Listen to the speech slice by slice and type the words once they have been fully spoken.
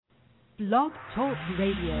Blog Talk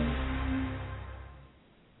Radio.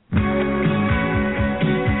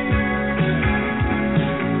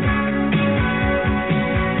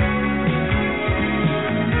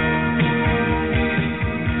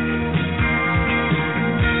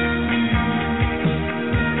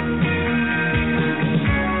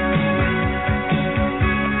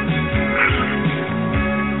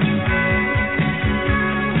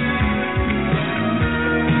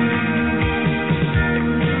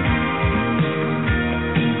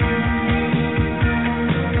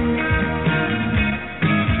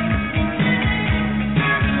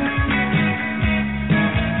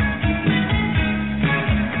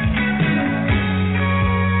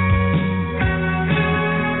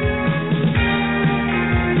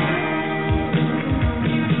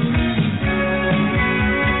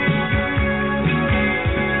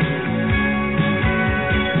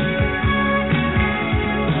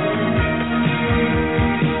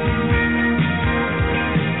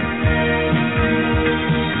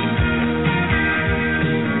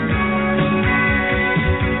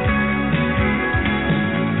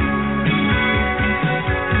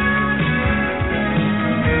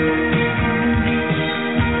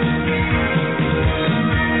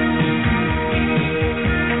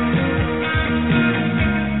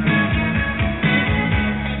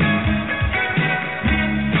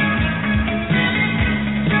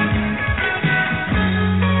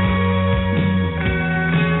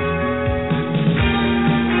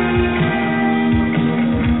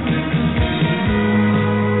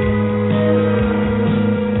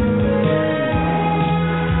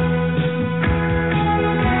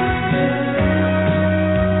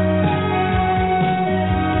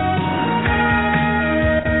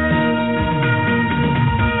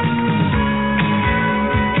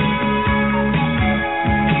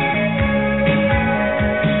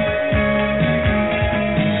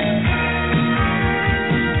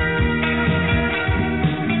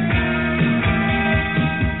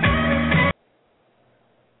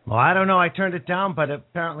 I don't know. I turned it down, but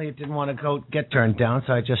apparently it didn't want to get turned down,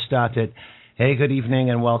 so I just stopped it. Hey, good evening,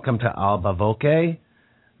 and welcome to Alba, Voce.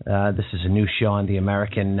 This is a new show on the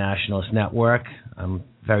American Nationalist Network. I'm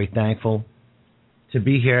very thankful to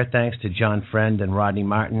be here. Thanks to John Friend and Rodney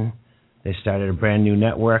Martin. They started a brand new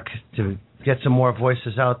network to get some more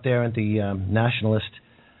voices out there in the nationalist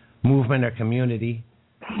movement or community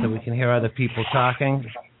so we can hear other people talking.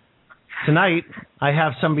 Tonight, I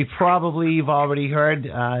have somebody probably you've already heard.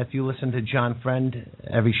 If you listen to John Friend,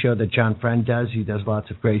 every show that John Friend does, he does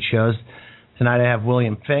lots of great shows. Tonight I have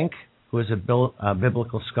William Finck, who is a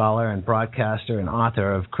biblical scholar and broadcaster and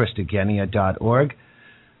author of Christogenea.org.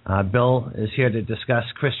 Bill is here to discuss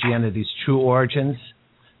Christianity's true origins,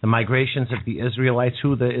 the migrations of the Israelites,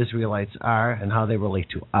 who the Israelites are, and how they relate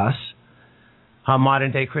to us. How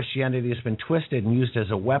modern-day Christianity has been twisted and used as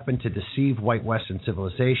a weapon to deceive white Western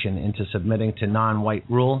civilization into submitting to non-white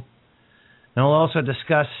rule. And we'll also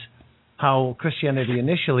discuss how Christianity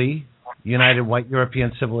initially united white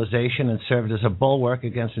European civilization and served as a bulwark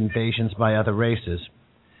against invasions by other races.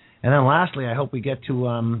 And then lastly, I hope we get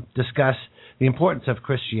to discuss the importance of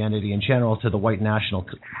Christianity in general to the white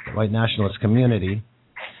nationalist community,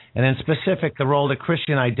 and in specific, the role that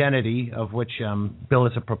Christian identity, of which Bill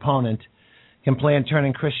is a proponent, can play in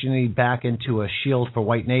turning Christianity back into a shield for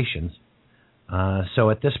white nations.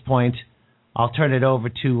 So at this point, I'll turn it over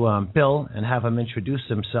to Bill and have him introduce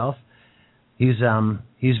himself. He's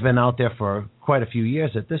been out there for quite a few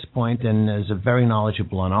years at this point and is very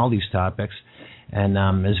knowledgeable on all these topics and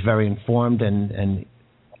is very informed and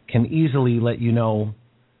can easily let you know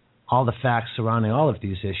all the facts surrounding all of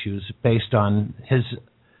these issues based on his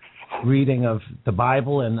reading of the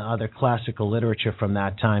Bible and other classical literature from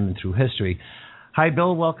that time and through history. Hi,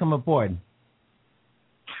 Bill. Welcome aboard.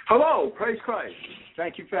 Hello. Praise Christ.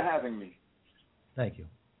 Thank you for having me. Thank you.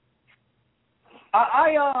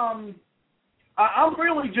 I'm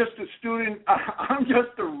really just a student. I'm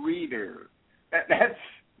just a reader.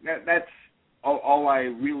 That's all I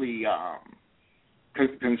really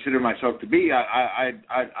consider myself to be. I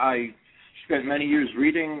spent many years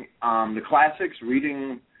reading the classics,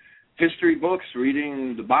 reading history books,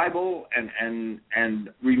 reading the Bible and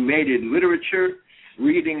related literature,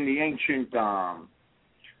 reading the ancient,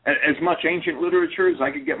 as much ancient literature as I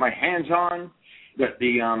could get my hands on,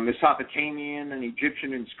 the Mesopotamian and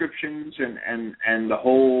Egyptian inscriptions and the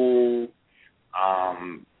whole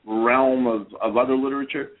realm of other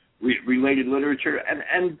literature, related literature,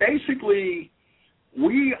 and basically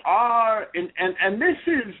we are, and this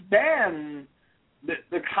has been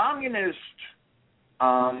the communist.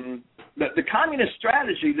 The communist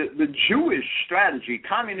strategy, the Jewish strategy.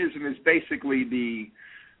 Communism is basically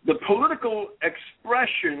the political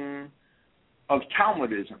expression of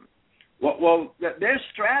Talmudism. Well, their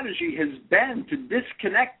strategy has been to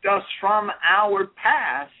disconnect us from our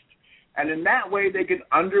past, and in that way they could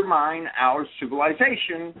undermine our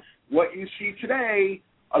civilization. What you see today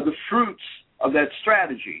are the fruits of that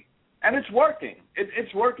strategy. And it's working.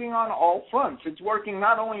 It's working on all fronts. It's working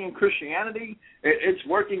not only in Christianity, it's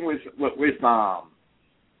working with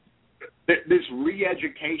this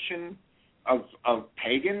re-education of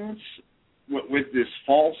pagans, with this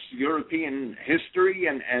false European history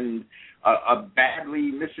and a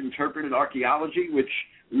badly misinterpreted archaeology, which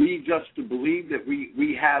leads us to believe that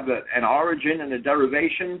we have an origin and a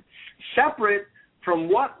derivation separate from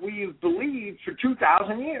what we've believed for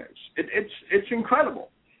 2,000 years. It's incredible.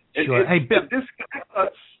 Sure. Hey, Bill. To disconnect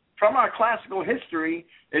us from our classical history,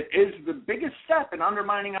 it is the biggest step in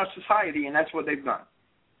undermining our society, and that's what they've done.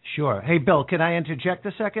 Sure. Hey, Bill, can I interject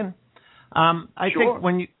a second? I Sure.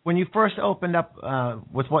 think when you first opened up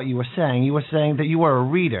with what you were saying that you were a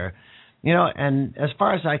reader, and as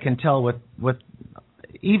far as I can tell, with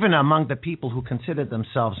even among the people who consider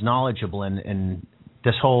themselves knowledgeable in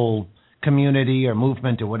this whole community or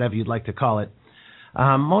movement or whatever you'd like to call it,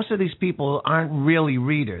 most of these people aren't really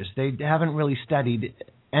readers. They haven't really studied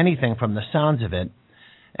anything from the sounds of it.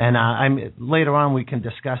 And later on we can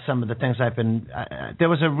discuss some of the things I've been. There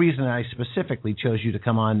was a reason I specifically chose you to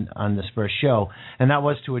come on this first show, and that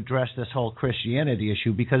was to address this whole Christianity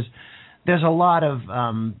issue, because there's a lot of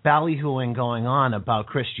ballyhooing going on about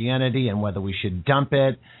Christianity and whether we should dump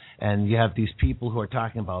it. And you have these people who are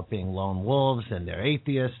talking about being lone wolves and they're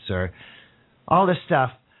atheists or all this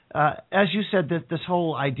stuff. As you said, that this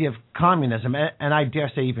whole idea of communism, and I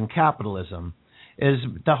dare say even capitalism, is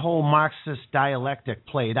the whole Marxist dialectic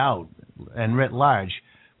played out and writ large,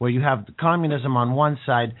 where you have communism on one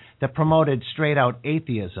side that promoted straight-out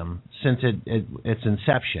atheism since its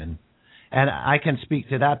inception. And I can speak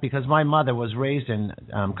to that because my mother was raised in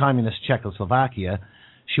communist Czechoslovakia.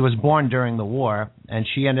 She was born during the war, and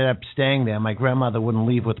she ended up staying there. My grandmother wouldn't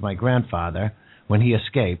leave with my grandfather when he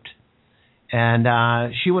escaped.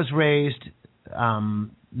 And she was raised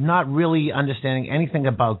not really understanding anything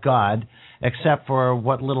about God except for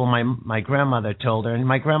what little my grandmother told her. And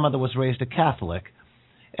my grandmother was raised a Catholic.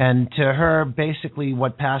 And to her, basically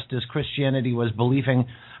what passed as Christianity was believing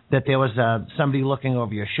that there was somebody looking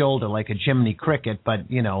over your shoulder like a Jiminy Cricket, but,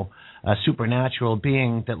 a supernatural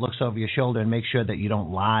being that looks over your shoulder and makes sure that you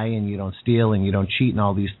don't lie and you don't steal and you don't cheat and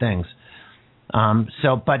all these things.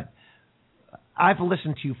 But I've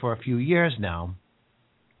listened to you for a few years now,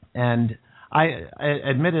 and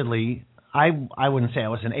admittedly, I wouldn't say I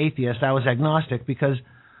was an atheist. I was agnostic because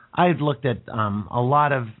I've looked at a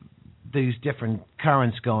lot of these different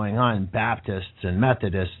currents going on, Baptists and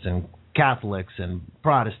Methodists and Catholics and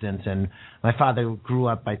Protestants, and my father grew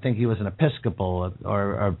up, I think he was an Episcopal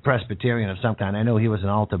or Presbyterian of some kind. I know he was an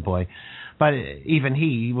altar boy, but even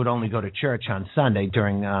he would only go to church on Sunday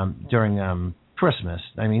during Christmas.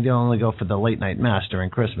 I mean, he'd only go for the late night mass during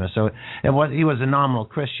Christmas. So he was a nominal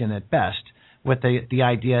Christian at best, with the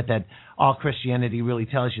idea that all Christianity really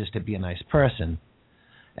tells you is to be a nice person.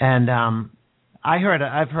 And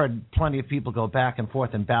I've heard plenty of people go back and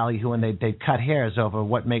forth in ballyhoo, and they cut hairs over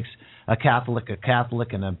what makes a Catholic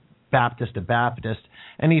and a Baptist,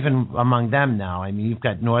 and even among them now. I mean, you've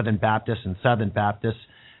got Northern Baptists and Southern Baptists,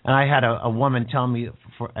 and I had a woman tell me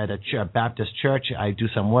at a Baptist church I do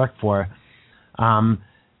some work for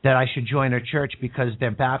that I should join her church because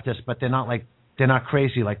they're Baptist, but they're not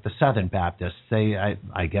crazy like the Southern Baptists.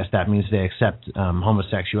 I guess that means they accept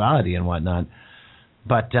homosexuality and whatnot,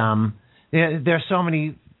 but there's so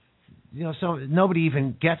many, so nobody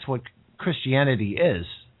even gets what Christianity is.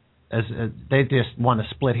 As they just want to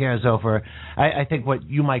split hairs over, I think what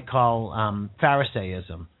you might call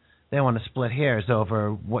Pharisaism. They want to split hairs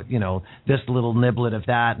over what, this little niblet of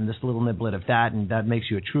that and this little niblet of that, and that makes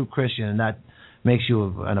you a true Christian, and that makes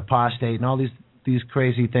you an apostate, and all these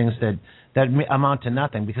crazy things that amount to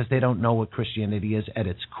nothing because they don't know what Christianity is at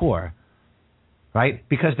its core, right?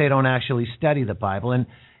 Because they don't actually study the Bible.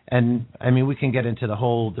 And I mean, we can get into the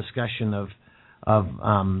whole discussion of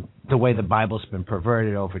the way the Bible's been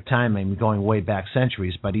perverted over time. I mean, going way back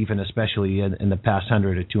centuries, but even especially in the past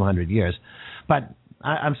 100 or 200 years. But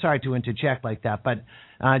I'm sorry to interject like that. But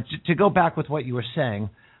to go back with what you were saying,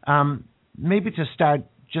 maybe to start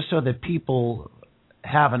just so that people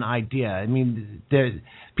have an idea. I mean, there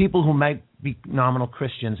people who might be nominal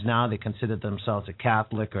Christians now, they consider themselves a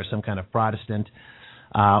Catholic or some kind of Protestant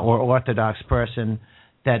or Orthodox person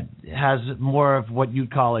that has more of what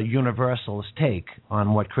you'd call a universalist take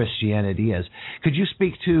on what Christianity is. Could you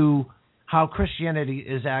speak to how Christianity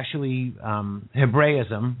is actually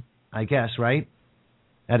Hebraism, I guess, right,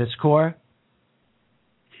 at its core?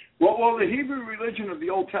 Well, the Hebrew religion of the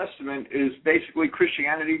Old Testament is basically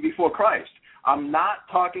Christianity before Christ. I'm not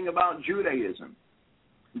talking about Judaism.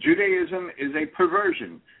 Judaism is a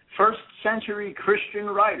perversion. First-century Christian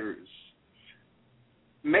writers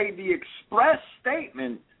made the express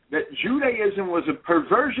statement that Judaism was a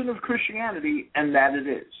perversion of Christianity, and that it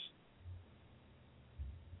is.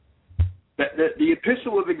 The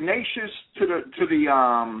epistle of Ignatius to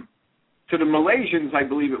the Malaysians, I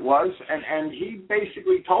believe it was, and he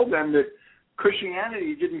basically told them that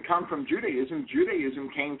Christianity didn't come from Judaism. Judaism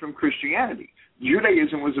came from Christianity.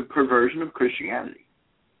 Judaism was a perversion of Christianity,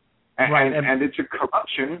 and it's a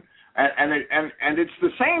corruption, and it's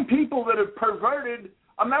the same people that have perverted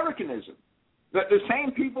Americanism, the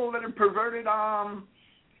same people that have perverted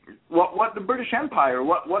what the British Empire,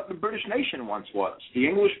 what the British nation once was, the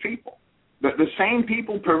English people. The same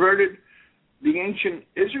people perverted the ancient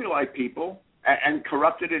Israelite people and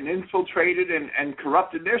corrupted and infiltrated and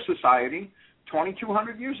corrupted their society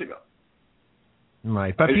 2,200 years ago.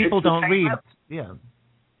 Right, but people don't read. Yeah,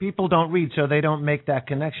 people don't read, so they don't make that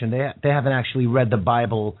connection. They haven't actually read the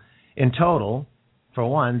Bible in total. For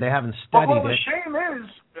one, they haven't studied it. Well, the shame is,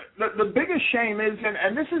 the biggest shame is,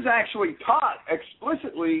 and this is actually taught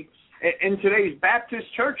explicitly in today's Baptist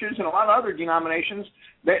churches and a lot of other denominations,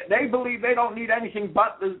 they believe they don't need anything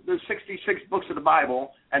but the 66 books of the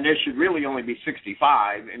Bible, and there should really only be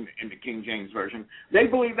 65 in the King James Version. They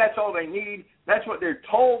believe that's all they need. That's what they're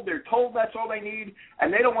told. They're told that's all they need,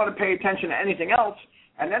 and they don't want to pay attention to anything else.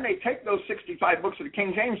 And then they take those 65 books of the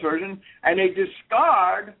King James Version, and they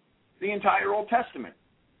discard the entire Old Testament.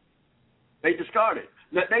 They discard it.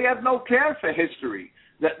 That they have no care for history.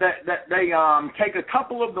 That they take a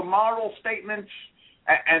couple of the moral statements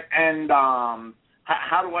and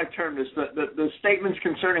how do I term this? The statements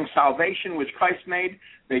concerning salvation which Christ made,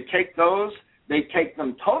 they take those, they take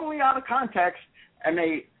them totally out of context, and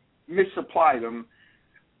they misapply them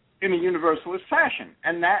in a universalist fashion.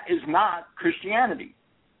 And that is not Christianity.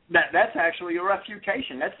 That's actually a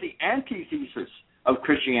refutation. That's the antithesis of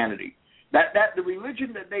Christianity. That the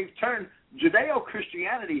religion that they've turned,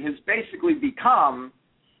 Judeo-Christianity has basically become,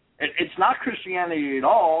 it's not Christianity at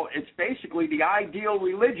all. It's basically the ideal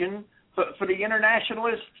religion for the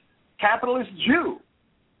internationalist, capitalist Jew.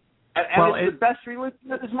 And it's the best religion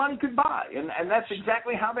that his money could buy. And that's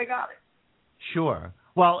exactly how they got it. Sure.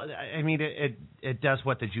 Well, I mean, it does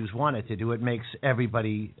what the Jews want it to do. It makes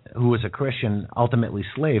everybody who is a Christian ultimately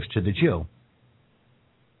slaves to the Jew.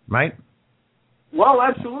 Right? Well,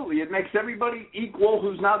 absolutely. It makes everybody equal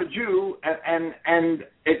who's not a Jew, and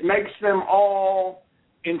it makes them all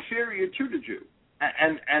inferior to the Jew.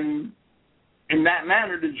 And in that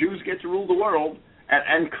manner, the Jews get to rule the world,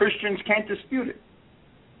 and Christians can't dispute it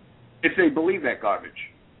if they believe that garbage.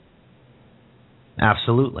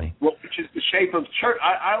 Absolutely. Well, which is the shape of church.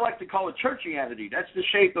 I like to call it churchianity. That's the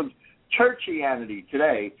shape of churchianity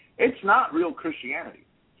today. It's not real Christianity.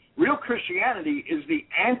 Real Christianity is the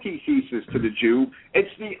antithesis to the Jew. It's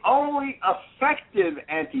the only effective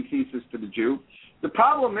antithesis to the Jew. The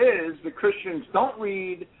problem is the Christians don't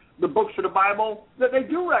read the books of the Bible that they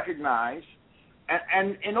do recognize.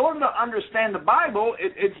 And in order to understand the Bible,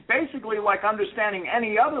 it's basically like understanding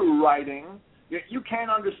any other writing. You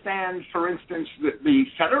can't understand, for instance, the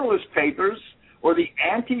Federalist Papers or the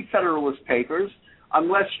Anti-Federalist Papers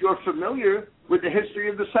unless you're familiar with the history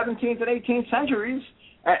of the 17th and 18th centuries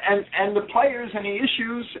and the players and the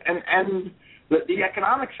issues and the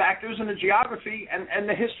economic factors and the geography and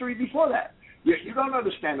the history before that. You don't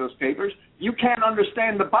understand those papers. You can't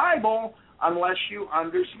understand the Bible unless you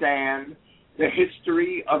understand the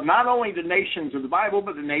history of not only the nations of the Bible,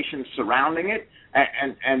 but the nations surrounding it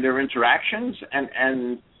and their interactions.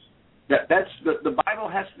 And that's the Bible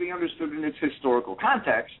has to be understood in its historical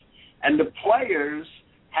context, and the players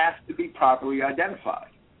have to be properly identified.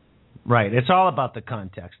 Right. It's all about the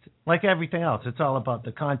context. Like everything else, it's all about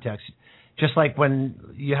the context. Just like when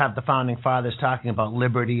you have the Founding Fathers talking about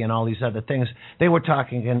liberty and all these other things, they were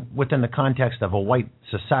talking within the context of a white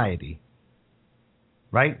society.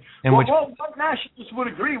 Right? White nationalists would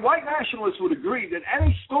agree. White nationalists would agree that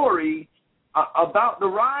any story about the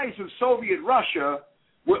rise of Soviet Russia,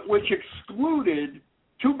 which excluded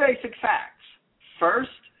two basic facts. First,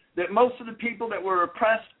 that most of the people that were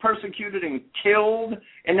oppressed, persecuted, and killed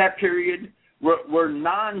in that period were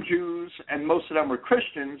non-Jews, and most of them were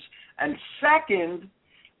Christians. And second,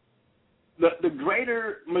 the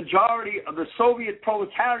greater majority of the Soviet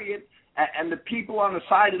proletariat and the people on the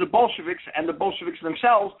side of the Bolsheviks and the Bolsheviks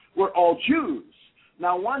themselves were all Jews.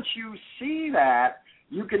 Now, once you see that,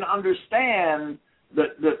 you can understand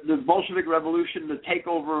the Bolshevik Revolution, the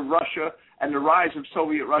takeover of Russia, and the rise of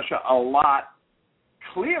Soviet Russia a lot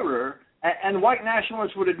clearer, and white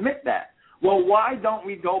nationalists would admit that. Well, why don't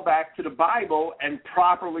we go back to the Bible and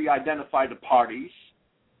properly identify the parties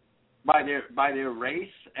by their race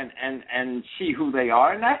and see who they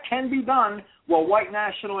are? And that can be done. Well, white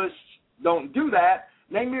nationalists don't do that.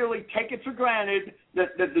 They merely take it for granted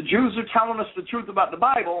that the Jews are telling us the truth about the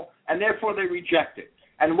Bible, and therefore they reject it.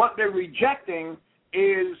 And what they're rejecting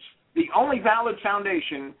is the only valid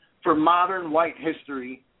foundation for modern white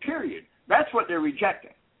history, period. That's what they're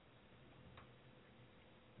rejecting.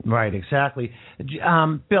 Right, exactly.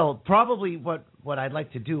 Bill, probably what I'd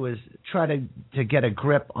like to do is try to get a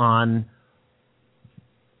grip on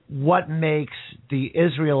what makes the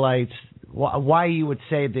Israelites, why you would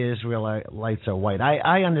say the Israelites are white.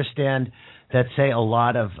 I understand that, say, a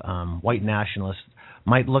lot of white nationalists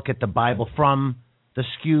might look at the Bible from the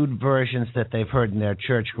skewed versions that they've heard in their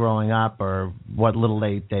church growing up, or what little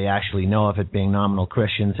they actually know of it, being nominal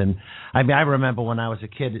Christians. And I mean, I remember when I was a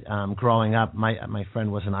kid growing up, my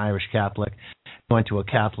friend was an Irish Catholic, went to a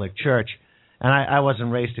Catholic church, and I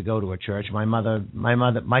wasn't raised to go to a church.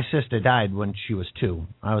 My sister died when she was 2.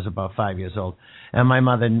 I was about 5 years old, and my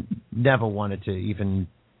mother never wanted to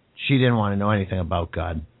she didn't want to know anything about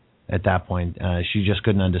God at that point. She just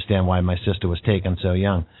couldn't understand why my sister was taken so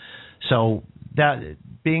young. So that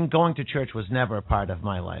going to church was never a part of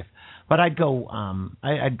my life. But I'd go.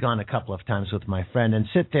 I'd gone a couple of times with my friend and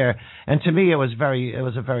sit there. And to me, it was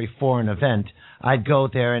a very foreign event. I'd go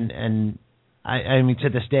there, and I mean, to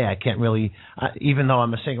this day, I can't really. Even though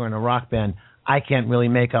I'm a singer in a rock band, I can't really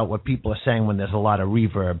make out what people are saying when there's a lot of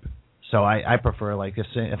reverb. So I prefer, like,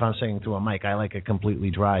 if I'm singing through a mic, I like it completely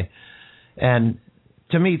dry. And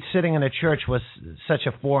to me, sitting in a church was such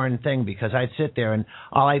a foreign thing, because I'd sit there and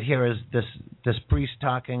all I'd hear is this priest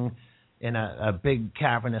talking in a big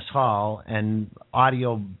cavernous hall and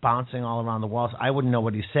audio bouncing all around the walls. I wouldn't know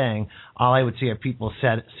what he's saying. All I would see are people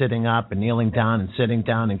sitting up and kneeling down and sitting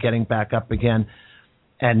down and getting back up again.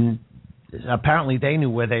 And apparently they knew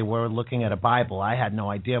where they were looking at a Bible. I had no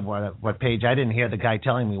idea what page. I didn't hear the guy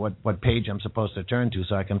telling me what page I'm supposed to turn to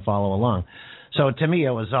so I can follow along. So to me,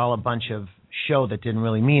 it was all a bunch of show that didn't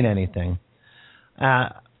really mean anything.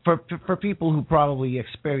 For people who probably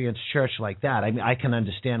experience church like that, I mean, I can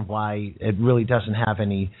understand why it really doesn't have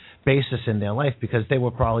any basis in their life, because they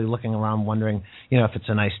were probably looking around wondering, if it's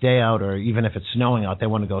a nice day out, or even if it's snowing out, they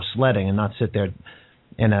want to go sledding and not sit there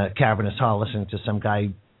in a cavernous hall listening to some guy,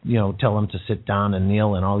 tell them to sit down and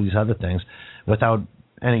kneel and all these other things without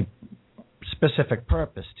any specific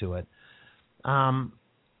purpose to it.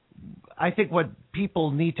 I think what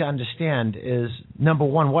people need to understand is, number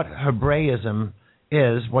one, what Hebraism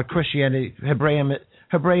is, what Christianity,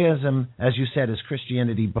 Hebraism, as you said, is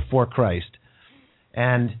Christianity before Christ.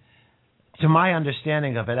 And to my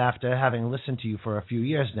understanding of it, after having listened to you for a few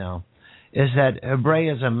years now, is that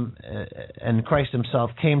Hebraism and Christ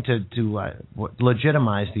himself came to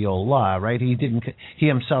legitimize the old law, right? He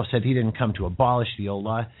himself said he didn't come to abolish the old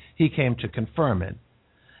law. He came to confirm it.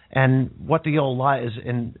 And what the old law is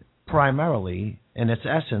primarily, in its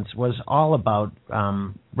essence, was all about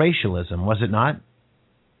racialism, was it not?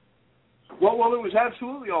 Well, it was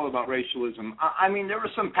absolutely all about racialism. I mean, there were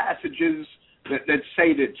some passages that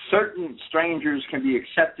say that certain strangers can be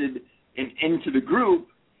accepted into the group,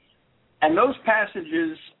 and those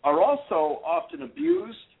passages are also often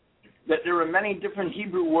abused, that there are many different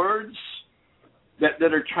Hebrew words that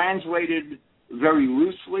are translated very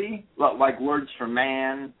loosely, like words for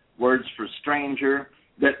man, words for stranger,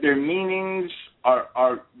 that their meanings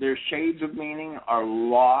their shades of meaning are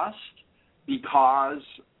lost because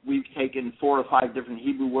we've taken 4 or 5 different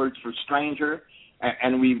Hebrew words for stranger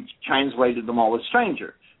and we've translated them all as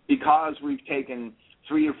stranger, because we've taken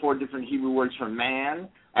 3 or 4 different Hebrew words for man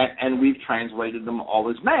and we've translated them all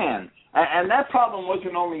as man. And that problem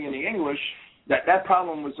wasn't only in the English, that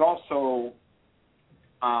problem was also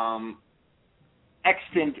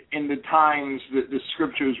extant in the times that the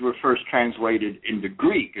scriptures were first translated into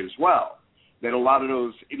Greek as well, that a lot of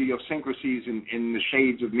those idiosyncrasies in the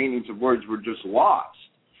shades of meanings of words were just lost,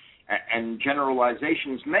 and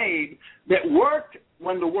generalizations made that worked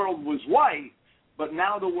when the world was white, but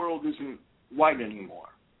now the world isn't white anymore.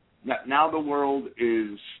 Now the world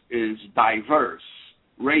is diverse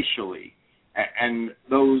racially, and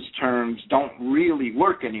those terms don't really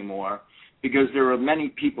work anymore, because there are many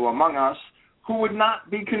people among us who would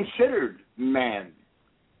not be considered man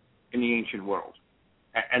in the ancient world.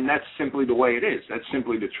 And that's simply the way it is. That's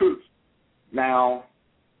simply the truth. Now,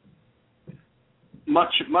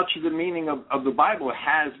 much of the meaning of the Bible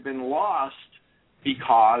has been lost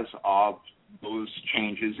because of those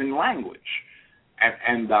changes in language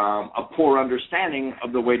and a poor understanding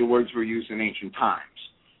of the way the words were used in ancient times.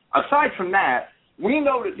 Aside from that, we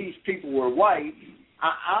know that these people were white.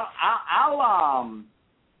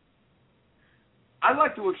 I'd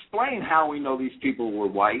like to explain how we know these people were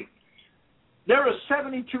white. There are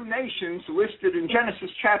 72 nations listed in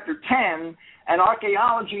Genesis chapter 10, and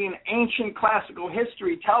archaeology and ancient classical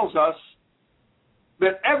history tells us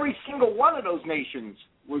that every single one of those nations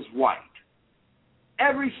was white.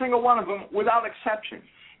 Every single one of them, without exception.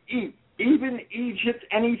 Even Egypt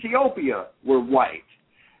and Ethiopia were white.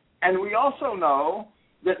 And we also know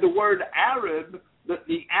that the word Arab, that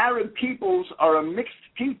the Arab peoples are a mixed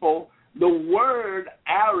people. The word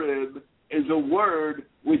Arab is a word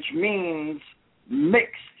which means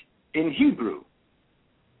mixed in Hebrew.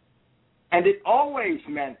 And it always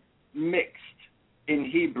meant mixed in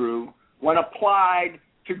Hebrew when applied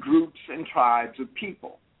to groups and tribes of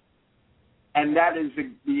people. And that is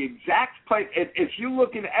the exact place. If you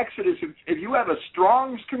look in Exodus, if you have a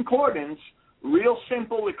Strong's Concordance, real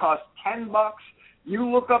simple, it costs $10. You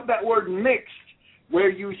look up that word mixed, where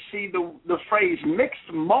you see the phrase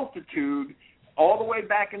mixed multitude all the way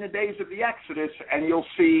back in the days of the Exodus, and you'll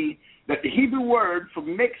see that the Hebrew word for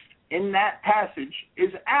mixed in that passage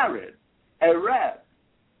is Arab.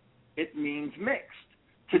 It means mixed.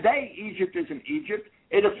 Today, Egypt isn't Egypt.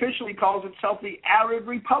 It officially calls itself the Arab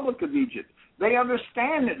Republic of Egypt. They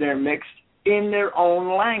understand that they're mixed in their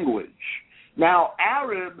own language. Now,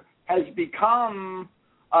 Arab has become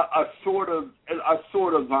a sort of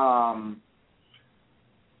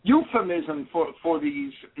euphemism for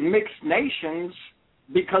these mixed nations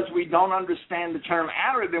because we don't understand the term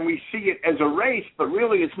Arab and we see it as a race, but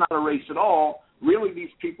really it's not a race at all. Really, these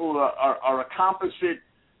people are a composite,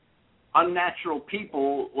 unnatural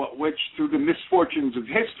people which, through the misfortunes of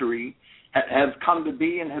history, have come to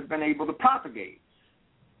be and have been able to propagate.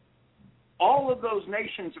 All of those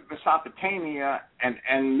nations of Mesopotamia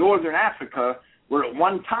and northern Africa were at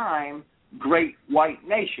one time great white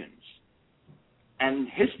nations. And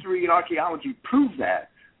history and archaeology prove that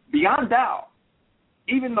beyond doubt.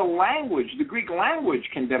 Even the language, the Greek language,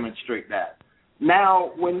 can demonstrate that.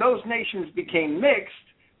 Now, when those nations became mixed,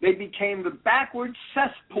 they became the backward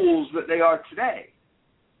cesspools that they are today.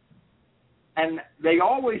 And they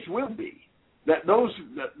always will be.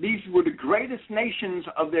 These were the greatest nations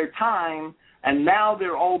of their time, and now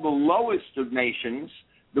they're all the lowest of nations,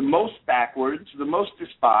 the most backwards, the most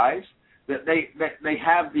despised. That they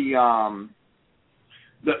have the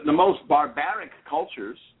most barbaric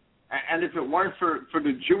cultures. And if it weren't for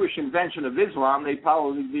the Jewish invention of Islam, they'd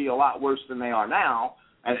probably be a lot worse than they are now.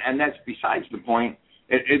 And that's besides the point.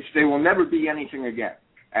 They will never be anything again.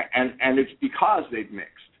 And it's because they've mixed.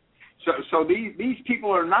 So these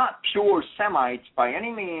people are not pure Semites by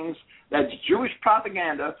any means. That's Jewish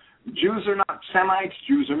propaganda. Jews are not Semites.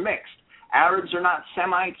 Jews are mixed. Arabs are not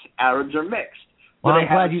Semites. Arabs are mixed. Well, they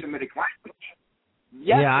have a Semitic language.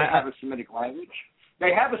 Yes, they have a Semitic language.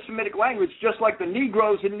 They have a Semitic language just like the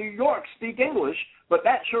Negroes in New York speak English, but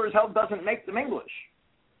that sure as hell doesn't make them English.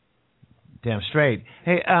 Damn straight.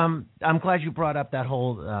 Hey, I'm glad you brought up that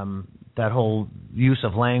whole use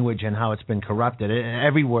of language and how it's been corrupted.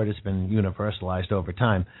 Every word has been universalized over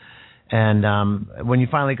time. And when you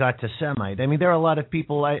finally got to Semite, I mean, there are a lot of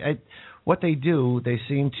people, what they do, they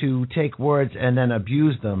seem to take words and then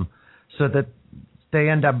abuse them so that they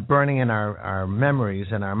end up burning in our memories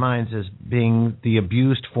and our minds as being the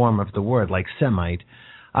abused form of the word, like Semite.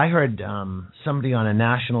 I heard somebody on a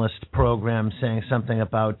nationalist program saying something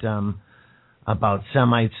about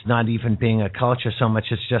Semites not even being a culture so much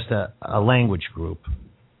as just a language group,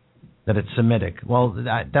 that it's Semitic. Well,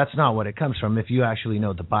 that's not what it comes from. If you actually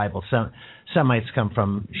know the Bible, Semites come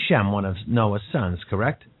from Shem, one of Noah's sons,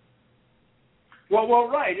 correct? Well,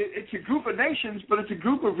 right. It's a group of nations, but it's a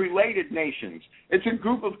group of related nations. It's a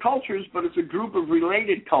group of cultures, but it's a group of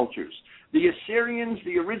related cultures. The Assyrians,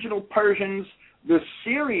 the original Persians, the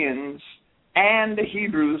Syrians, and the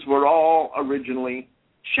Hebrews were all originally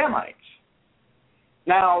Shemites.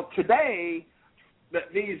 Now, today,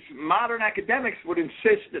 these modern academics would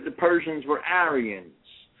insist that the Persians were Aryans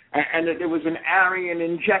and that there was an Aryan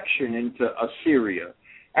injection into Assyria.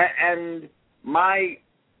 And my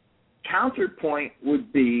counterpoint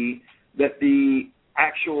would be that the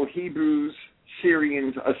actual Hebrews,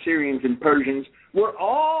 Assyrians, and Persians were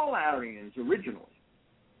all Aryans originally.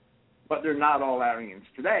 But they're not all Aryans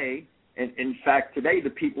today. In fact, today the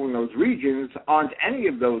people in those regions aren't any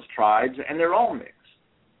of those tribes, and they're all mixed.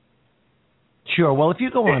 Sure. Well, if you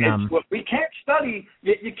go on, we can't study.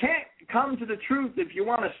 You can't come to the truth, if you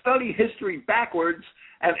want to study history backwards,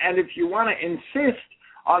 and if you want to insist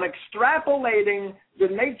on extrapolating the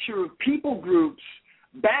nature of people groups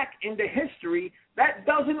back into history, that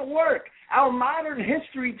doesn't work. Our modern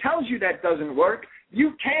history tells you that doesn't work.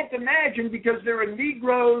 You can't imagine, because there are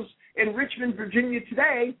Negroes in Richmond, Virginia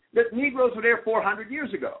today, that Negroes were there 400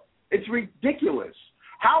 years ago. It's ridiculous.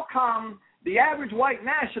 How come the average white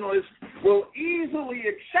nationalist will easily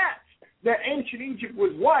accept that ancient Egypt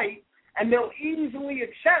was white, and they'll easily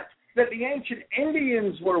accept that the ancient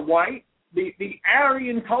Indians were white, the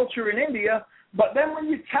Aryan culture in India, but then when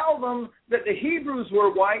you tell them that the Hebrews were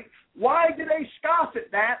white, why do they scoff at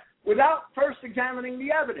that without first examining the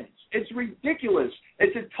evidence? It's ridiculous.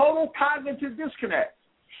 It's a total cognitive disconnect.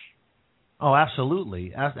 Oh,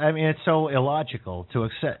 absolutely. I mean, it's so illogical to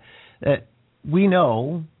accept that. We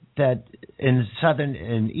know that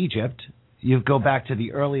in Egypt, you go back to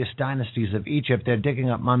the earliest dynasties of Egypt, they're digging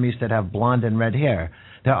up mummies that have blonde and red hair.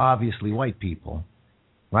 They're obviously white people,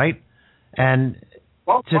 right? And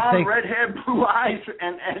well, blonde, red hair, blue eyes,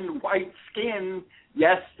 and white skin,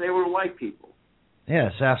 yes, they were white people.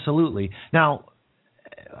 Yes, absolutely. Now,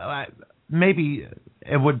 maybe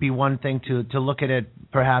it would be one thing to look at it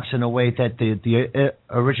perhaps in a way that the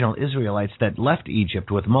original Israelites that left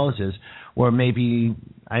Egypt with Moses were maybe,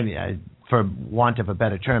 for want of a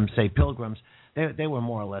better term, say pilgrims. They were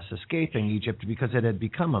more or less escaping Egypt because it had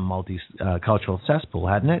become a multicultural cesspool,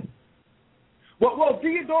 hadn't it? Well,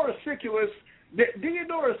 Diodorus Siculus,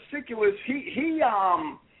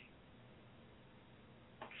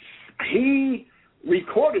 he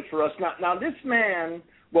recorded for us. Now this man,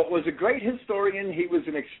 what was a great historian, he was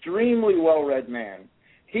an extremely well-read man.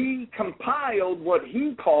 He compiled what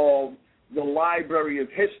he called the Library of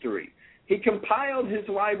History. He compiled his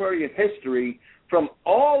Library of History from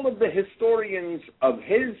all of the historians of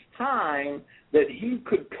his time that he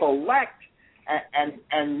could collect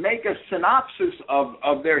and make a synopsis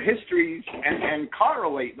of their histories and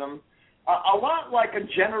correlate them, a lot like a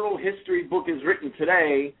general history book is written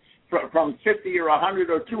today from 50 or 100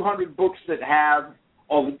 or 200 books that have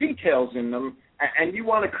all the details in them, and you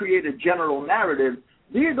want to create a general narrative.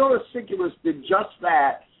 Diodorus Siculus did just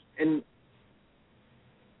that in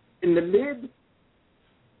the mid-1st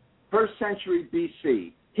century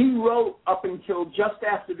B.C. He wrote up until just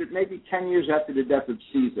after, maybe 10 years after the death of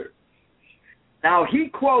Caesar. Now, he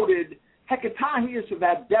quoted Hecataeus of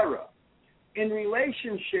Abdera in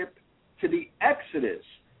relationship to the Exodus,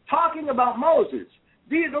 talking about Moses.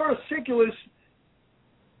 Diodorus Siculus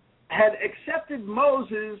had accepted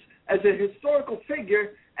Moses as a historical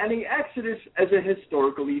figure and the Exodus as a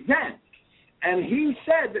historical event. And he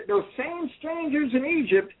said that those same strangers in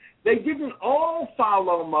Egypt, they didn't all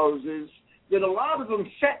follow Moses, that a lot of them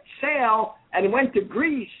set sail and went to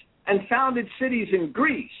Greece and founded cities in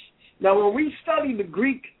Greece. Now, when we study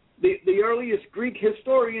the earliest Greek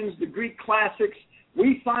historians, the Greek classics,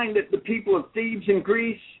 we find that the people of Thebes in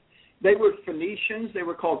Greece, they were Phoenicians, they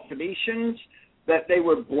were called Phoenicians, that they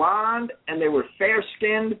were blonde and they were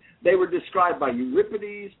fair-skinned. They were described by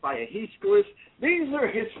Euripides, by Aeschylus. These are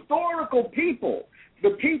historical people.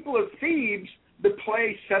 The people of Thebes, the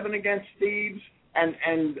play Seven Against Thebes,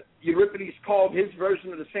 and Euripides called his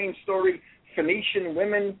version of the same story Phoenician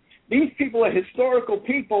women. These people are historical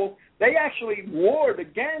people. They actually warred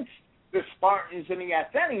against the Spartans and the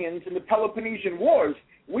Athenians in the Peloponnesian Wars.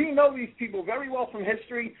 We know these people very well from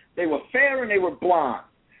history. They were fair and they were blonde.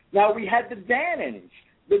 Now, we had the Danans.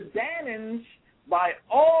 The Danans, by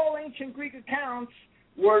all ancient Greek accounts,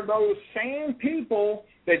 were those same people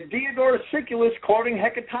that Diodorus Siculus, quoting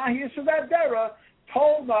Hecataeus of Abdera,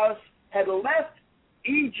 told us had left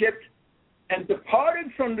Egypt and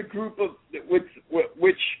departed from the group of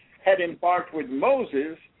which had embarked with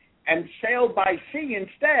Moses and sailed by sea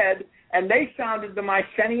instead, and they founded the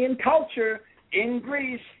Mycenaean culture in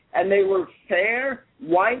Greece, and they were fair,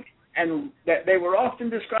 white, and that they were often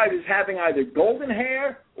described as having either golden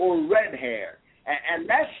hair or red hair. And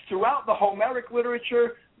that's throughout the Homeric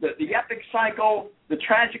literature, the epic cycle, the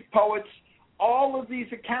tragic poets. All of these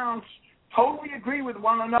accounts totally agree with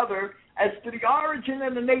one another as to the origin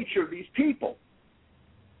and the nature of these people.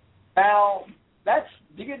 Now, that's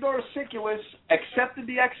Diodorus Siculus accepted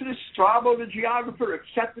the Exodus. Strabo, the geographer,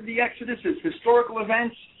 accepted the Exodus as historical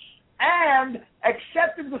events and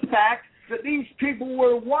accepted the fact that these people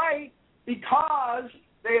were white because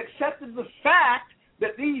they accepted the fact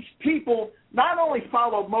that these people not only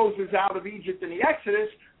followed Moses out of Egypt in the Exodus,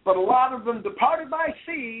 but a lot of them departed by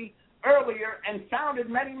sea earlier and founded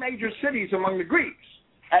many major cities among the Greeks.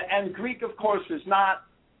 And Greek, of course, is not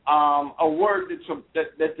a word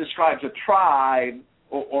that describes a tribe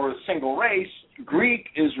or a single race. Greek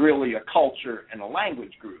is really a culture and a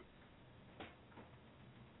language group.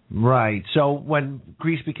 Right. So when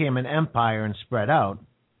Greece became an empire and spread out,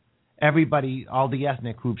 everybody, all the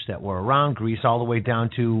ethnic groups that were around Greece, all the way down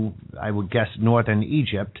to, I would guess, northern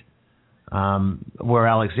Egypt, where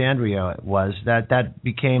Alexandria was, that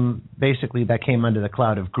became, basically, that came under the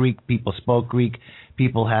cloud of Greek. People spoke Greek.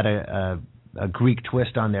 People had a Greek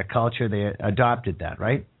twist on their culture. They adopted that,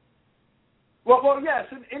 right? Well, yes.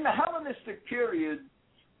 In the Hellenistic period,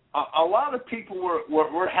 a lot of people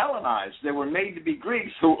were Hellenized. They were made to be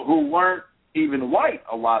Greeks who weren't even white,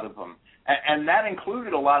 a lot of them. And that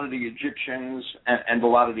included a lot of the Egyptians and a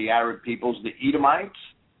lot of the Arab peoples, the Edomites,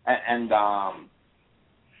 and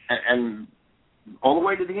all the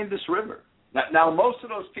way to the Indus River. Now, most of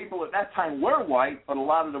those people at that time were white, but a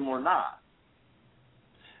lot of them were not.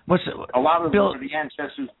 A lot of them were the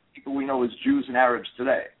ancestors of people we know as Jews and Arabs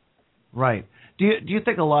today. Right. Do you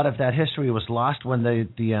think a lot of that history was lost when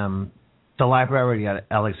the library at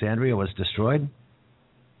Alexandria was destroyed?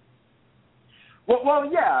 Well,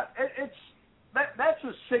 yeah. That's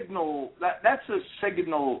a signal. That's a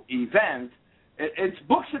signal event. Its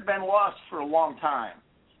books had been lost for a long time.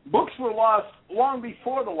 Books were lost long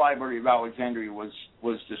before the Library of Alexandria was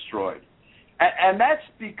destroyed, and that's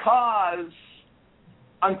because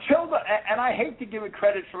and I hate to give it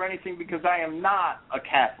credit for anything because I am not a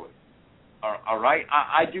Catholic. All right,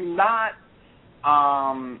 I do not.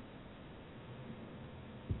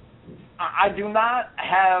 I do not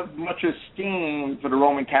have much esteem for the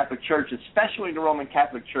Roman Catholic Church, especially the Roman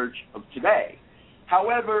Catholic Church of today.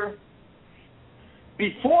 However,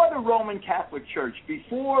 before the Roman Catholic Church,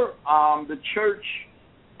 before the Church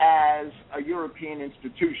as a European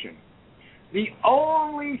institution, the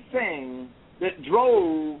only thing that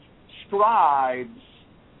drove scribes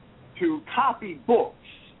to copy books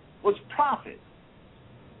was profit.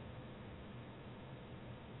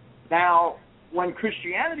 Now, when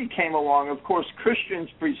Christianity came along, of course, Christians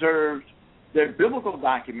preserved their biblical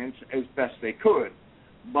documents as best they could.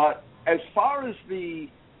 But as far as the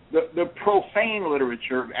profane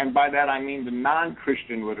literature, and by that I mean the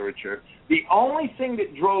non-Christian literature, the only thing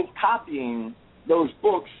that drove copying those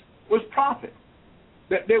books was profit.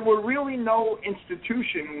 That there were really no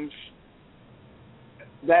institutions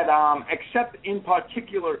that, except in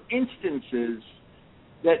particular instances,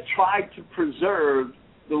 that tried to preserve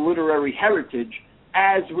the literary heritage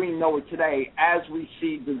as we know it today, as we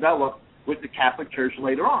see develop with the Catholic Church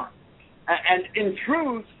later on. And in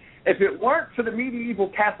truth, if it weren't for the medieval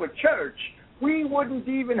Catholic Church, we wouldn't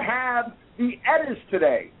even have the Eddas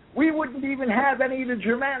today. We wouldn't even have any of the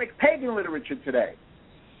Germanic pagan literature today.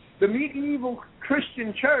 The medieval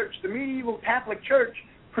Christian Church, the medieval Catholic Church,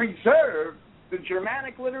 preserved the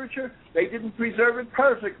Germanic literature. They didn't preserve it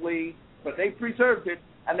perfectly, but they preserved it.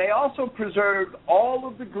 And they also preserved all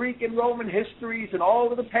of the Greek and Roman histories and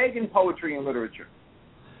all of the pagan poetry and literature.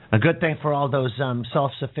 A good thing for all those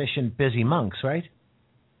self-sufficient, busy monks, right?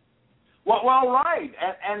 Well, right.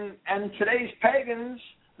 And today's pagans,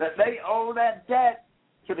 that they owe that debt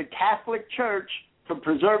to the Catholic Church for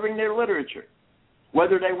preserving their literature.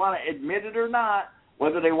 Whether they want to admit it or not,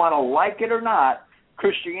 whether they want to like it or not,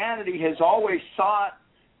 Christianity has always sought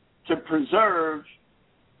to preserve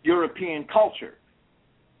European culture.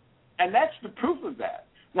 And that's the proof of that.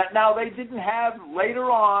 Now, they didn't have, later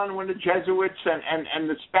on, when the Jesuits and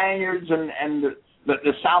the Spaniards and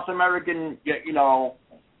the South American,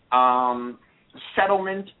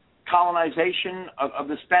 settlement, colonization of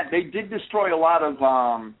the Spanish, they did destroy a lot of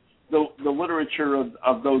the literature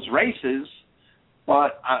of those races,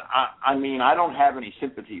 but, I mean, I don't have any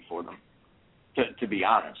sympathy for them, to be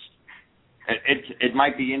honest. It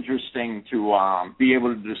might be interesting to be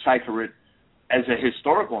able to decipher it as a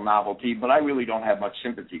historical novelty, but I really don't have much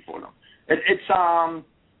sympathy for them. It's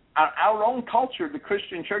our own culture, the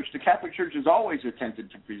Christian Church, the Catholic Church has always attempted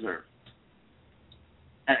to preserve.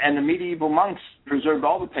 And the medieval monks preserved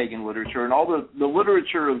all the pagan literature and all the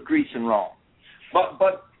literature of Greece and Rome.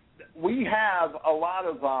 But we have a lot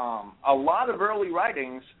of early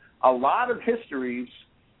writings, a lot of histories,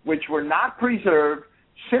 which were not preserved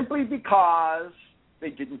simply because they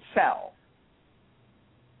didn't sell.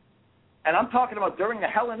 And I'm talking about during the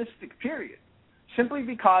Hellenistic period. Simply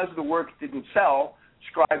because the work didn't sell,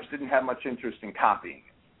 scribes didn't have much interest in copying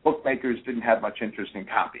it. Bookmakers didn't have much interest in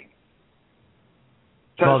copying it.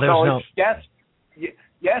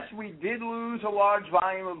 Yes, we did lose a large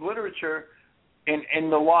volume of literature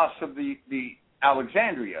in the loss of the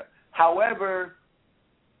Alexandria. However,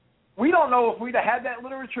 we don't know if we'd have had that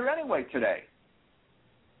literature anyway today.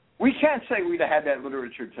 We can't say we'd have had that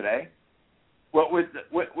literature today. Well,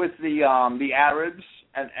 with the Arabs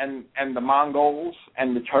and the Mongols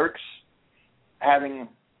and the Turks having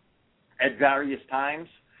at various times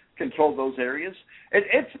controlled those areas,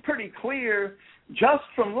 it's pretty clear just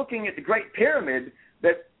from looking at the Great Pyramid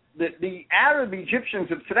that the Arab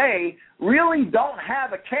Egyptians of today really don't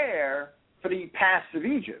have a care for the past of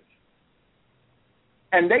Egypt.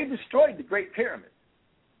 And they destroyed the Great Pyramid.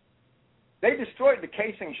 They destroyed the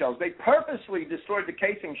casing shells. They purposely destroyed the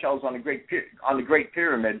casing shells on the Great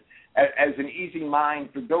Pyramid as an easy mine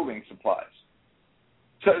for building supplies.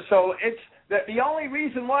 So it's the only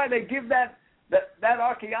reason why they give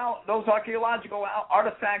those archaeological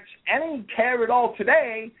artifacts any care at all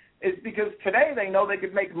today is because today they know they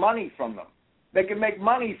could make money from them. They could make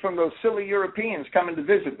money from those silly Europeans coming to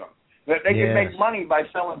visit them. They could make money by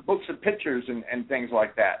selling books of pictures and things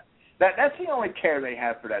like that. That's the only care they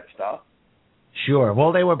have for that stuff. Sure.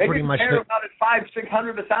 Well, they were pretty much care about it 500,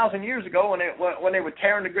 600, 1,000 years ago when they were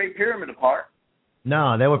tearing the Great Pyramid apart.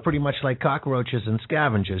 No, they were pretty much like cockroaches and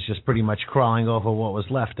scavengers, just pretty much crawling over what was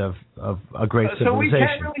left of a great civilization. So we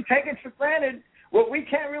can't really take it for granted. Well, we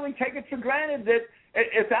can't really take it for granted that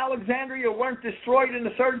if Alexandria weren't destroyed in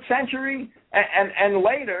the 3rd century and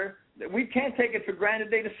later, we can't take it for granted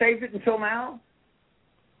they'd have saved it until now.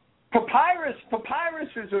 Papyrus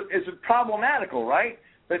is problematical, right?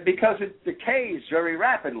 But because it decays very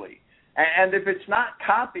rapidly, and if it's not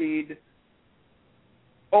copied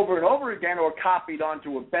over and over again, or copied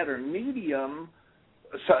onto a better medium,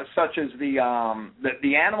 such as the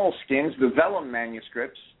animal skins, the vellum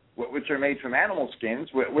manuscripts, which are made from animal skins,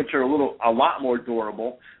 which are a lot more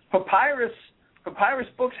durable. Papyrus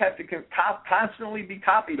books have to constantly be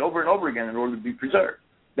copied over and over again in order to be preserved.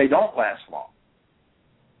 They don't last long.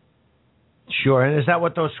 Sure, and is that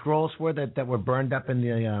what those scrolls were that were burned up in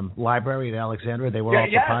the library at Alexandria? They were all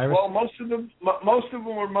papyrus? Well, most of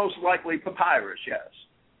them were most likely papyrus, yes.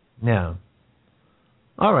 Yeah.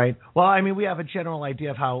 All right. Well, I mean, we have a general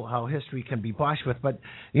idea of how history can be botched with, but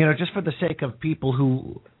just for the sake of people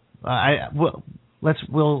who,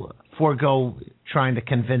 we'll forego trying to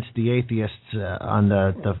convince the atheists on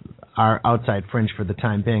our outside fringe for the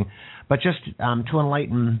time being, but just to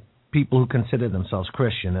enlighten people who consider themselves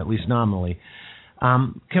Christian, at least nominally.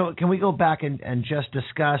 Can we go back and just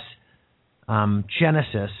discuss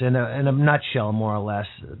Genesis in a nutshell, more or less,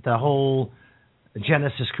 the whole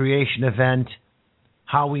Genesis creation event,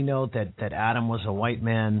 how we know that Adam was a white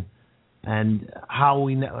man, and how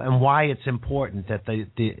we know, and why it's important that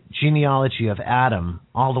the genealogy of Adam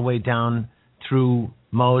all the way down through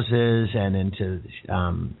Moses and into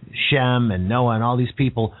Shem and Noah and all these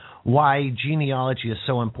people, why genealogy is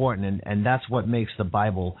so important, and that's what makes the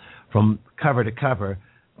Bible from cover to cover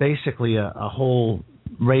basically a whole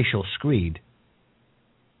racial screed.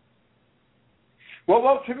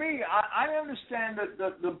 Well, to me, I understand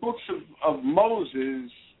that the books of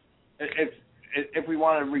Moses, if we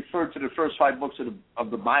want to refer to the first 5 books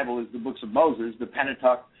of the Bible as the books of Moses, the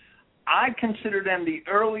Pentateuch, I consider them the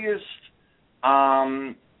earliest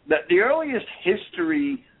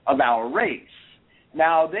history of our race.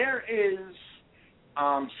 Now, there is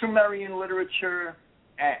Sumerian literature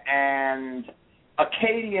and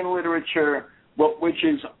Akkadian literature, which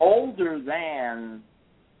is older than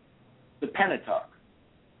the Pentateuch.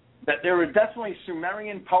 That there are definitely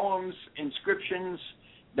Sumerian poems, inscriptions,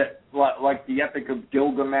 that like the Epic of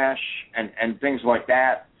Gilgamesh and things like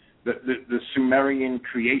that, the Sumerian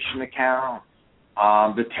creation account,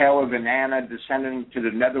 the tale of Inanna descending to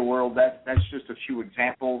the netherworld. That's just a few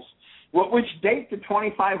examples, which date to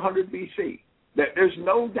 2500 BC. There's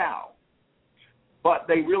no doubt, but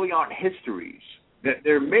they really aren't histories. That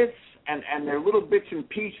they're myths and they're little bits and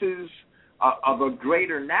pieces of a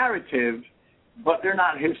greater narrative, but they're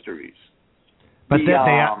not histories. But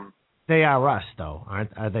they are us, though,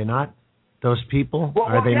 are they not? Those people?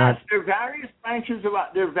 Are they not? They're various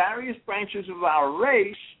branches of our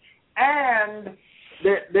race, and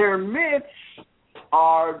their myths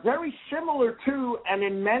are very similar to, and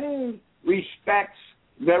in many respects,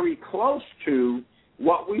 very close to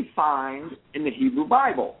what we find in the Hebrew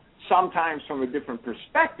Bible. Sometimes from a different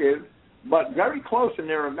perspective, but very close, and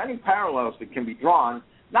there are many parallels that can be drawn,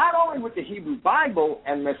 not only with the Hebrew Bible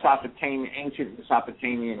and ancient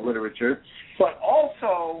Mesopotamian literature, but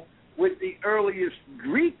also with the earliest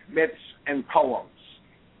Greek myths and poems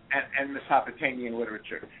and Mesopotamian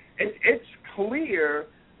literature. It's clear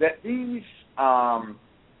that these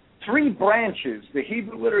 3 branches, the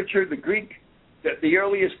Hebrew literature, the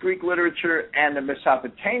earliest Greek literature, and the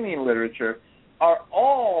Mesopotamian literature, are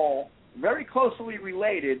all very closely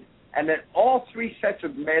related, and that all 3 sets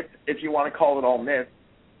of myth, if you want to call it all myth,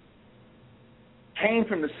 came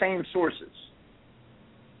from the same sources.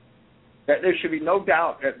 That there should be no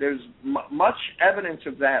doubt that there's much evidence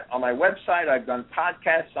of that on my website. I've done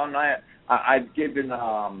podcasts on that. I've given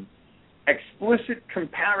explicit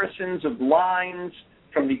comparisons of lines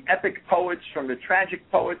from the epic poets, from the tragic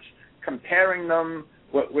poets, comparing them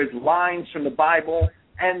with lines from the Bible.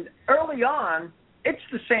 And early on, it's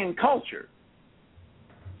the same culture.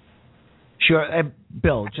 Sure.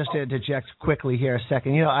 Bill, just to interject quickly here a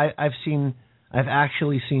second. You know, I've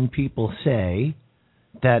actually seen people say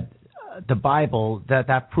that the Bible,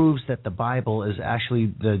 that proves that the Bible is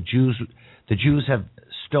actually the Jews have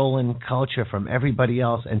stolen culture from everybody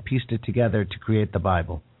else and pieced it together to create the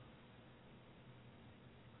Bible.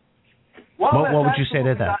 Well, what would you say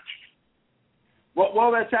to that?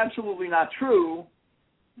 Well, that's absolutely not true,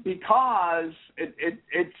 because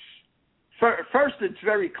it's first, it's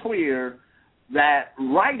very clear that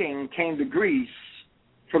writing came to Greece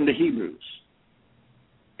from the Hebrews.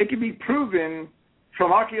 It can be proven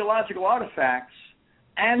from archaeological artifacts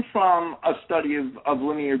and from a study of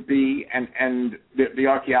Linear B and the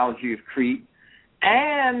archaeology of Crete,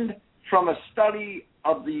 and from a study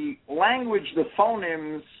of the language, the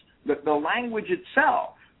phonemes, the language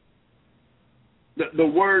itself, the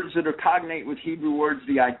words that are cognate with Hebrew words,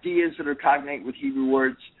 the ideas that are cognate with Hebrew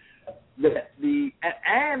words,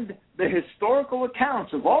 and the historical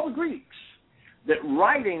accounts of all the Greeks, that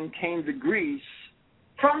writing came to Greece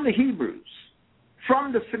from the Hebrews,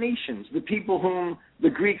 from the Phoenicians, the people whom the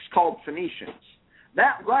Greeks called Phoenicians.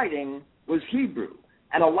 That writing was Hebrew,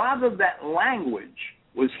 and a lot of that language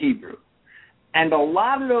was Hebrew, and a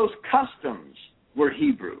lot of those customs were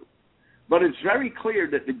Hebrew. But it's very clear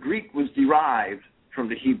that the Greek was derived from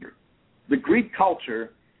the Hebrew. The Greek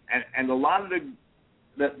culture and a lot of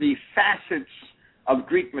the facets of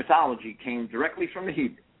Greek mythology came directly from the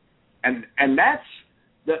Hebrew. And that's,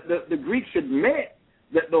 the Greeks admit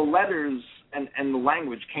that the letters and the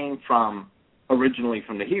language came originally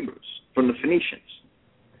from the Hebrews, from the Phoenicians.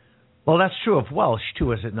 Well, that's true of Welsh,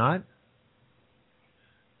 too, is it not?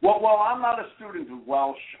 Well, I'm not a student of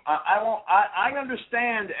Welsh. I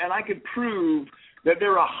understand, and I could prove that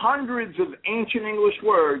there are hundreds of ancient English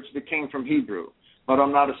words that came from Hebrew, but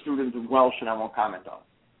I'm not a student of Welsh, and I won't comment on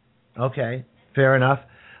it. Okay, fair enough.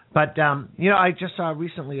 But, I just saw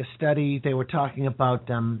recently a study. They were talking about,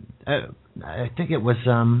 I think it was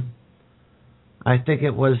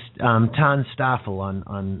Ton Stoffel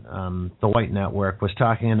on the White Network was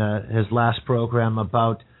talking in his last program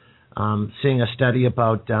about seeing a study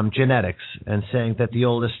about genetics and saying that the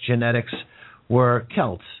oldest genetics were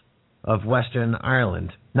Celts of Western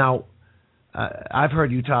Ireland. Now, I've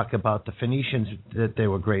heard you talk about the Phoenicians, that they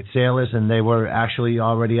were great sailors, and they were actually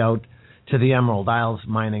already out to the Emerald Isles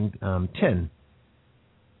mining tin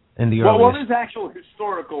in the earliest. Well, there's actual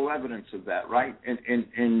historical evidence of that, right,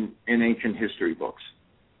 in ancient history books.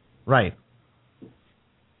 Right.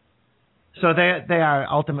 So they are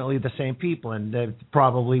ultimately the same people, and they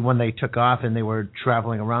probably when they took off and they were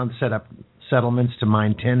traveling around, set up settlements to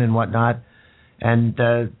mine tin and whatnot, and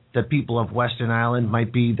the people of Western Ireland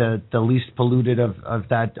might be the least polluted of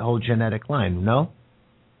that whole genetic line, no?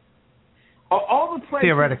 All the places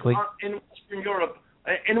theoretically in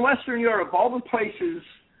Western Europe, all the places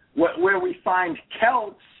where we find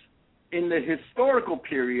Celts in the historical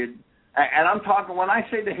period, and I'm talking, when I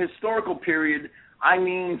say the historical period, I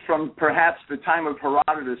mean from perhaps the time of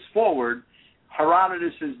Herodotus forward.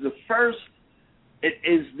 Herodotus is the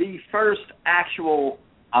first actual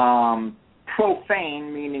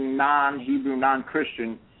profane, meaning non-Hebrew,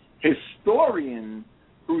 non-Christian historian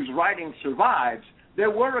whose writing survives.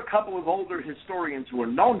 There were a couple of older historians who are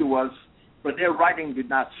known to us, but their writing did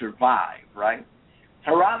not survive, right?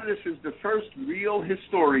 Herodotus is the first real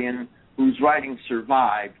historian whose writing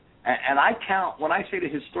survived. And I count, when I say the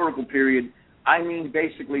historical period, I mean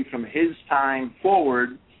basically from his time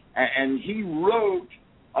forward. And he wrote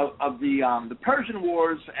of the Persian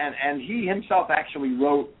Wars, and he himself actually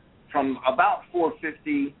wrote from about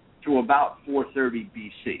 450 to about 430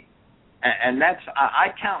 BC. And that's, I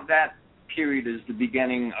count that period as the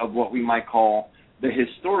beginning of what we might call the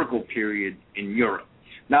historical period in Europe.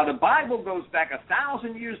 Now, the Bible goes back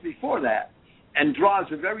 1,000 years before that and draws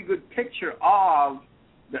a very good picture of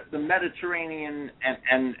the Mediterranean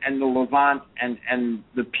and the Levant and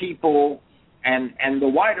the people and the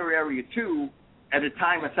wider area, too, at a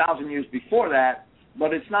time 1,000 years before that,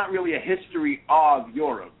 but it's not really a history of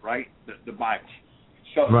Europe, right, the Bible.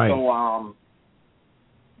 So, right. So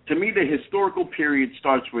to me, the historical period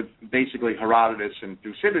starts with basically Herodotus and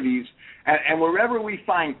Thucydides, and wherever we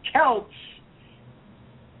find Celts,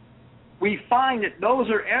 we find that those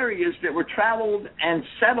are areas that were traveled and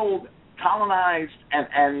settled, colonized,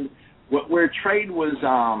 and where trade was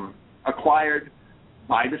acquired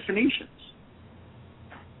by the Phoenicians.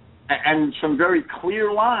 And some very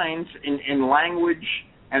clear lines in language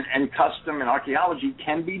and custom and archaeology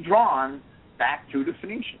can be drawn back to the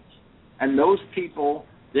Phoenicians. And those people,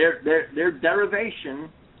 their derivation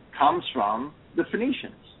comes from the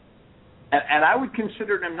Phoenicians. And I would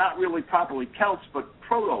consider them not really properly Celts, but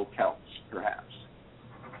proto-Celts, perhaps.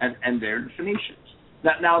 And they're the Phoenicians.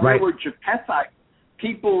 Now right. There were Japhethite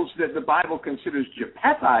peoples that the Bible considers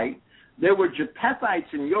Japhethite. There were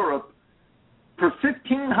Japhethites in Europe for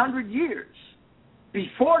 1,500 years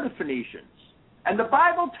before the Phoenicians. And the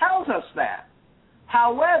Bible tells us that.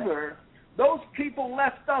 However, those people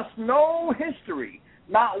left us no history.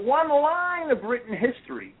 Not one line of written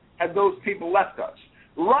history had those people left us.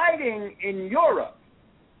 Writing in Europe,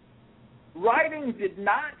 writing did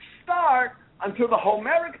not start until the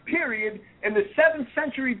Homeric period in the 7th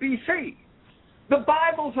century BC. The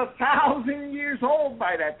Bible's 1,000 years old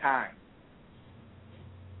by that time.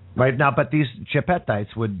 Right now, but these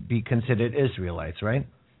Japhethites would be considered Israelites, right?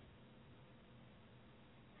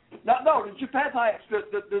 No, the Japhethites,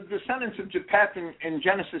 the descendants of Japheth in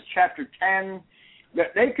Genesis chapter 10, that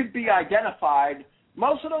they could be identified.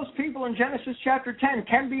 Most of those people in Genesis chapter 10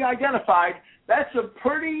 can be identified. That's a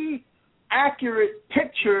pretty accurate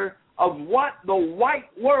picture of what the white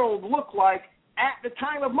world looked like at the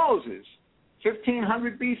time of Moses,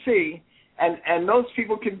 1500 BC. And those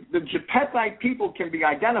people the Japhethite people can be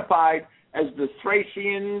identified as the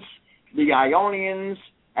Thracians, the Ionians,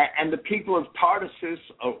 and the people of Tartessus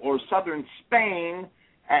or southern Spain,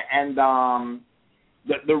 and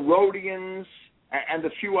the Rhodians, and a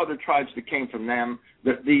few other tribes that came from them.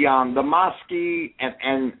 The Moschi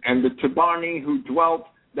and the Tabarni who dwelt.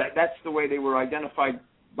 That's the way they were identified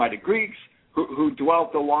by the Greeks, who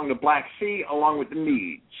dwelt along the Black Sea, along with the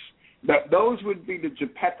Medes. Those would be the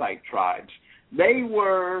Japhethite tribes. They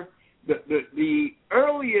were the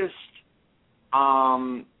earliest,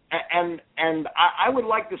 and I would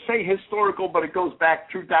like to say historical, but it goes back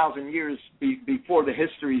 2,000 years before the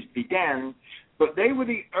histories began. But they were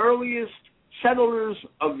the earliest settlers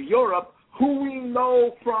of Europe who we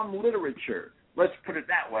know from literature. Let's put it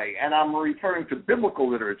that way. And I'm referring to biblical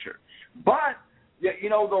literature. But, you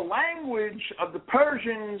know, the language of the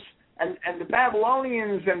Persians and the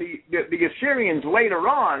Babylonians and the Assyrians later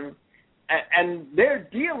on, and their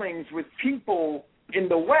dealings with people in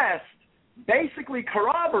the West basically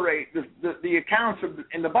corroborate the accounts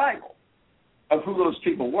in the Bible of who those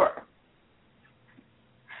people were.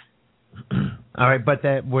 All right, but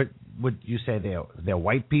would you say they're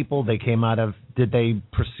white people? They came out of, did they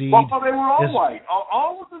proceed? Well, they were all white.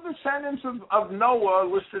 All of the descendants of Noah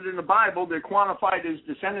listed in the Bible, they're quantified as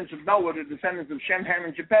descendants of Noah, the descendants of Shem, Ham,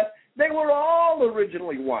 and Japheth. They were all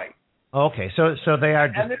originally white. Okay, so they are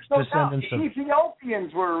and descendants of...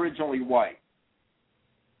 Ethiopians were originally white.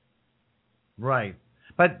 Right.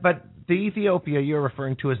 But the Ethiopia you're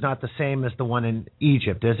referring to is not the same as the one in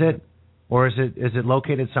Egypt, is it? Or is it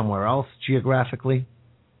located somewhere else geographically?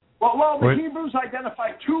 Well, the Hebrews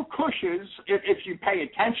identified two Cushes, if you pay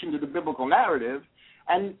attention to the biblical narrative,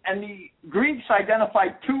 and the Greeks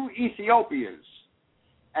identified two Ethiopias,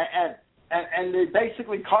 and they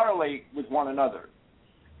basically correlate with one another.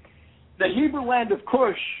 The Hebrew land of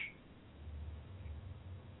Cush,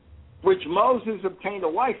 which Moses obtained a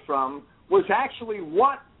wife from, was actually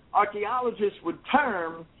what archaeologists would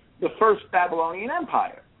term the first Babylonian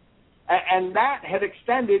Empire. And that had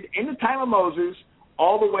extended in the time of Moses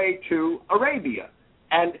all the way to Arabia.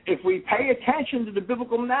 And if we pay attention to the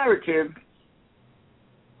biblical narrative,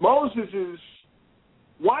 Moses'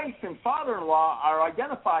 wife and father-in-law are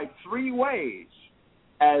identified three ways: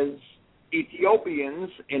 as Ethiopians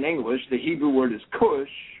in English, the Hebrew word is Cush,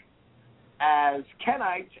 as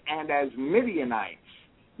Kenites, and as Midianites.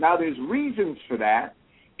 Now, there's reasons for that.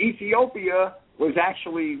 Ethiopia was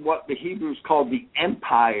actually what the Hebrews called the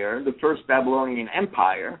empire, the first Babylonian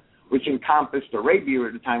empire, which encompassed Arabia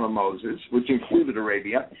at the time of Moses, which included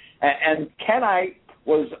Arabia. And Kenite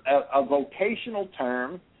was a vocational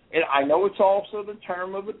term. And I know it's also the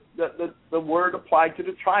term of the word applied to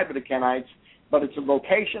the tribe of the Kenites, but it's a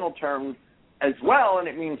vocational term as well, and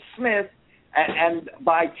it means smith. And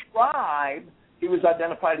by tribe, he was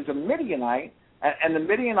identified as a Midianite, and the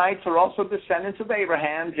Midianites are also descendants of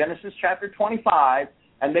Abraham, Genesis chapter 25,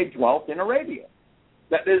 and they dwelt in Arabia.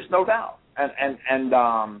 There's no doubt. And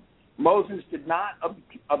Moses did not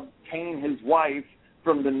obtain his wife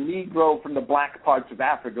from the Negro, from the black parts of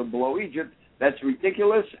Africa below Egypt. That's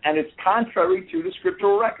ridiculous, and it's contrary to the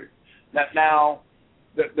scriptural record. Now,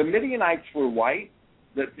 the Midianites were white.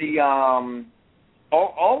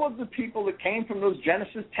 All of the people that came from those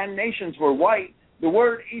Genesis 10 nations were white. The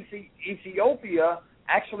word Ethiopia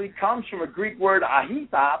actually comes from a Greek word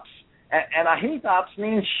ahithops, and ahithops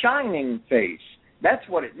means shining face. That's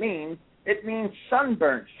what it means. It means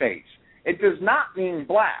sunburnt face. It does not mean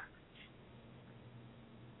black.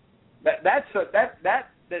 That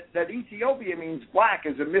Ethiopia means black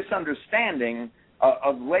is a misunderstanding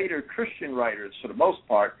of later Christian writers for the most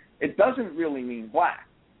part. It doesn't really mean black.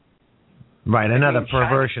 Right, another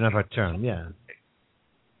perversion of a term, yeah.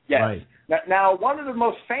 Yes. Right. Now, one of the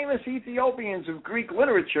most famous Ethiopians of Greek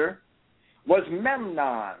literature was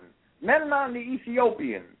Memnon. Memnon the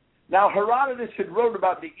Ethiopian. Now, Herodotus had wrote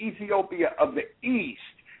about the Ethiopia of the East.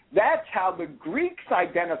 That's how the Greeks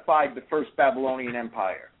identified the first Babylonian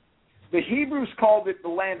Empire. The Hebrews called it the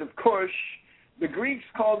land of Cush. The Greeks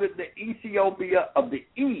called it the Ethiopia of the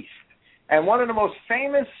East. And one of the most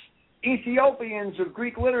famous Ethiopians of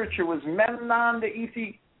Greek literature was Memnon the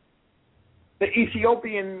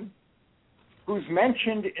Ethiopian, who's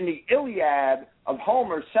mentioned in the Iliad of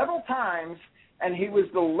Homer several times, and he was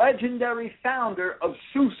the legendary founder of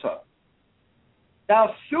Susa.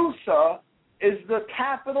 Now, Susa is the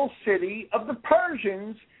capital city of the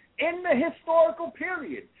Persians in the historical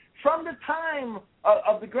period, from the time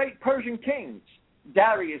of the great Persian kings,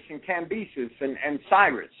 Darius and Cambyses and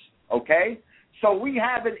Cyrus, okay? So we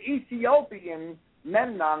have an Ethiopian,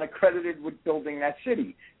 Memnon, accredited with building that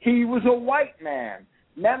city. He was a white man.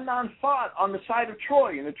 Memnon fought on the side of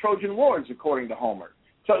Troy in the Trojan Wars, according to Homer.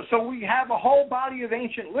 So we have a whole body of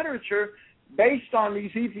ancient literature based on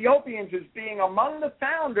these Ethiopians as being among the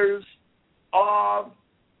founders of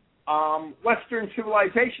Western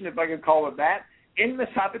civilization, if I could call it that, in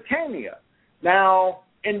Mesopotamia. Now,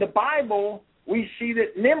 in the Bible, we see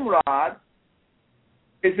that Nimrod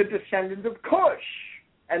is a descendant of Cush,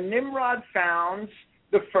 and Nimrod founds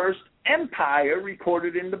the first empire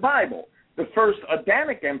recorded in the Bible, the first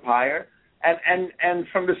Adamic empire, and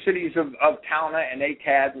from the cities of Tauna and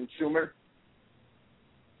Akkad and Sumer.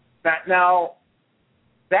 Now,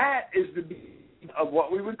 that is the beginning of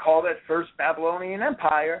what we would call that first Babylonian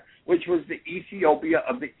empire, which was the Ethiopia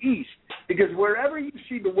of the East. Because wherever you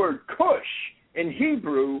see the word Cush in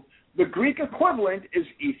Hebrew, the Greek equivalent is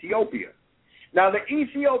Ethiopia. Now, the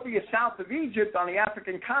Ethiopia south of Egypt on the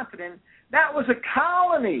African continent, that was a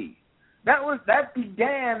colony. That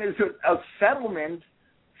began as a settlement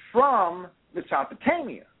from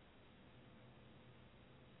Mesopotamia.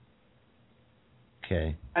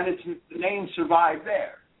 Okay. And its name survived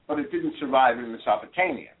there, but it didn't survive in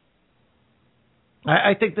Mesopotamia.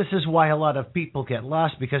 I think this is why a lot of people get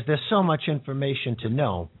lost, because there's so much information to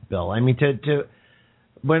know, Bill. I mean,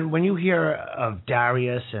 when you hear of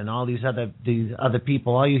Darius and all these other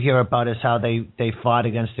people, all you hear about is how they fought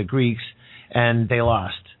against the Greeks and they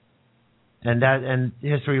lost, and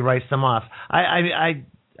history writes them off.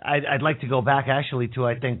 I'd like to go back actually to,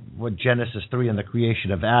 I think, what Genesis 3 and the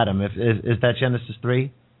creation of Adam. Is that Genesis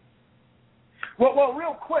 3? Well,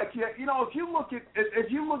 real quick, you know, if you look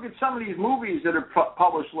at some of these movies that are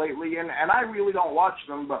published lately, and I really don't watch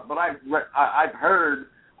them, but I've heard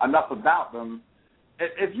enough about them.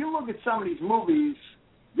 If you look at some of these movies,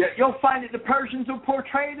 you'll find that the Persians are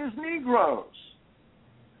portrayed as Negroes,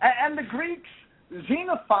 and the Greeks.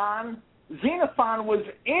 Xenophon was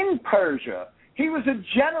in Persia. He was a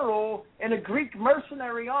general in a Greek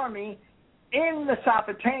mercenary army in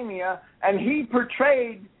Mesopotamia, and he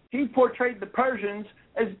portrayed the Persians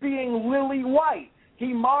as being lily white.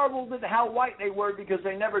 He marveled at how white they were because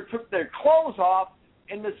they never took their clothes off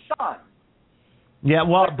in the sun. Yeah,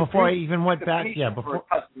 well, before I even went back,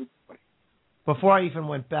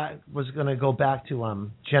 was going to go back to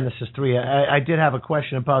Genesis 3. I did have a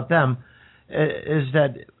question about them.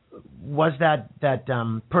 Was that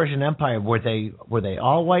Persian Empire, were they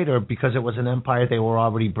all white, or because it was an empire they were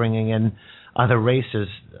already bringing in other races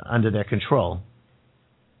under their control?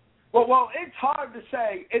 Well, it's hard to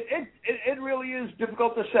say. It really is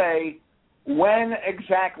difficult to say when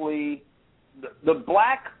exactly the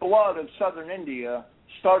black blood of southern India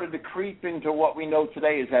started to creep into what we know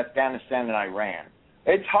today as Afghanistan and Iran.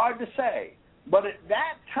 It's hard to say. But at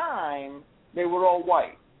that time, they were all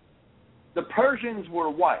white. The Persians were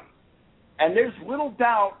white. And there's little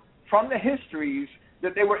doubt from the histories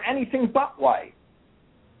that they were anything but white.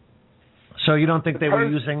 So you don't think they were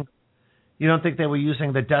using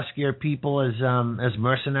the duskier people as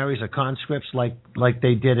mercenaries or conscripts like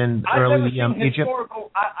they did in early Egypt?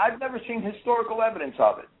 I've never seen historical evidence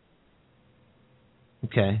of it.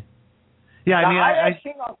 Okay. Yeah, I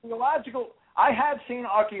have seen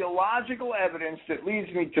archaeological evidence that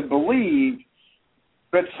leads me to believe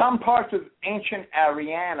that some parts of ancient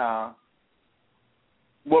Ariana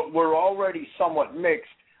were already somewhat mixed,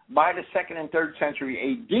 by the 2nd and 3rd century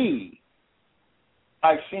A.D.,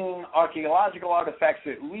 I've seen archaeological artifacts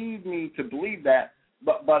that lead me to believe that,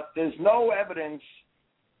 but there's no evidence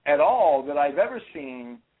at all that I've ever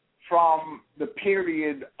seen from the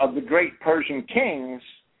period of the great Persian kings,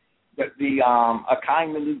 that the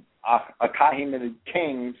Achaemenid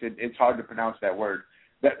kings, it's hard to pronounce that word,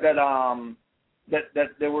 that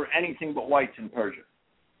there were anything but whites in Persia.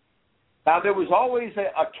 Now, there was always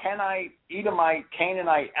a Kenite, Edomite,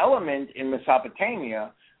 Canaanite element in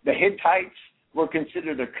Mesopotamia. The Hittites were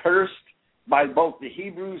considered accursed by both the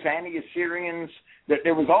Hebrews and the Assyrians. That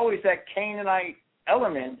there was always that Canaanite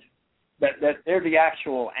element, that they're the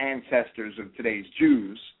actual ancestors of today's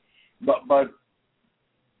Jews. But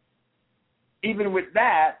even with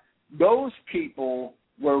that, those people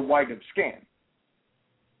were white of skin.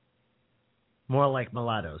 More like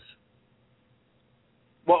mulattoes.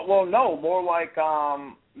 Well, no, more like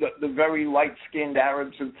the very light-skinned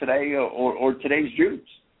Arabs of today, or today's Jews.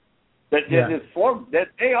 They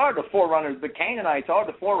are the forerunners. The Canaanites are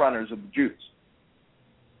the forerunners of the Jews.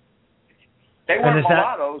 They were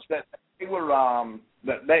mulattoes.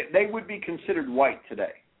 They would be considered white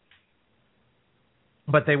today.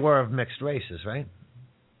 But they were of mixed races, right?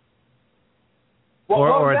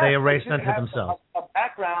 Or they erased unto themselves. A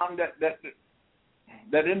background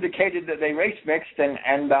that indicated that they race mixed,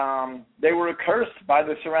 and they were accursed by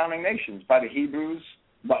the surrounding nations, by the Hebrews,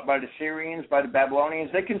 by the Syrians, by the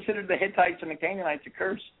Babylonians. They considered the Hittites and the Canaanites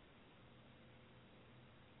accursed.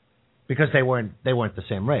 Because they weren't the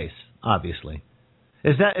same race, obviously.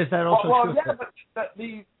 Is that also true? Yeah, but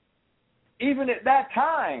even at that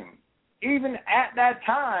time,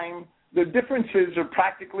 the differences are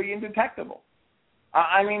practically indetectable.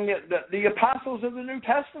 I mean, the apostles of the New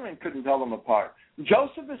Testament couldn't tell them apart.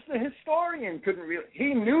 Josephus, the historian, couldn't really.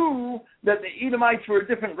 He knew that the Edomites were a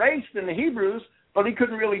different race than the Hebrews, but he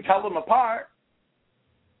couldn't really tell them apart.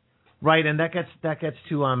 Right, and that gets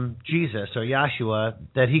to Jesus or Yahshua,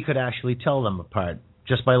 that he could actually tell them apart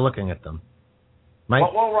just by looking at them. Right?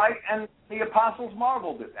 Well, right, and the apostles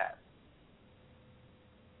marveled at that.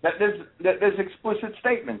 That there's explicit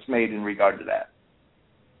statements made in regard to that.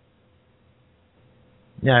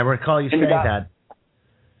 Yeah, I recall you saying that.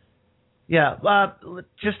 Yeah,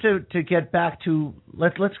 just to get back to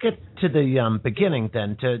let's get to the beginning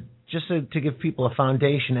then, to give people a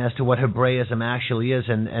foundation as to what Hebraism actually is,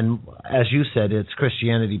 and as you said, it's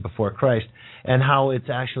Christianity before Christ, and how it's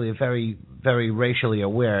actually a very, very racially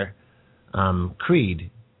aware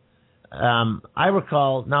creed. I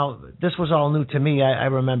recall, now this was all new to me, I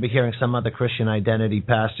remember hearing some other Christian identity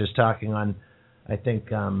pastors talking on, I think,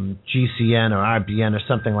 GCN or RBN or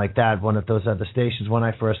something like that, one of those other stations, when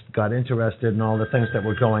I first got interested in all the things that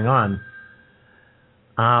were going on.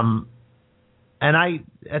 And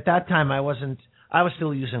at that time, I was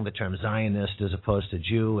still using the term Zionist as opposed to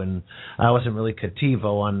Jew, and I wasn't really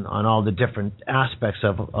cativo on all the different aspects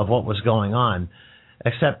of what was going on.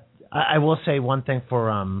 Except, I will say one thing for,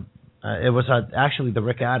 it was actually the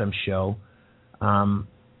Rick Adams show,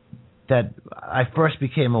 that I first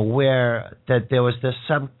became aware that there was this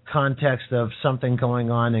subcontext of something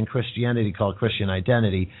going on in Christianity called Christian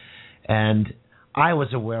identity, and I was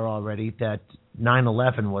aware already that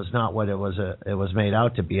 9/11 was not what it was made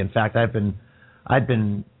out to be. In fact, I'd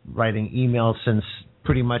been writing emails since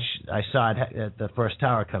pretty much I saw it at the first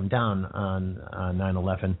tower come down on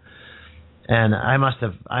 9/11, and I must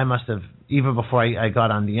have even before I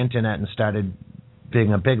got on the internet and started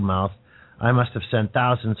being a big mouth, I must have sent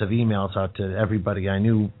thousands of emails out to everybody I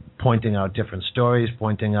knew, pointing out different stories,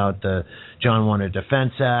 pointing out the John Warner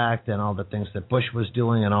Defense Act and all the things that Bush was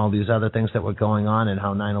doing and all these other things that were going on and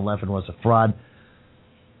how 9/11 was a fraud.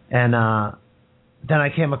 And then I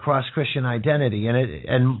came across Christian identity,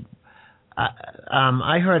 and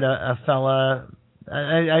I heard a fella,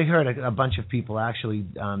 I heard a bunch of people actually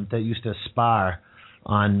that used to spar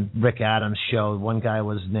on Rick Adams' show. One guy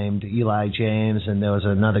was named Eli James, and there was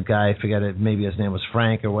another guy, I forget it, maybe his name was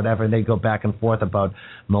Frank or whatever, and they go back and forth about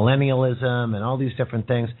millennialism and all these different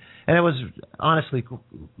things. And it was honestly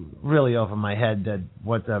really over my head that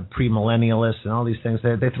what the premillennialists and all these things,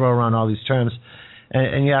 they throw around all these terms,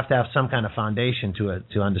 and you have to have some kind of foundation to it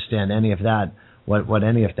to understand any of that, what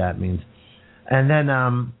any of that means. And then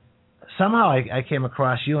somehow I came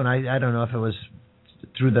across you, and I don't know if it was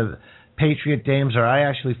through the Patriot Dames, or I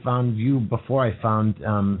actually found you before I found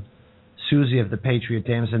Susie of the Patriot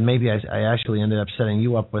Dames, and maybe I actually ended up setting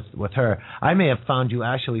you up with her. I may have found you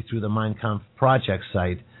actually through the Mein Kampf Project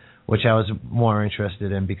site, which I was more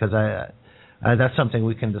interested in, because that's something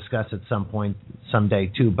we can discuss at some point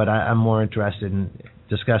someday too, but I'm more interested in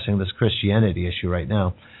discussing this Christianity issue right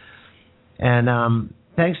now. And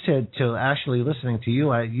thanks to actually listening to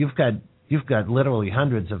you, you've got literally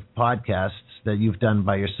hundreds of podcasts that you've done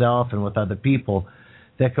by yourself and with other people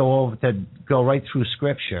that go right through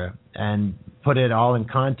Scripture and put it all in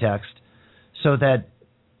context, so that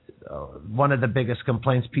one of the biggest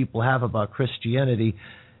complaints people have about Christianity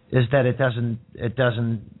is that it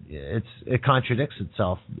contradicts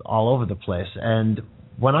itself all over the place. And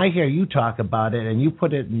when I hear you talk about it and you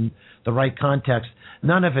put it in the right context,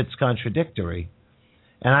 none of it's contradictory.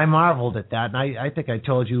 And I marveled at that. And I think I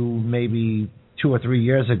told you maybe 2 or 3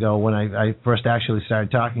 years ago when I first actually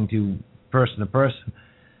started talking to person,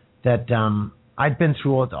 that I'd been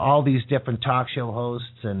through all these different talk show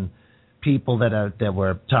hosts and people that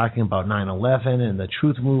were talking about 9/11 and the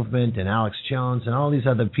Truth Movement and Alex Jones and all these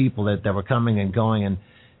other people that were coming and going and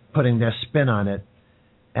putting their spin on it.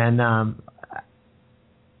 And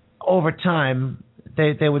over time,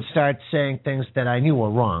 they would start saying things that I knew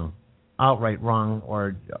were wrong, outright wrong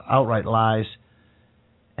or outright lies.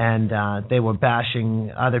 And they were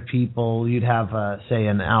bashing other people. You'd have, say,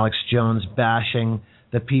 an Alex Jones bashing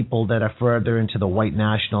the people that are further into the white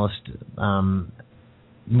nationalist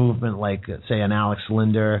movement, like, say, an Alex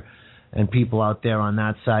Linder and people out there on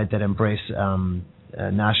that side that embrace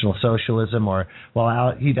National Socialism.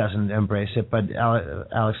 He doesn't embrace it, but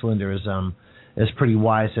Alex Linder is pretty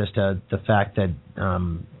wise as to the fact that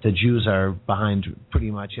the Jews are behind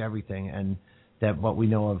pretty much everything, and that what we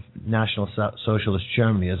know of National Socialist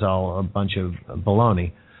Germany is all a bunch of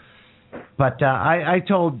baloney. But I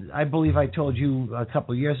believe I told you a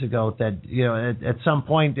couple of years ago that, you know, at some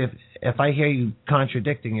point, if I hear you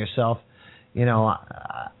contradicting yourself, you know,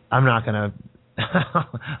 I'm not going to.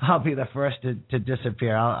 I'll be the first to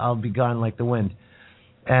disappear. I'll be gone like the wind.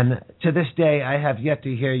 And to this day, I have yet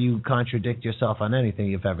to hear you contradict yourself on anything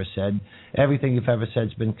you've ever said. Everything you've ever said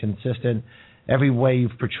has been consistent. Every way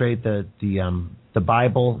you've portrayed the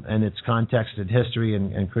Bible and its context and history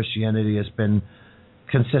and Christianity has been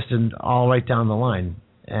consistent all right down the line.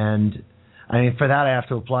 And I mean, for that I have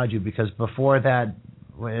to applaud you, because before that,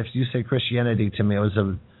 if you say Christianity to me, it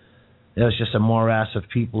was just a morass of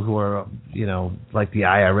people who are, you know, like the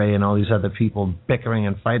IRA and all these other people bickering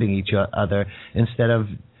and fighting each other, instead of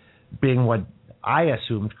being what I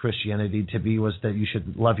assumed Christianity to be, was that you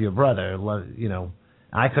should love your brother. You know,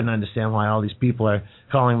 I couldn't understand why all these people are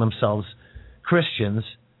calling themselves Christians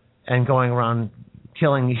and going around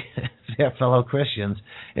killing their fellow Christians.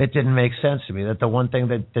 It didn't make sense to me that the one thing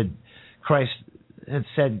that Christ had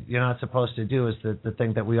said you're not supposed to do is the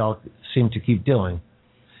thing that we all seem to keep doing.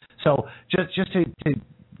 So just to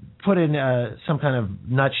put in some kind of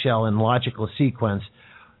nutshell and logical sequence,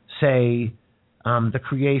 say the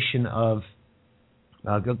creation of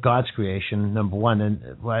God's creation, number one,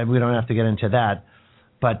 and we don't have to get into that,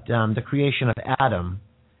 but the creation of Adam,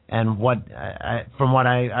 and from what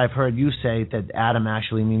I've heard you say, that Adam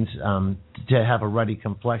actually means to have a ruddy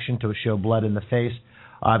complexion, to show blood in the face,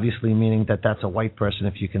 obviously meaning that that's a white person.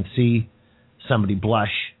 If you can see somebody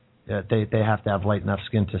blush, they have to have light enough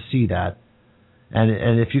skin to see that.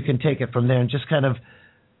 And if you can take it from there and just kind of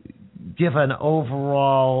give an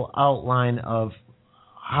overall outline of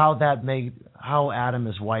how Adam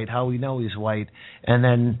is white, how we know he's white, and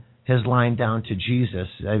then his line down to Jesus.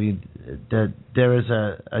 I mean, there is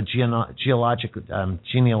a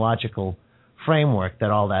genealogical framework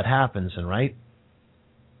that all that happens in, right?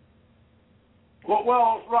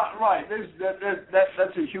 Well, right.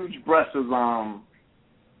 That's a huge breadth of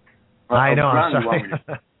I know. I'm sorry.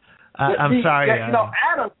 I'm sorry. Yeah, you know,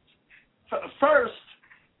 Adam. First,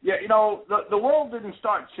 yeah, you know, the world didn't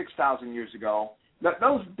start 6,000 years ago.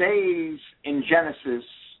 Those days in Genesis,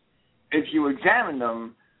 if you examine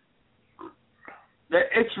them,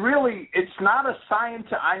 it's not a science.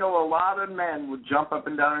 I know a lot of men would jump up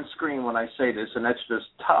and down and scream when I say this, and that's just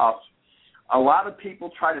tough. A lot of people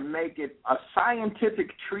try to make it a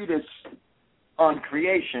scientific treatise on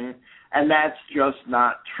creation, and that's just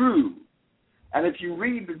not true. And if you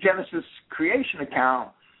read the Genesis creation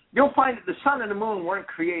account, you'll find that the sun and the moon weren't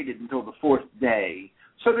created until the fourth day.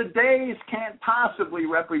 So the days can't possibly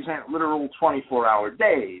represent literal 24-hour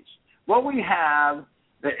days. What we have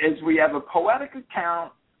is a poetic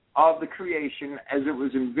account of the creation as it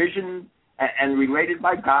was envisioned and related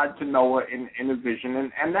by God to Noah in a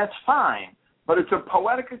vision, and that's fine. But it's a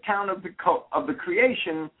poetic account of the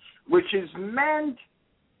creation, which is meant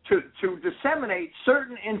to disseminate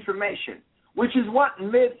certain information, which is what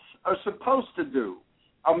myths are supposed to do.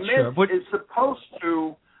 A myth is supposed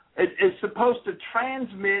to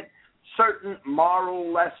transmit certain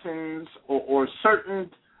moral lessons or certain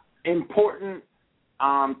important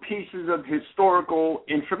pieces of historical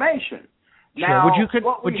information. Now,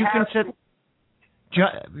 would you consider?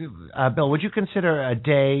 Bill, would you consider a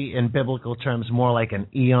day in biblical terms more like an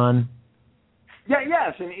eon?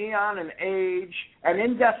 Yes, an eon, an age, an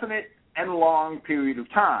indefinite and long period of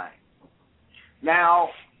time. Now,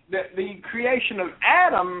 the creation of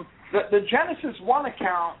Adam, the Genesis 1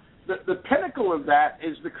 account, the pinnacle of that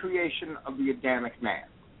is the creation of the Adamic man.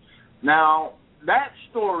 Now, that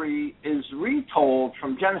story is retold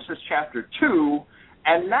from Genesis chapter 2,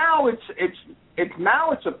 and now it's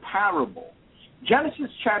a parable. Genesis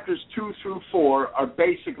chapters 2 through 4 are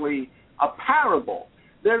basically a parable.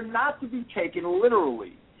 They're not to be taken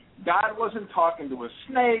literally. God wasn't talking to a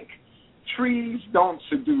snake. Trees don't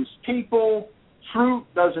seduce people. Fruit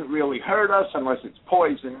doesn't really hurt us unless it's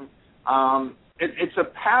poison. It's a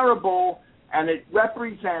parable, and it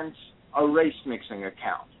represents a race-mixing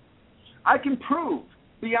account. I can prove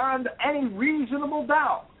beyond any reasonable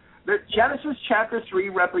doubt that Genesis chapter 3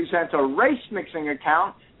 represents a race-mixing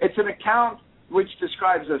account. It's an account which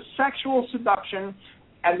describes a sexual seduction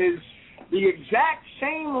and is the exact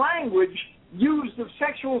same language used of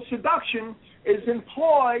sexual seduction is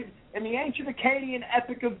employed in the ancient Akkadian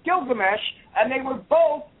epic of Gilgamesh, and they were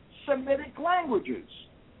both Semitic languages,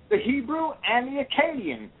 the Hebrew and the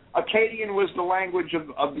Akkadian. Akkadian was the language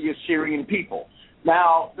of the Assyrian people.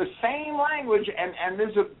 Now, the same language, and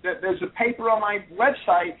there's a paper on my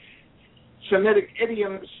website, Semitic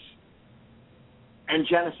Idioms and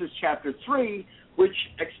Genesis chapter 3, which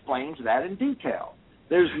explains that in detail.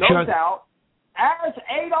 There's no doubt, as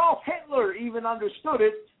Adolf Hitler even understood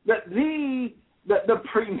it, that the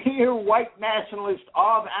premier white nationalist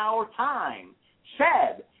of our time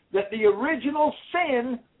said that the original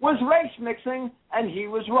sin was race mixing, and he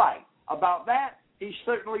was right. About that, he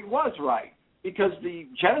certainly was right, because the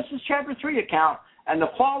Genesis chapter 3 account and the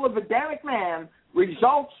fall of Adamic man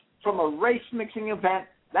results from a race mixing event.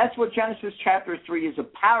 That's what Genesis chapter 3 is a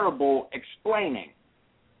parable explaining.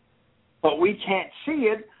 But we can't see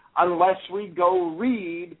it unless we go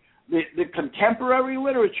read the contemporary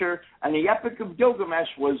literature, and the Epic of Gilgamesh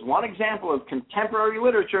was one example of contemporary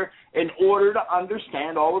literature in order to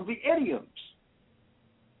understand all of the idioms.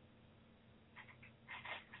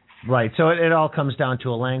 Right, so it all comes down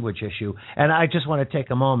to a language issue. And I just want to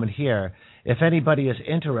take a moment here. If anybody is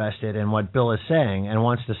interested in what Bill is saying and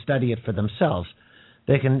wants to study it for themselves,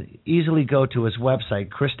 they can easily go to his website,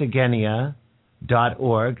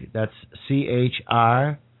 Christogenea.org. That's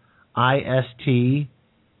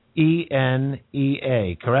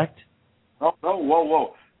CHRISTENEA, correct? Oh,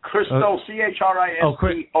 whoa. Christo, CHRISTOGENEA.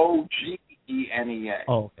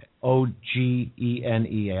 Oh, okay.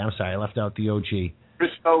 OGENEA. I'm sorry, I left out the OG.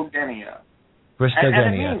 Christogenea. Christogenea.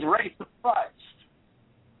 And it means race of Christ.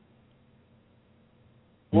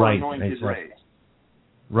 Or right. Anointed race.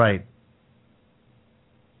 Right.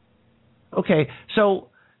 Okay, so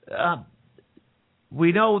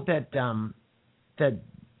we know that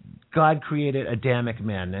God created Adamic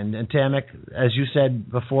men, and Adamic, as you said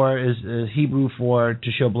before, is Hebrew for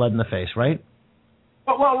to show blood in the face, right?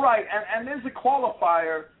 Well, right, and there's a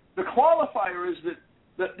qualifier. The qualifier is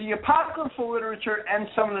that the apocryphal literature and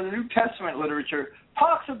some of the New Testament literature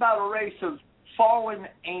talks about a race of fallen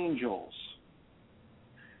angels.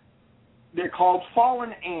 They're called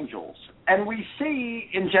fallen angels. And we see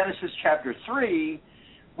in Genesis chapter 3,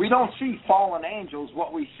 we don't see fallen angels.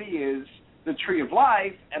 What we see is the tree of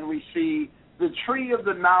life, and we see the tree of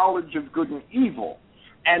the knowledge of good and evil.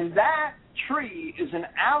 And that tree is an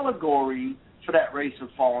allegory for that race of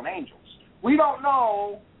fallen angels. We don't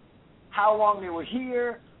know how long they were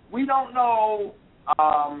here. We don't know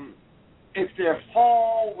if their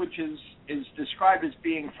fall, which is described as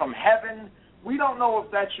being from heaven, we don't know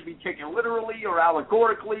if that should be taken literally or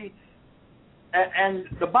allegorically. And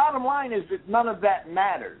the bottom line is that none of that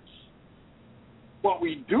matters. What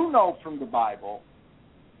we do know from the Bible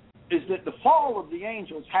is that the fall of the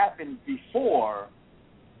angels happened before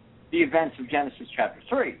the events of Genesis chapter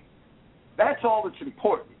 3. That's all that's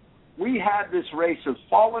important. We had this race of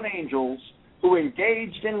fallen angels who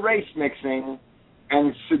engaged in race mixing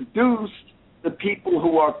and seduced the people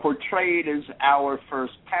who are portrayed as our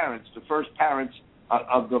first parents, the first parents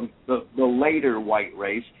of the later white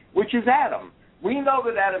race, which is Adam. We know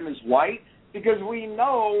that Adam is white because we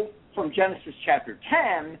know from Genesis chapter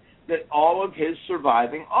 10 that all of his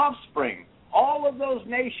surviving offspring, all of those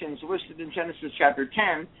nations listed in Genesis chapter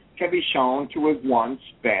 10 can be shown to have once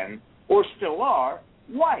been, or still are,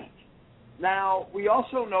 white. Now, we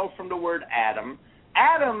also know from the word Adam,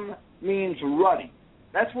 Adam means ruddy.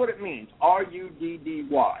 That's what it means,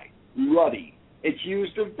 R-U-D-D-Y, ruddy. It's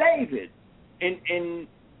used of David in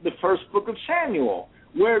the first book of Samuel,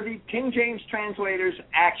 where the King James translators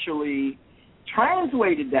actually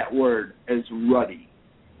translated that word as ruddy.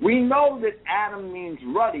 We know that Adam means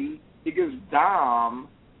ruddy because dam,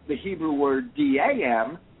 the Hebrew word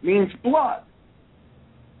D-A-M, means blood.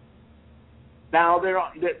 Now,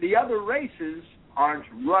 the other races aren't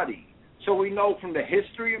ruddy. So we know from the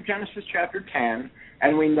history of Genesis chapter 10,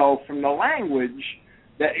 and we know from the language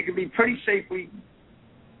that it can be pretty safely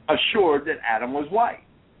assured that Adam was white.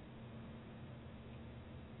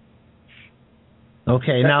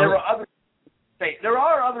 Okay, now there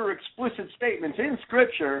are other explicit statements in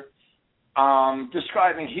Scripture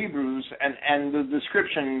describing Hebrews, and the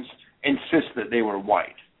descriptions insist that they were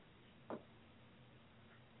white.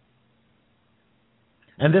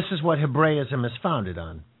 And this is what Hebraism is founded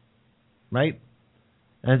on, right?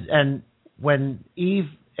 And when Eve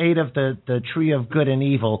ate of the tree of good and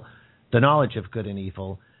evil, the knowledge of good and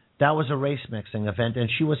evil, that was a race-mixing event, and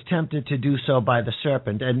she was tempted to do so by the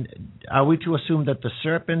serpent. And are we to assume that the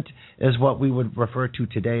serpent is what we would refer to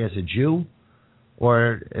today as a Jew?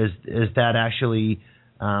 Or is that actually,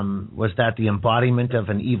 was that the embodiment of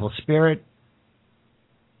an evil spirit?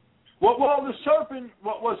 Well, the serpent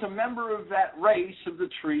was a member of that race of the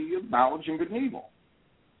tree of knowledge and good and evil.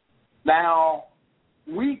 Now,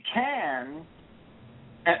 we can,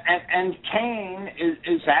 and Cain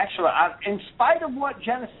is actually, in spite of what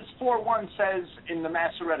Genesis 4:1 says in the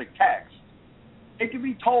Masoretic text, it can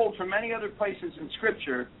be told from many other places in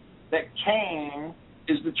Scripture that Cain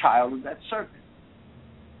is the child of that serpent.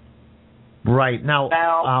 Right. Now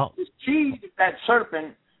the seed of that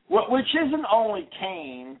serpent, which isn't only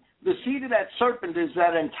Cain, the seed of that serpent is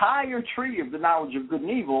that entire tree of the knowledge of good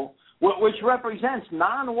and evil, which represents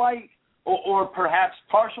non-white or perhaps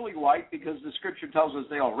partially white, because the Scripture tells us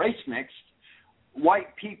they are race-mixed,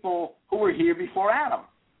 white people who were here before Adam.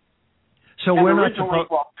 So and we're not originally,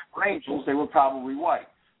 well, they were angels, they were probably white.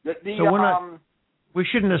 So we're not, we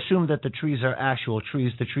shouldn't assume that the trees are actual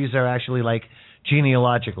trees. The trees are actually like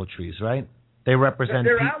genealogical trees, right? They represent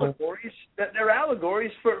people. They're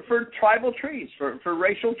allegories for tribal trees, for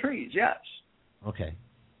racial trees, yes. Okay.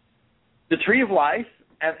 The tree of life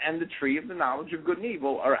and the tree of the knowledge of good and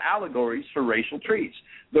evil are allegories for racial trees.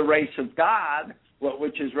 The race of God,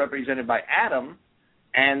 which is represented by Adam,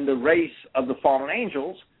 and the race of the fallen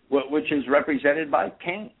angels, which is represented by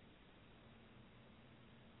Cain,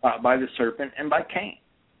 by the serpent and by Cain.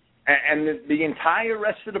 And the entire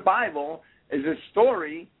rest of the Bible is a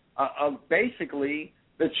story of basically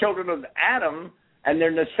the children of Adam and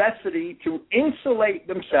their necessity to insulate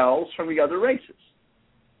themselves from the other races.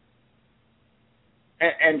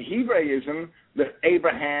 And Hebraism, the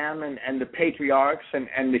Abraham and the patriarchs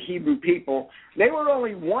and the Hebrew people, they were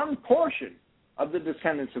only one portion of the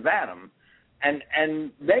descendants of Adam.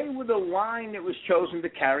 And they were the line that was chosen to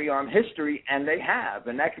carry on history, and they have,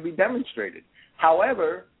 and that can be demonstrated.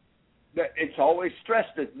 However, it's always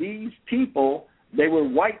stressed that these people, they were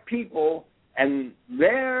white people, and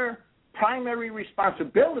their primary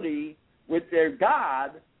responsibility with their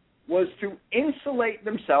God was to insulate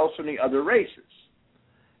themselves from the other races.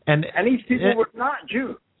 And these people were not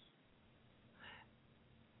Jews.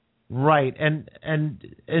 Right, and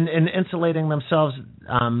in insulating themselves,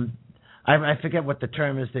 I forget what the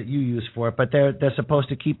term is that you use for it, but they're supposed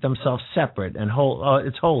to keep themselves separate and whole.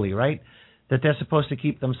 It's holy, right? That they're supposed to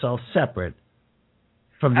keep themselves separate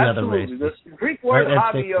from the other races. The Greek word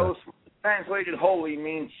hagios, translated holy,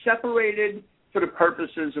 means separated for the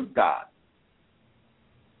purposes of God.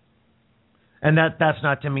 And that's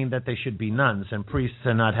not to mean that they should be nuns and priests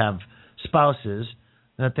and not have spouses,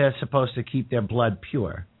 that they're supposed to keep their blood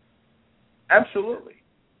pure. Absolutely.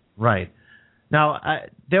 Right. Now,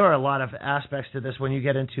 there are a lot of aspects to this when you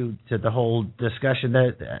get into the whole discussion.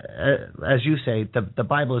 That, as you say, the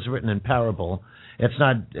Bible is written in parable. It's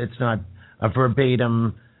not a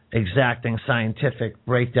verbatim, exacting scientific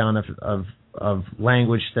breakdown of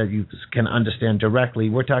language that you can understand directly.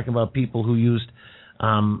 We're talking about people who used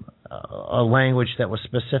a language that was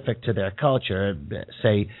specific to their culture.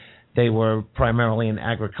 Say they were primarily an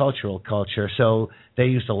agricultural culture, so they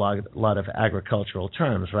used a lot of agricultural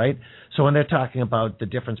terms, right? So when they're talking about the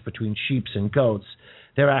difference between sheep and goats,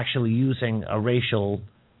 they're actually using a racial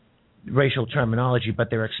terminology, but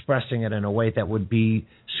they're expressing it in a way that would be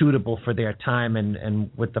suitable for their time and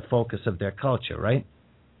with the focus of their culture, right?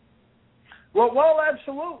 Well,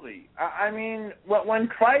 absolutely. I mean, when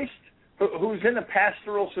Christ, who's in a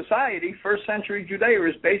pastoral society, first century Judea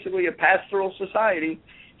is basically a pastoral society,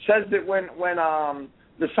 says that when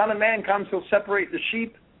the Son of Man comes, he'll separate the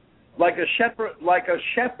sheep like a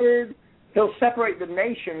shepherd. He'll separate the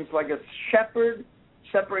nations like a shepherd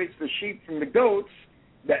separates the sheep from the goats.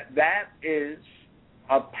 That is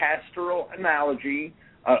a pastoral analogy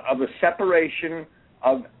of a separation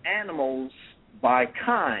of animals by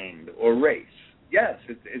kind or race. Yes,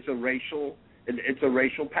 it's a racial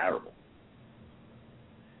parable.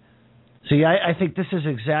 See, I think this is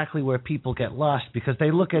exactly where people get lost, because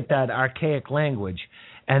they look at that archaic language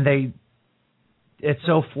and it's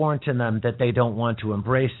so foreign to them that they don't want to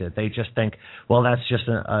embrace it. They just think, well, that's just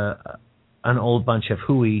an old bunch of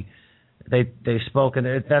hooey. They spoke, and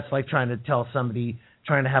that's like trying to have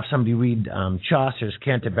somebody read Chaucer's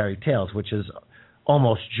Canterbury Tales, which is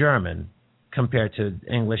almost German compared to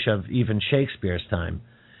English of even Shakespeare's time.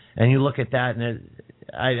 And you look at that, and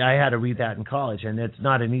I had to read that in college, and it's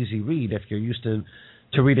not an easy read if you're used to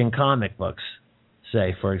reading comic books,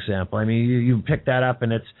 say, for example. I mean, you pick that up,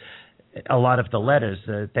 and it's a lot of the letters.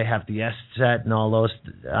 They have the S set and all those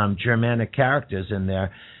Germanic characters in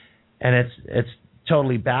there, and it's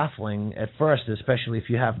totally baffling at first, especially if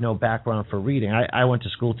you have no background for reading. I went to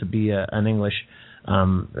school to be an English,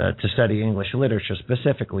 to study English literature,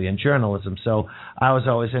 specifically in journalism, so I was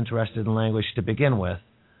always interested in language to begin with.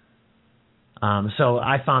 So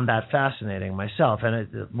I found that fascinating myself.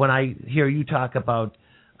 And when I hear you talk about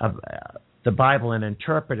the Bible and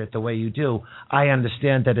interpret it the way you do, I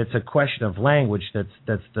understand that it's a question of language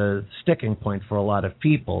that's the sticking point for a lot of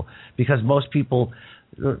people. Because most people,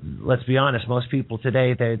 let's be honest, most people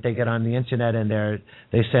today, they get on the internet and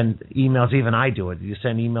they send emails. Even I do it. You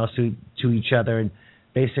send emails to each other, and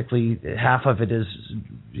basically half of it is,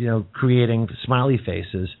 creating smiley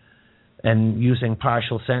faces and using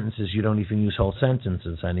partial sentences. You don't even use whole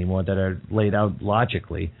sentences anymore that are laid out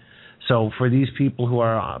logically. So for these people who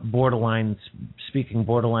are speaking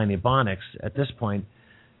borderline Ebonics, at this point,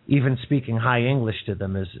 even speaking high English to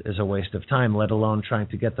them is a waste of time, let alone trying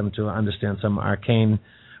to get them to understand some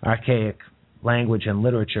archaic language and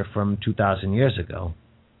literature from 2,000 years ago.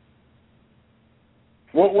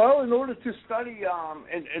 Well, in order to study,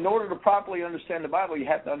 in order to properly understand the Bible, you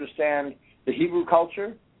have to understand the Hebrew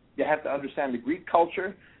culture. You have to understand the Greek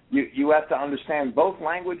culture. You have to understand both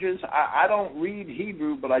languages. I don't read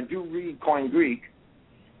Hebrew, but I do read Koine Greek.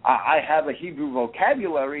 I have a Hebrew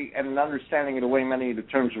vocabulary and an understanding of the way many of the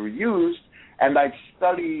terms were used, and I've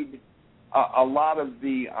studied a lot of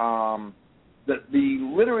the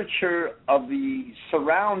literature of the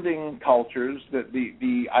surrounding cultures.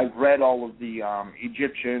 I've read all of the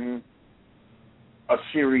Egyptian,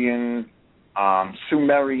 Assyrian,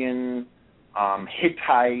 Sumerian,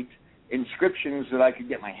 Hittite inscriptions that I could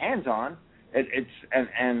get my hands on.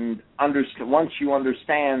 Once you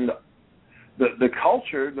understand the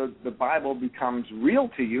culture, the Bible becomes real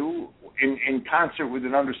to you in concert with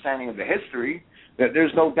an understanding of the history. That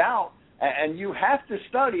there's no doubt, and you have to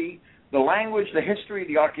study the language, the history,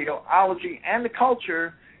 the archaeology, and the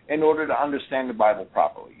culture in order to understand the Bible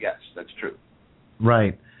properly. Yes, that's true.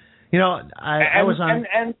 Right. I was on.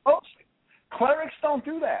 And folks, clerics don't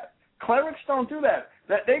do that.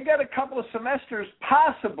 They get a couple of semesters,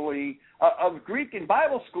 possibly, of Greek in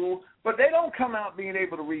Bible school, but they don't come out being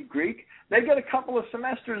able to read Greek. They get a couple of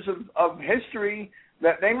semesters of history.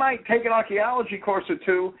 That they might take an archaeology course or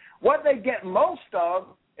two. What they get most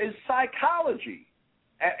of is psychology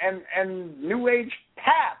and New Age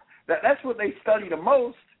pap. That's what they study the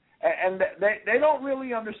most, and they don't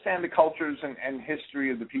really understand the cultures and history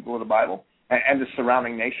of the people of the Bible and the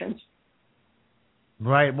surrounding nations.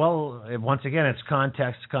 Right. Well, once again, it's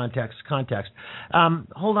context.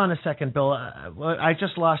 Hold on a second, Bill. I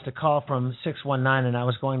just lost a call from 619, and I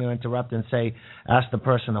was going to interrupt and ask the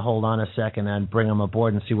person to hold on a second and bring him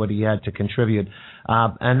aboard and see what he had to contribute.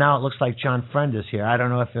 And now it looks like John Friend is here. I don't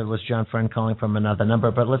know if it was John Friend calling from another number,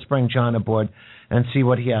 but let's bring John aboard and see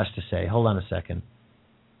what he has to say. Hold on a second.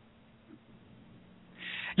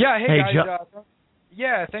 Yeah, hey guys. John.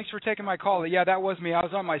 Yeah, thanks for taking my call. Yeah, that was me. I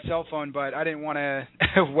was on my cell phone, but I didn't want to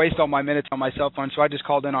waste all my minutes on my cell phone, so I just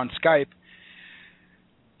called in on Skype.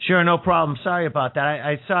 Sure, no problem. Sorry about that.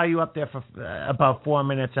 I saw you up there for about 4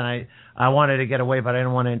 minutes, and I wanted to get away, but I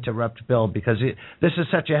didn't want to interrupt Bill because this is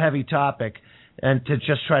such a heavy topic, and to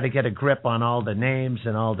just try to get a grip on all the names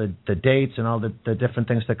and all the dates and all the different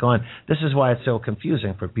things that go on. This is why it's so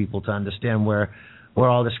confusing for people to understand where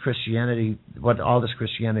all this Christianity, what all this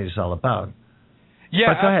Christianity is all about. Yeah,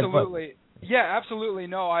 absolutely. Yeah, absolutely.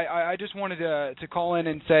 No, I just wanted to call in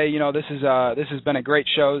and say, this has been a great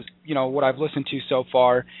show, what I've listened to so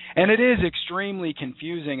far. And it is extremely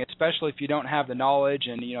confusing, especially if you don't have the knowledge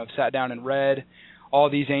and, have sat down and read all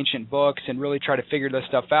these ancient books and really try to figure this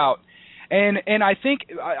stuff out. And I think,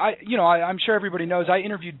 I'm sure everybody knows, I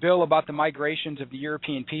interviewed Bill about the migrations of the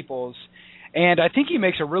European peoples, and I think he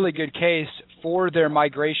makes a really good case for their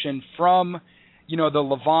migration from, the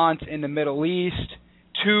Levant in the Middle East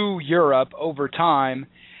to Europe over time.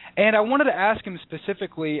 And I wanted to ask him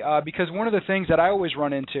specifically because one of the things that I always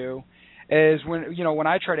run into is when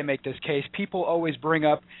I try to make this case, people always bring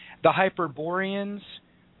up the Hyperboreans,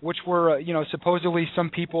 which were supposedly some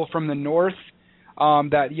people from the north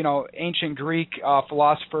that ancient Greek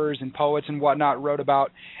philosophers and poets and whatnot wrote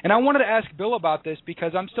about. And I wanted to ask Bill about this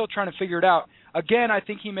because I'm still trying to figure it out. Again, I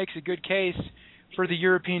think he makes a good case for the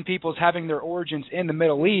European peoples having their origins in the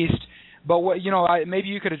Middle East. But maybe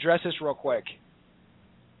you could address this real quick.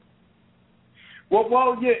 Well,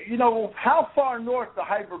 how far north the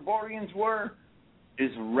Hyperboreans were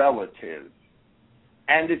is relative.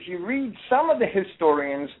 And if you read, some of the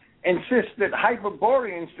historians insist that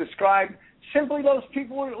Hyperboreans describe simply those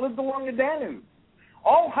people that lived along the Danube.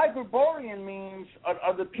 All Hyperborean means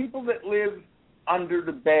are the people that live under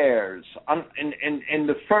the bears, in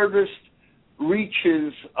the furthest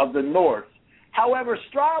reaches of the north. However,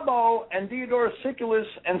 Strabo and Diodorus Siculus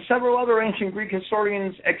and several other ancient Greek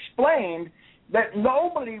historians explained that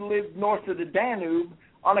nobody lived north of the Danube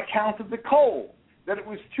on account of the cold, that it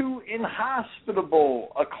was too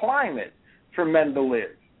inhospitable a climate for men to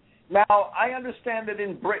live. Now, I understand that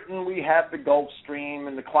in Britain we have the Gulf Stream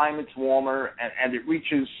and the climate's warmer and it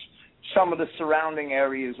reaches some of the surrounding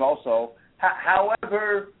areas also.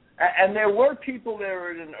 However, and there were people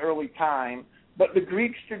there at an early time, but the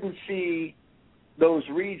Greeks didn't see those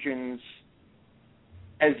regions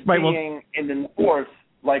as being in the north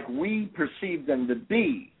like we perceive them to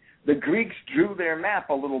be. The Greeks drew their map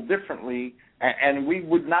a little differently, and we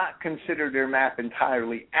would not consider their map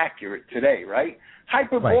entirely accurate today, right?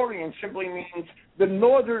 Hyperborean simply means the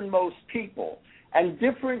northernmost people, and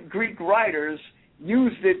different Greek writers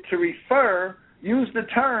used the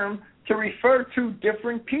term to refer to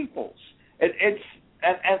different peoples.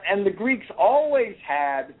 And the Greeks always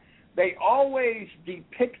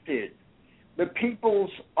depicted the peoples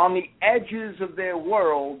on the edges of their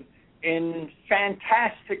world in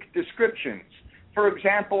fantastic descriptions. For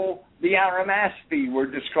example, the Arimaspi were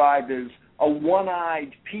described as a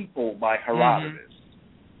one-eyed people by Herodotus.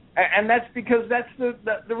 Mm-hmm. And that's because that's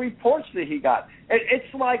the reports that he got.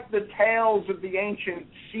 It's like the tales of the ancient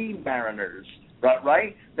sea mariners,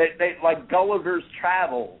 right? They like Gulliver's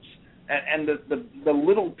Travels and the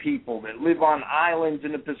little people that live on islands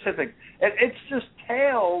in the Pacific. It's just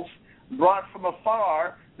tales brought from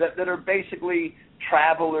afar that are basically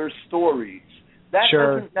traveler stories. That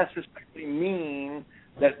doesn't necessarily mean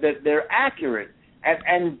that they're accurate.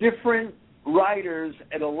 And different writers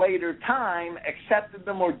at a later time accepted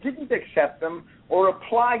them or didn't accept them or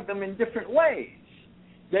applied them in different ways.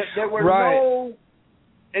 There were no...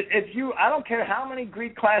 I don't care how many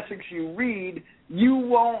Greek classics you read, you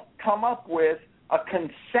won't come up with a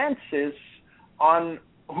consensus on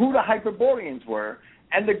who the Hyperboreans were.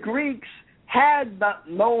 And the Greeks had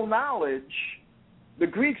no knowledge. The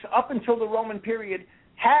Greeks, up until the Roman period,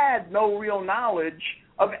 had no real knowledge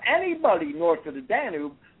of anybody north of the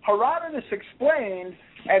Danube. Herodotus explained,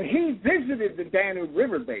 and he visited the Danube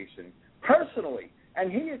River basin personally,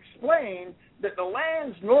 and he explained that the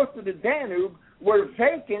lands north of the Danube were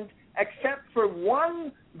vacant except for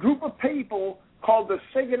one group of people called the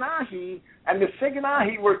Siganahi, and the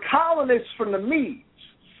Siganahi were colonists from the Medes.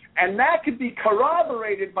 And that could be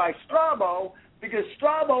corroborated by Strabo, because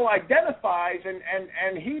Strabo identifies,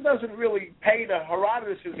 and he doesn't really pay to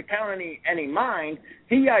Herodotus' account any mind.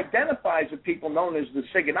 He identifies the people known as the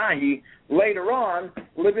Siganahi later on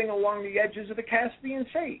living along the edges of the Caspian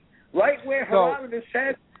Sea, right where Herodotus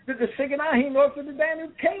said that the Siganahi north of the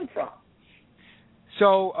Danube came from.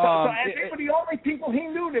 So they were the only people he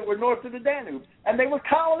knew that were north of the Danube, and they were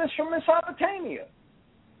colonists from Mesopotamia.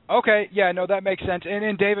 Okay, yeah, no, that makes sense.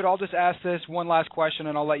 And David, I'll just ask this one last question,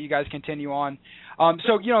 and I'll let you guys continue on.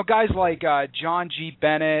 So, guys like John G.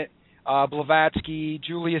 Bennett, Blavatsky,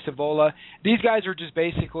 Julius Evola, these guys are just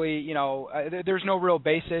basically, there's no real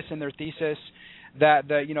basis in their thesis that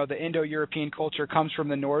the Indo-European culture comes from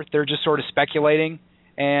the north. They're just sort of speculating,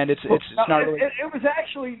 and it's not really... It was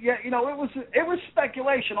actually, it was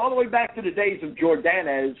speculation all the way back to the days of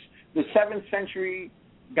Jordanes, the 7th century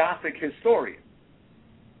Gothic historian.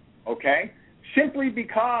 Okay? Simply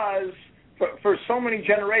because for so many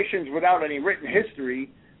generations without any written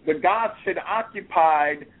history, the Goths had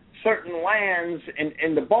occupied certain lands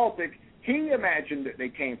in the Baltic. He imagined that they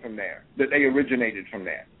came from there, that they originated from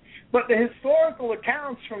there. But the historical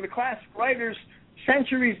accounts from the classic writers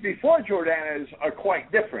centuries before Jordanes are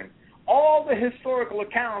quite different. All the historical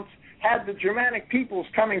accounts had the Germanic peoples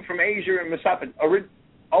coming from Asia and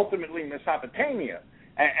ultimately Mesopotamia,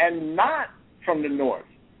 and not from the north.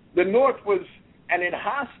 The north was an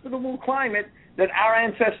inhospitable climate, that our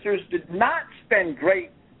ancestors did not spend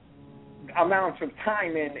great amounts of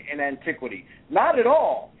time in antiquity. Not at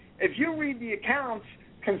all. If you read the accounts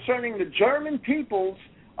concerning the German peoples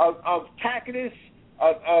of Tacitus,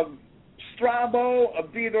 of Strabo,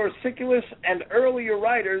 of Diodorus Siculus, and earlier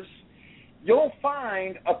writers, you'll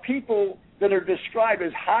find a people that are described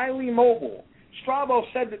as highly mobile. Strabo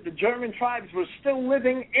said that the German tribes were still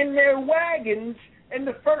living in their wagons in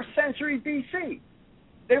the 1st century BC.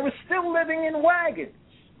 They were still living in wagons.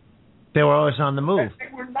 They were always on the move.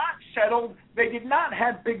 They were not settled. They did not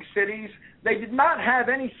have big cities. They did not have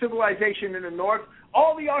any civilization in the north.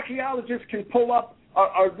 All the archaeologists can pull up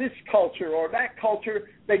are this culture or that culture.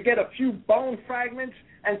 They get a few bone fragments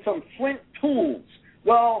and some flint tools.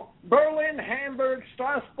 Well, Berlin, Hamburg,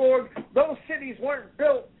 Strasbourg, those cities weren't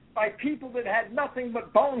built by people that had nothing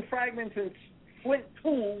but bone fragments and flint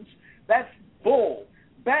tools. That's bull.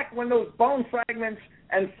 Back when those bone fragments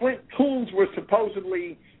and flint tools were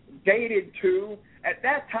supposedly dated to, at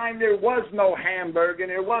that time there was no Hamburg and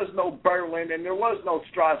there was no Berlin and there was no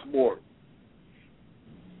Strasbourg.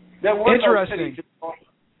 There were no cities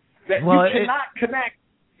that you cannot connect.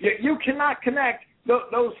 You cannot connect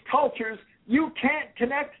those cultures. You can't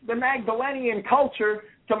connect the Magdalenian culture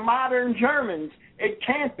to modern Germans. It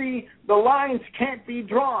can't be. The lines can't be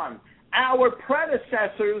drawn. Our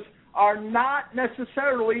predecessors are not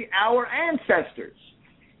necessarily our ancestors,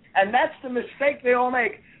 and that's the mistake they all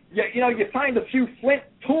make. You know, you find a few flint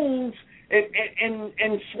tools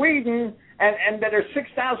in Sweden and that are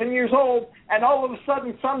 6,000 years old, and all of a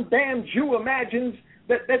sudden some damn Jew imagines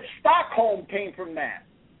that Stockholm came from that.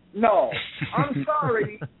 No, I'm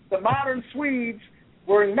sorry. The modern Swedes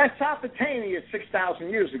were in Mesopotamia 6,000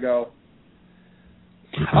 years ago.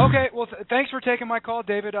 Okay, well, thanks for taking my call,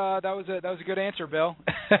 David. That was a good answer, Bill.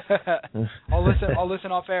 I'll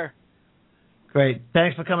listen off air. Great.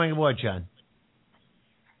 Thanks for coming aboard, John.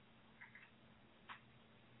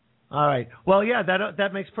 All right. Well, yeah,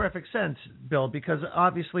 that makes perfect sense, Bill, because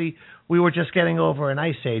obviously we were just getting over an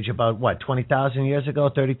ice age about, 20,000 years ago,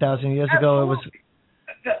 30,000 years ago? It was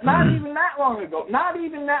not even that long ago. Not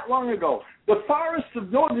even that long ago. The forests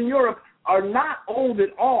of Northern Europe are not old at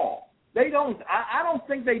all. They don't. I don't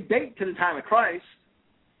think they date to the time of Christ.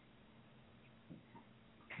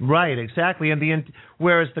 Right, exactly. And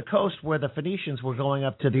whereas the coast where the Phoenicians were going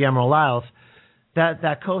up to the Emerald Isles,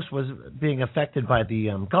 that coast was being affected by the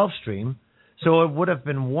Gulf Stream, so it would have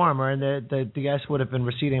been warmer, and the ice would have been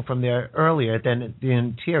receding from there earlier than the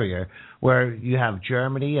interior, where you have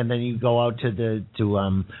Germany, and then you go out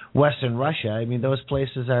to Western Russia. I mean, those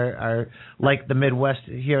places are like the Midwest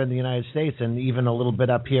here in the United States, and even a little bit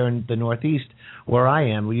up here in the Northeast where I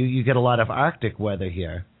am. You get a lot of Arctic weather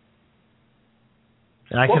here.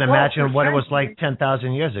 And I can imagine what it was like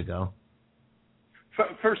 10,000 years ago.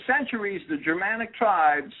 For centuries, the Germanic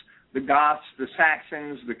tribes, the Goths, the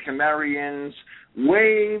Saxons, the Cimmerians,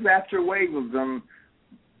 wave after wave of them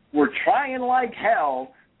were trying like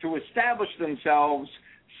hell to establish themselves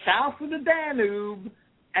south of the Danube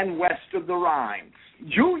and west of the Rhine.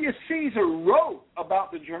 Julius Caesar wrote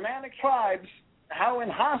about the Germanic tribes, how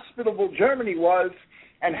inhospitable Germany was,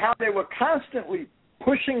 and how they were constantly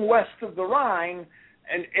pushing west of the Rhine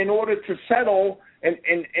in order to settle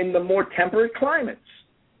in the more temperate climates.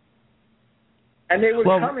 And they were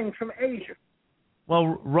coming from Asia.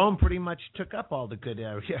 Well, Rome pretty much took up all the good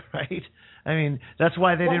area, right? I mean, that's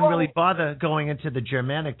why they didn't really bother going into the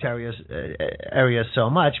Germanic areas so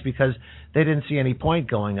much, because they didn't see any point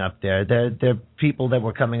going up there. They're people that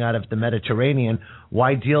were coming out of the Mediterranean.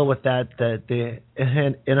 Why deal with the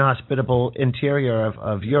inhospitable interior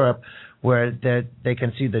of Europe, where they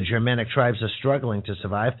can see the Germanic tribes are struggling to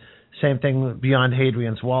survive? Same thing beyond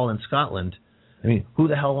Hadrian's Wall in Scotland. I mean, who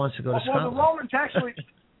the hell wants to go to Scotland? Well, the Romans actually,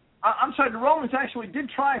 the Romans actually did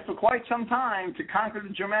try for quite some time to conquer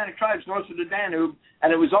the Germanic tribes north of the Danube,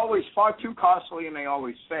 and it was always far too costly, and they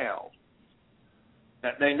always failed.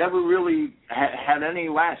 That they never really had any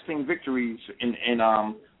lasting victories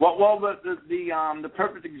the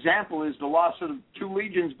perfect example is the loss of 2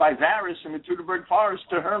 legions by Varus in the Teutoburg Forest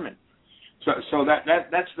to Hermann. So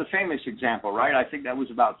that's the famous example, right? I think that was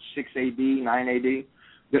about 6 AD, 9 AD.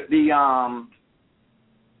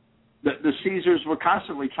 The Caesars were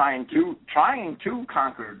constantly trying to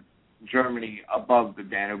conquer Germany above the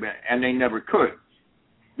Danube, and they never could.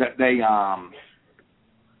 They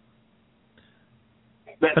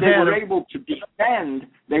were able to defend.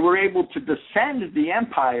 They were able to defend the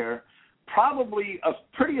empire probably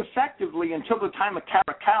pretty effectively until the time of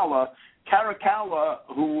Caracalla. Caracalla,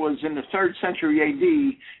 who was in the 3rd century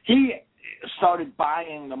AD, he started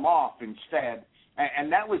buying them off instead,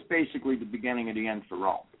 and that was basically the beginning of the end for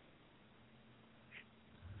Rome.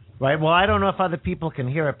 Right. Well, I don't know if other people can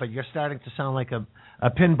hear it, but you're starting to sound like a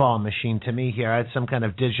pinball machine to me here. I had some kind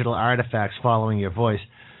of digital artifacts following your voice.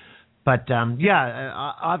 But,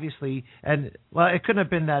 obviously, and, well, it couldn't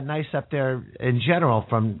have been that nice up there in general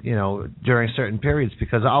from, during certain periods,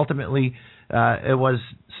 because ultimately it was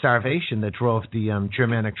starvation that drove the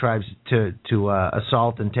Germanic tribes to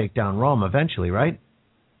assault and take down Rome eventually, right?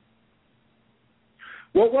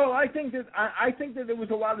 Well, I think that there was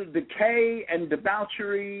a lot of decay and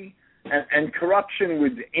debauchery and corruption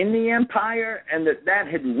within the empire, and that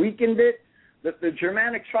had weakened it. That the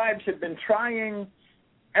Germanic tribes had been trying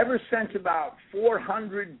ever since about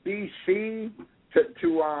 400 BC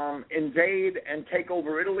to invade and take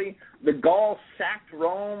over Italy. The Gauls sacked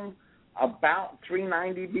Rome about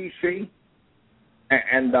 390 BC,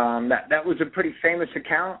 and that was a pretty famous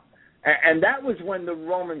account. And that was when the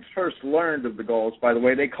Romans first learned of the Gauls, by the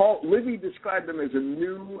way. Livy described them as a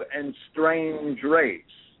new and strange race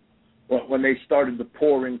when they started to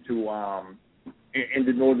pour into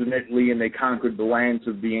northern Italy, and they conquered the lands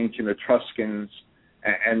of the ancient Etruscans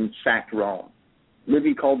and sacked Rome.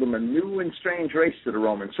 Livy called them a new and strange race to the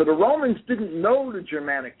Romans. So the Romans didn't know the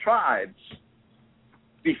Germanic tribes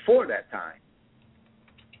before that time.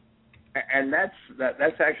 And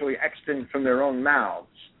that's actually extant from their own mouths.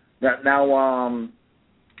 Now,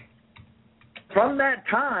 from that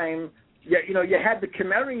time, you had the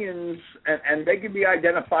Cimmerians, and they could be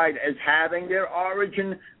identified as having their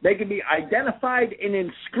origin. They could be identified in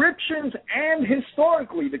inscriptions and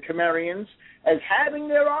historically, the Cimmerians, as having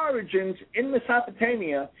their origins in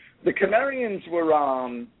Mesopotamia. The Cimmerians were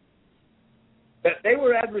they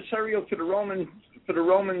were adversarial to the Romans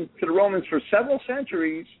for several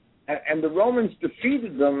centuries, and the Romans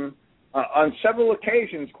defeated them on several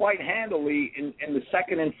occasions quite handily in the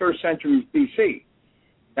 2nd and 1st centuries BC.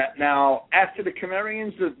 Now, after the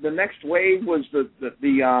Cimmerians, the next wave was the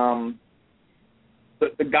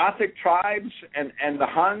Gothic tribes and the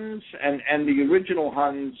Huns, and the original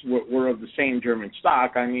Huns were of the same German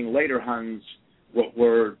stock. I mean, later Huns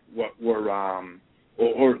or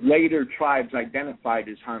later tribes identified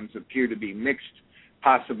as Huns appear to be mixed,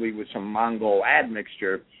 possibly with some Mongol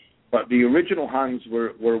admixture. But the original Huns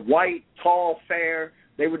were white, tall, fair.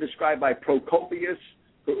 They were described by Procopius,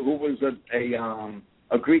 who was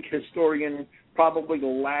a Greek historian, probably the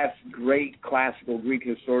last great classical Greek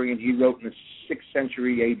historian. He wrote in the 6th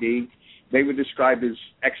century A.D. They were described as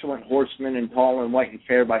excellent horsemen and tall and white and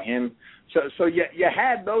fair by him. So you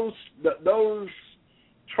had those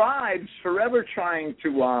tribes forever trying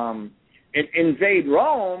to invade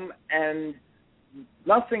Rome, and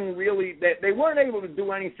nothing really, they weren't able to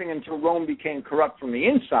do anything until Rome became corrupt from the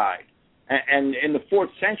inside. And in the 4th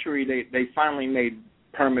century, they finally made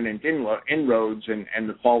permanent inroads, and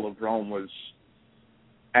the fall of Rome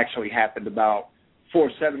actually happened about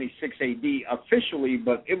 476 AD officially,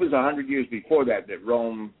 but it was 100 years before that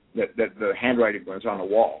Rome, that the handwriting was on the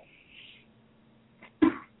wall.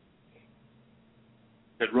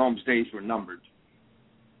 That Rome's days were numbered.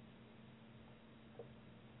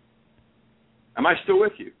 Am I still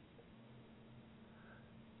with you?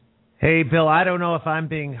 Hey, Bill, I don't know if I'm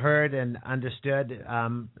being heard and understood.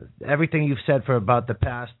 Everything you've said for about the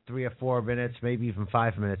past 3 or 4 minutes, maybe even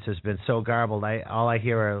 5 minutes, has been so garbled. All I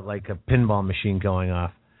hear are like a pinball machine going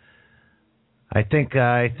off. I think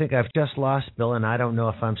I've just lost Bill, and I don't know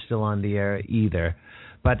if I'm still on the air either.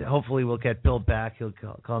 But hopefully we'll get Bill back. He'll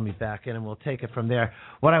call me back in, and we'll take it from there.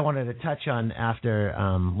 What I wanted to touch on after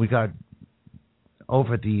we got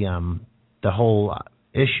over the whole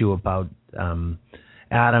issue about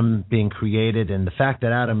Adam being created and the fact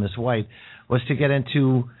that Adam is white was to get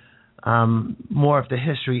into more of the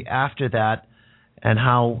history after that and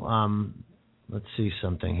how, let's see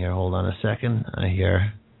something here. Hold on a second. I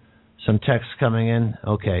hear some text coming in.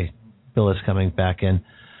 Okay, Bill is coming back in.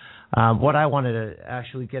 What I wanted to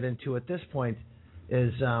actually get into at this point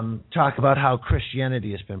is talk about how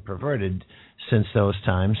Christianity has been perverted since those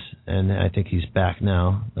times, and I think he's back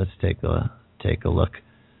now. Let's take a look.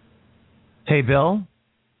 Hey, Bill?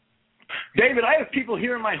 David, I have people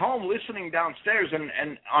here in my home listening downstairs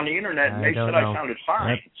and on the internet, and they said I sounded fine.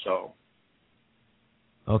 Yep. So.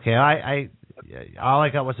 Okay, I all I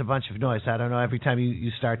got was a bunch of noise. I don't know. Every time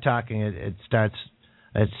you start talking, it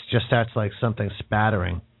just starts like something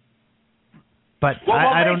spattering. But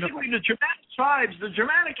I don't know. Basically, the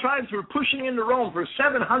Germanic tribes were pushing into Rome for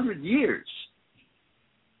 700 years,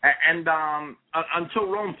 and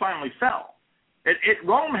until Rome finally fell.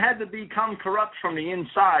 Rome had to become corrupt from the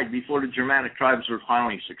inside before the Germanic tribes were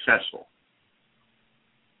finally successful,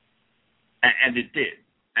 and it did.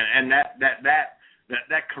 And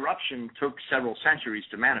that corruption took several centuries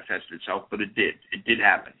to manifest itself, but it did. It did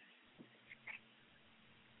happen.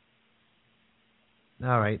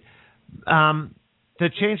 All right. To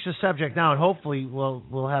change the subject now, and hopefully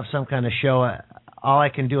we'll have some kind of show. All I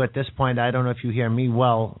can do at this point, I don't know if you hear me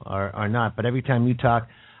well or not, but every time you talk,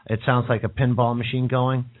 it sounds like a pinball machine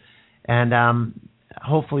going. And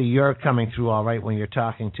hopefully you're coming through all right when you're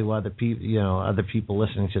talking to other people. Other people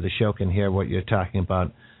listening to the show can hear what you're talking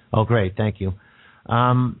about. Oh, great, thank you.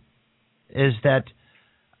 Is that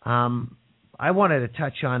I wanted to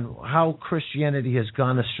touch on how Christianity has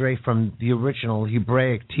gone astray from the original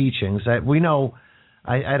Hebraic teachings. We know,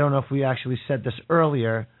 I don't know if we actually said this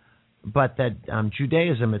earlier, but that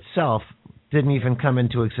Judaism itself didn't even come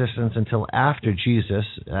into existence until after Jesus,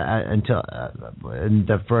 until in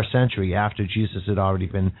the first century, after Jesus had already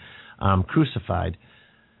been crucified.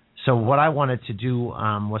 So what I wanted to do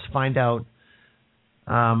was find out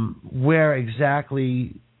where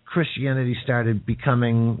exactly Christianity started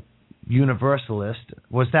becoming universalist.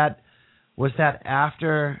 Was that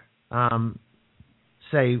after,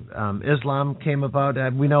 say, Islam came about?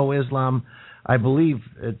 We know Islam. I believe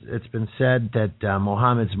it's been said that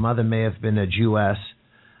Muhammad's mother may have been a Jewess.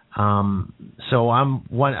 From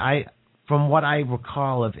what I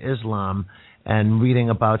recall of Islam and reading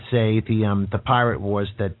about, say, the pirate wars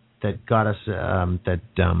that got us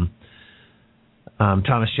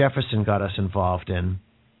Thomas Jefferson got us involved in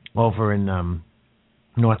over in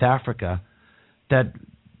North Africa, that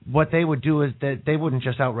what they would do is that they wouldn't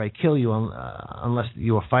just outright kill you unless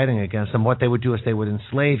you were fighting against them. What they would do is they would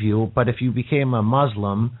enslave you, but if you became a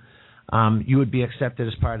Muslim, you would be accepted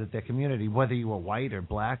as part of their community, whether you were white or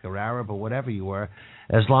black or Arab or whatever you were.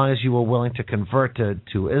 As long as you were willing to convert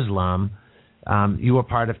to Islam, you were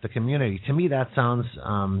part of the community. To me, that sounds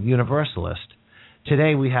universalist.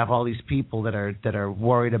 Today we have all these people that are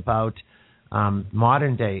worried about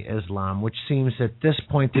modern day Islam, which seems at this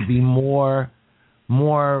point to be more.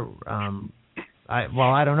 I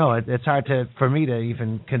don't know. It's hard for me to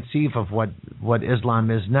even conceive of what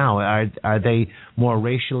Islam is now. Are they more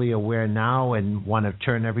racially aware now and want to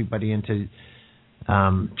turn everybody onto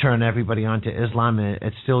Islam?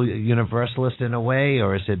 It's still universalist in a way,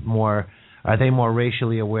 or is it more? Are they more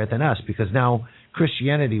racially aware than us? Because now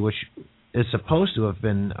Christianity, which is supposed to have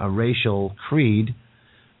been a racial creed,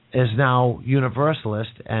 is now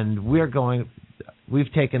universalist, and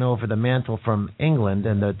we've taken over the mantle from England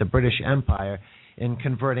and the British Empire in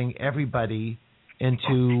converting everybody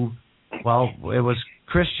into, well, it was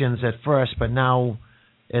Christians at first, but now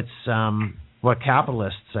it's we're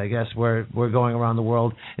capitalists, I guess. We're going around the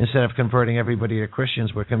world, instead of converting everybody to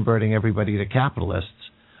Christians, we're converting everybody to capitalists.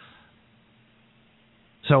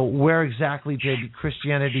 So where exactly did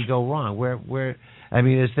Christianity go wrong? Where I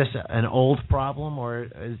mean, is this an old problem, or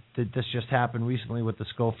did this just happen recently with the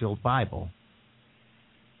Schofield Bible?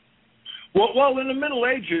 Well, in the Middle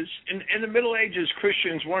Ages, in the Middle Ages,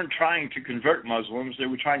 Christians weren't trying to convert Muslims; they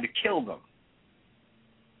were trying to kill them.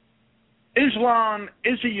 Islam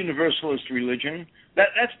is a universalist religion.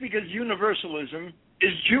 That's because universalism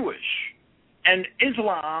is Jewish, and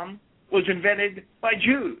Islam was invented by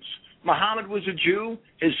Jews. Muhammad was a Jew.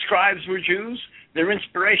 His scribes were Jews. Their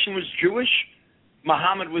inspiration was Jewish.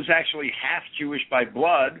 Muhammad was actually half Jewish by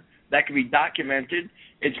blood. That can be documented.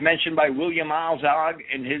 It's mentioned by William Alzog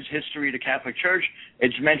in his History of the Catholic Church.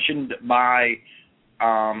 It's mentioned by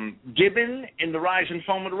Gibbon in The Rise and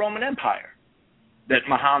Fall of the Roman Empire, that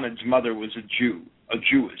Muhammad's mother was a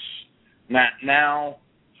Jewess. Now,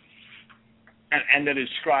 and that his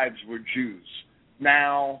scribes were Jews.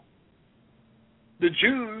 Now, the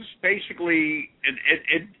Jews, basically,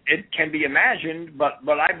 it can be imagined, but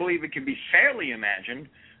I believe it can be fairly imagined,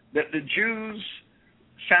 that the Jews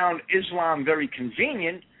found Islam very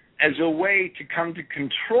convenient as a way to come to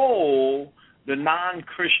control the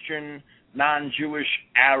non-Christian, non-Jewish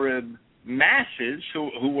Arab masses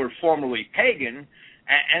who were formerly pagan,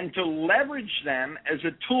 and to leverage them as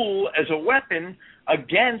a tool, as a weapon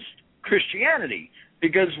against Christianity.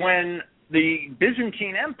 Because when the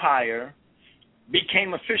Byzantine Empire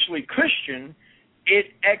became officially Christian,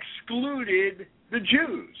 it excluded the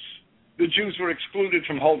Jews. The Jews were excluded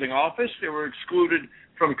from holding office. They were excluded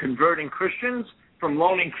from converting Christians, from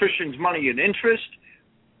loaning Christians money at interest.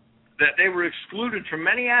 That they were excluded from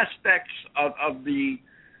many aspects of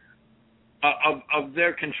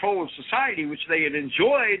their control of society, which they had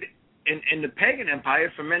enjoyed in the pagan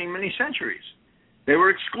empire for many, many centuries. They were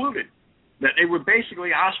excluded. That they were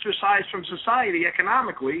basically ostracized from society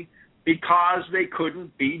economically, because they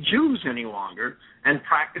couldn't be Jews any longer and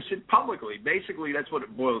practice it publicly. Basically, that's what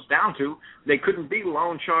it boils down to. They couldn't be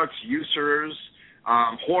loan sharks, usurers,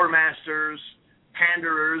 whoremasters,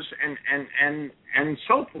 panderers, and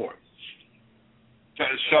so forth.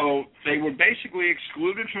 So they were basically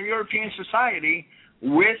excluded from European society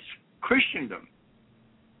with Christendom.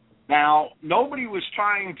 Now, nobody was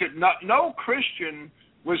trying to, no Christian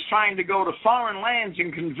was trying to go to foreign lands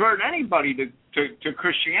and convert anybody to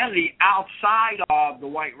Christianity outside of the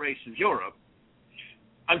white race of Europe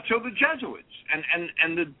until the Jesuits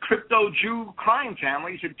and the crypto-Jew crime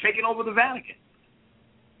families had taken over the Vatican.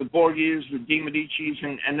 The Borgias, the De Medicis,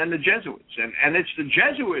 and then the Jesuits. And it's the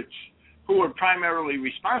Jesuits who are primarily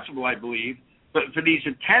responsible, I believe, for these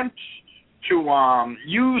attempts to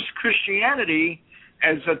use Christianity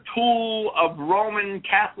as a tool of Roman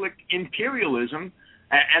Catholic imperialism,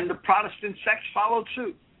 and the Protestant sects followed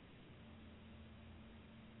suit.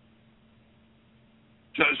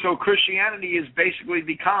 So Christianity has basically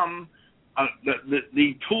become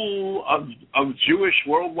the tool of Jewish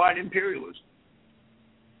worldwide imperialism.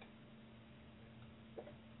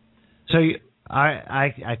 So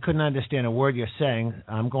I couldn't understand a word you're saying.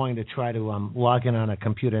 I'm going to try to log in on a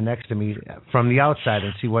computer next to me from the outside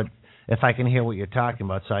and see if I can hear what you're talking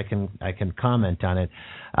about, so I can comment on it.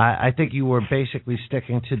 I think you were basically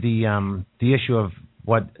sticking to the issue of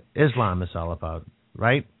what Islam is all about,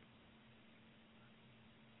 right?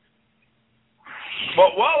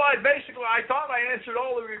 Well, I thought I answered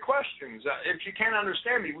all of your questions. If you can't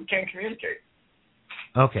understand me, we can't communicate.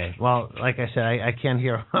 Okay. Well, like I said, I can't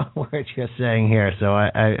hear what you're saying here, so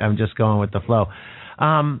I'm just going with the flow.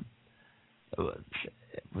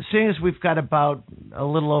 Seeing as we've got about a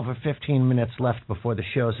little over 15 minutes left before the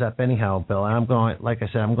show's up anyhow, Bill, and I'm going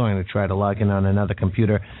to try to log in on another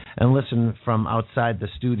computer and listen from outside the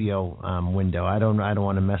studio window. I don't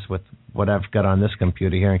want to mess with what I've got on this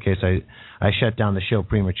computer here in case I shut down the show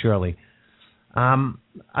prematurely.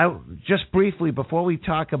 I just briefly, before we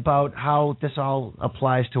talk about how this all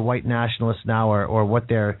applies to white nationalists now, or what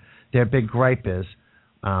their big gripe is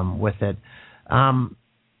with it,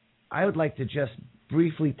 I would like to just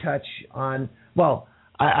briefly touch on,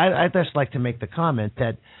 I'd just like to make the comment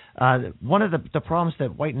that one of the problems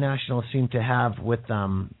that white nationalists seem to have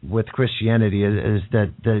with Christianity is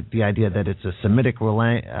that the idea that it's a Semitic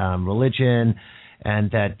religion,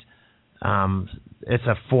 and that it's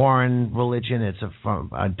a foreign religion, it's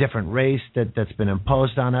a different race that's been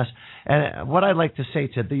imposed on us. And what I'd like to say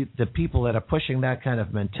to the people that are pushing that kind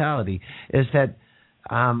of mentality is that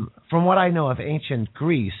from what I know of ancient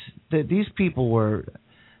Greece, these people were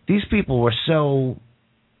so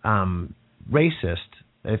racist,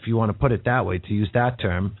 if you want to put it that way, to use that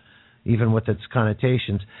term, even with its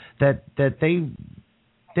connotations, that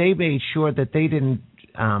they made sure that they didn't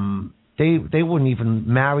they wouldn't even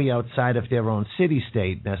marry outside of their own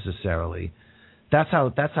city-state necessarily. That's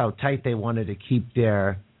how tight they wanted to keep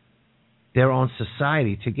their own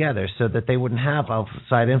society together, so that they wouldn't have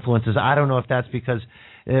outside influences. I don't know if that's because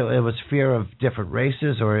it was fear of different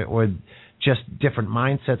races, or just different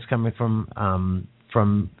mindsets coming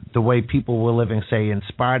from the way people were living, say, in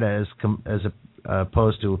Sparta as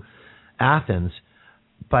opposed to Athens.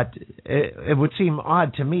 But it would seem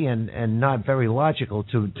odd to me and not very logical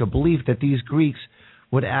to believe that these Greeks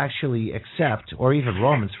would actually accept, or even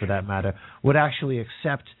Romans for that matter, would actually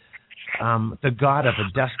accept the God of a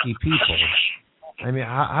dusky people. I mean,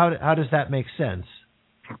 how does that make sense?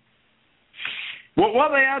 Well,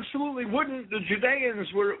 they absolutely wouldn't. The Judeans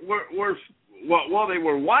were they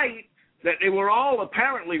were white, that they were all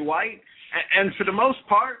apparently white, and for the most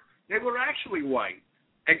part, they were actually white,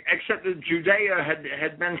 except that Judea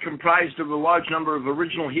had been comprised of a large number of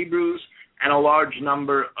original Hebrews and a large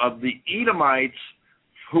number of the Edomites,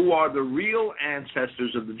 who are the real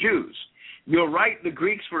ancestors of the Jews. You're right, the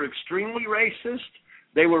Greeks were extremely racist.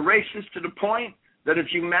 They were racist to the point that if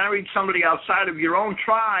you married somebody outside of your own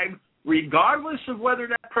tribe, regardless of whether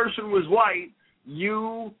that person was white,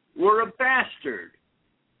 you were a bastard.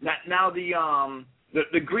 Now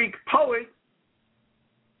the Greek poet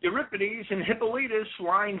Euripides in Hippolytus,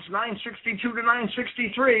 lines 962 to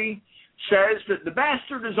 963, says that the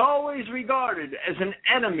bastard is always regarded as an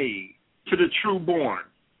enemy to the true born.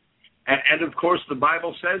 And of course, the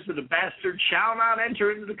Bible says that a bastard shall not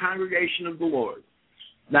enter into the congregation of the Lord.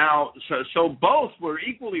 Now, so both were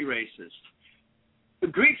equally racist. The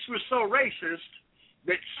Greeks were so racist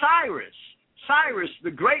that Cyrus, the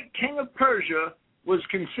great king of Persia, was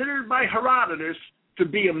considered by Herodotus to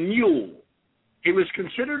be a mule. He was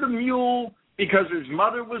considered a mule because his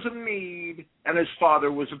mother was a Mede and his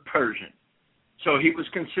father was a Persian. So he was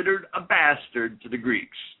considered a bastard to the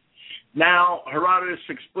Greeks. Now, Herodotus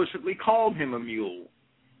explicitly called him a mule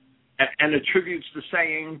and attributes the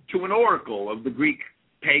saying to an oracle of the Greek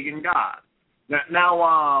pagan god.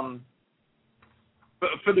 Now,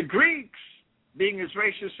 for the Greeks, being as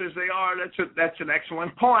racist as they are, that's an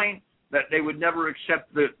excellent point. that they would never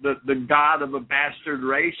accept the God of a bastard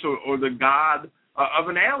race or the God of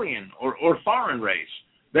an alien or foreign race.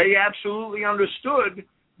 They absolutely understood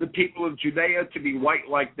the people of Judea to be white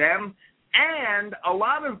like them, and a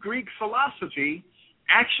lot of Greek philosophy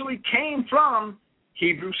actually came from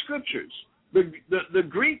Hebrew scriptures. The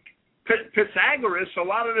Greek Pythagoras, a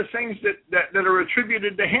lot of the things that are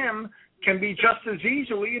attributed to him can be just as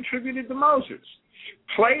easily attributed to Moses.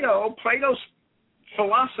 Plato's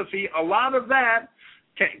philosophy, a lot of that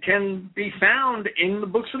can be found in the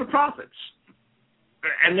books of the prophets.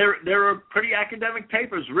 And there are pretty academic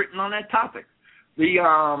papers written on that topic. The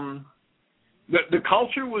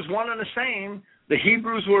culture was one and the same. The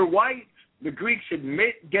Hebrews were white. The Greeks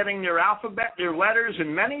admit getting their alphabet, their letters,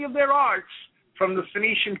 and many of their arts from the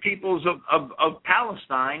Phoenician peoples of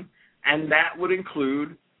Palestine, and that would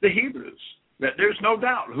include the Hebrews. There's no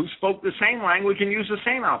doubt who spoke the same language and used the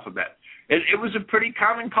same alphabet. It was a pretty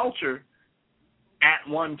common culture at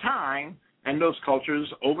one time, and those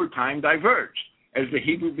cultures over time diverged as the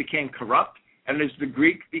Hebrew became corrupt and as the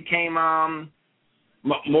Greek became more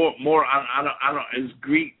as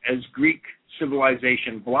Greek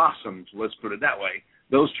civilization blossomed. Let's put it that way.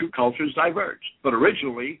 Those two cultures diverged, but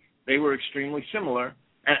originally they were extremely similar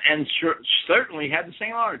and certainly had the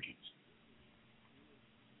same origins.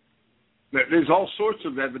 There's all sorts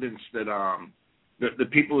of evidence that the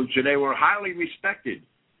people of Judea were highly respected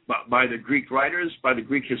by the Greek writers, by the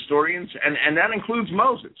Greek historians, and that includes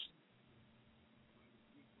Moses.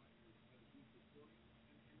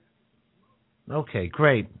 Okay,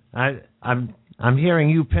 great. I'm hearing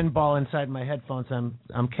you pinball inside my headphones.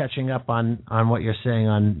 I'm catching up on what you're saying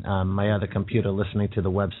on my other computer, listening to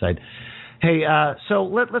the website. Hey, so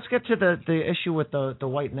let's get to the issue with the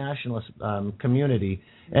white nationalist community,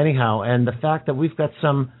 anyhow, and the fact that we've got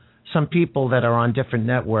some people that are on different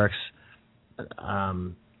networks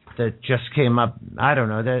that just came up. I don't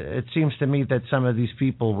know. It seems to me that some of these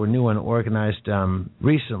people were new and organized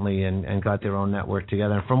recently and got their own network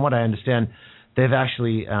together. And from what I understand, they've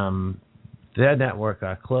actually their network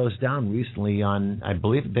closed down recently on. I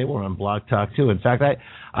believe they were on Blog Talk too. In fact,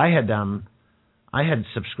 I had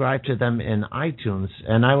subscribed to them in iTunes,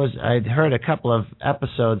 and I'd heard a couple of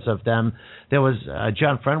episodes of them. There was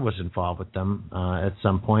John Friend was involved with them at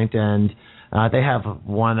some point, and they have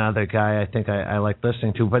one other guy I think I like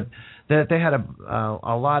listening to. But they had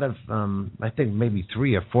a lot of I think maybe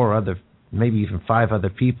 3 or 4 other, maybe even 5 other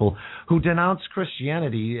people who denounce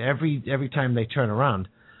Christianity every time they turn around.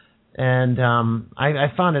 And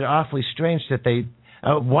I found it awfully strange that they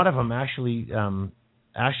one of them actually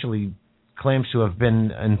claims to have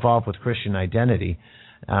been involved with Christian Identity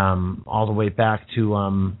all the way back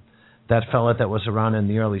to that fella that was around in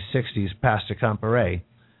the early 60s, Pastor Comparet.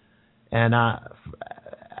 And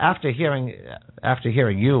after hearing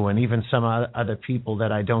you and even some other people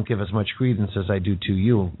that I don't give as much credence as I do to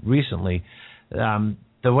you recently,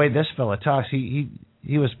 the way this fella talks,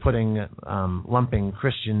 he was lumping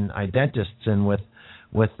Christian identists in with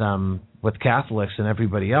Catholics and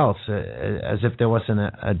everybody else, as if there wasn't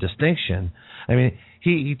a distinction. I mean,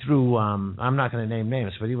 he threw, I'm not going to name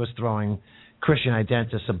names, but he was throwing Christian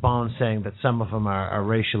identists a bone, saying that some of them are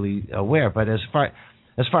racially aware. But as far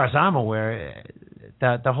as I'm aware,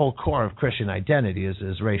 that the whole core of Christian identity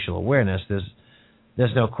is racial awareness.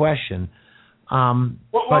 There's no question. Well,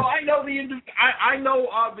 I know I know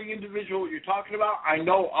of the individual you're talking about. I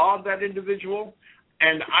know of that individual,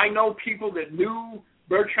 and I know people that knew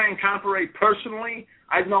Bertrand Comparet personally.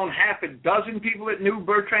 I've known half a dozen people that knew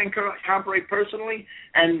Bertrand Comparet personally,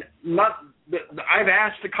 and I've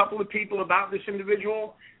asked a couple of people about this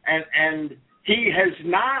individual, and he has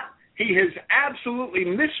absolutely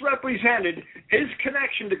misrepresented his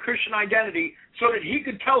connection to Christian identity so that he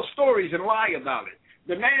could tell stories and lie about it.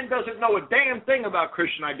 The man doesn't know a damn thing about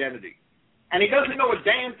Christian identity, and he doesn't know a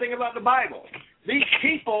damn thing about the Bible. These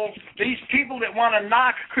people that want to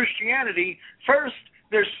knock Christianity, first,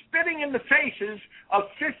 they're spitting in the faces of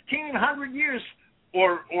 1,500 years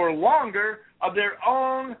or longer of their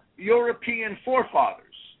own European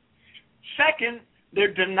forefathers. Second,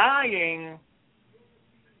 they're denying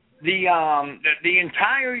the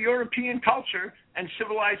entire European culture and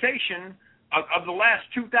civilization of the last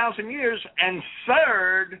 2,000 years. And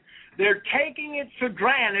third, they're taking it for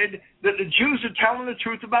granted that the Jews are telling the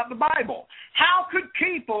truth about the Bible. How could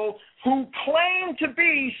people who claim to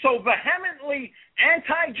be so vehemently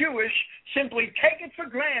anti-Jewish simply take it for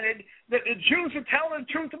granted that the Jews are telling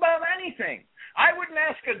the truth about anything? I wouldn't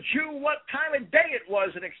ask a Jew what time of day it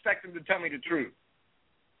was and expect him to tell me the truth.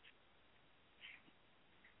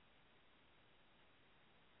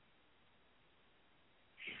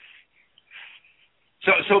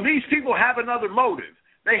 So So these people have another motive.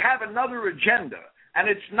 They have another agenda, and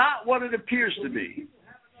it's not what it appears to be.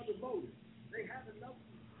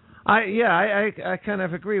 I kind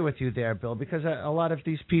of agree with you there, Bill, because a lot of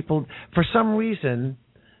these people, for some reason,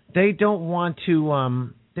 they don't want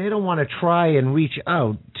to try and reach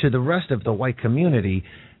out to the rest of the white community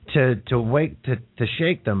to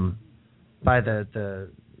shake them by the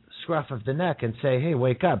scruff of the neck and say, hey,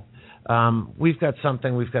 wake up. We've got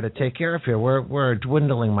something we've got to take care of here. We're a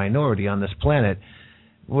dwindling minority on this planet.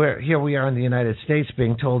 Here we are in the United States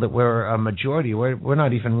being told that we're a majority. We're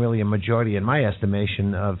not even really a majority in my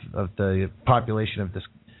estimation of the population of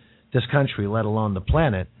this country, let alone the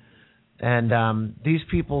planet. And these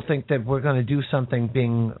people think that we're going to do something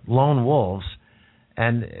being lone wolves.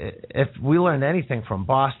 And if we learned anything from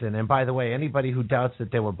Boston, and by the way, anybody who doubts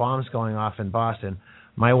that there were bombs going off in Boston,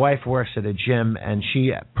 my wife works at a gym, and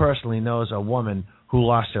she personally knows a woman who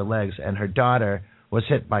lost her legs, and her daughter was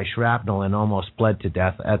hit by shrapnel and almost bled to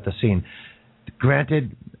death at the scene.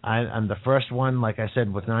 Granted, I'm the first one. Like I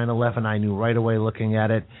said, with 9/11, I knew right away looking at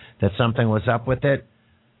it that something was up with it.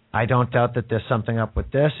 I don't doubt that there's something up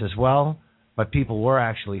with this as well, but people were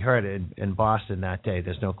actually hurt in Boston that day.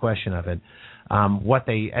 There's no question of it. What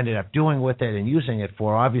they ended up doing with it and using it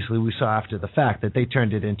for, obviously, we saw after the fact that they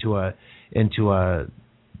turned it into a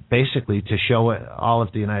basically to show all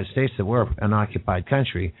of the United States that we're an occupied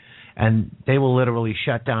country. And they will literally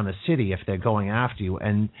shut down a city if they're going after you,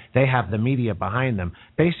 and they have the media behind them.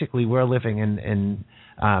 Basically, we're living in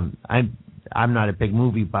I'm not a big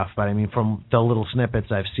movie buff, but I mean, from the little snippets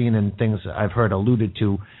I've seen and things I've heard alluded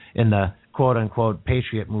to in the quote-unquote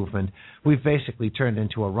patriot movement, we've basically turned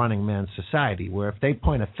into a running man society where if they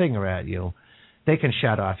point a finger at you, they can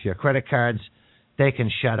shut off your credit cards, they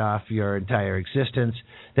can shut off your entire existence.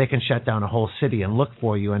 They can shut down a whole city and look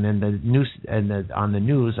for you. And in the news, on the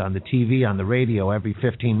news, on the TV, on the radio, every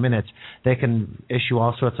 15 minutes, they can issue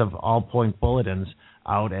all sorts of all-point bulletins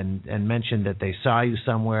out and mention that they saw you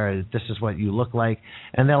somewhere. This is what you look like,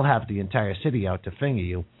 and they'll have the entire city out to finger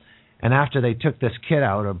you. And after they took this kid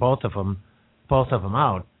out, or both of them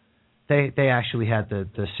out, they actually had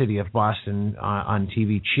the city of Boston on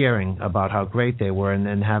TV cheering about how great they were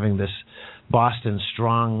and having this Boston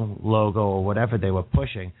Strong logo or whatever they were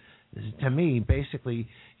pushing. To me, basically,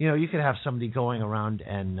 you could have somebody going around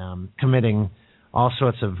and committing all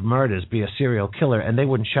sorts of murders, be a serial killer, and they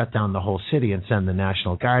wouldn't shut down the whole city and send the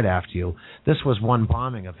National Guard after you. This was one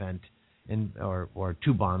bombing event, or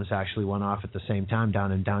two bombs actually went off at the same time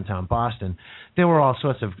down in downtown Boston. There were all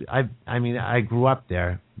sorts of. I grew up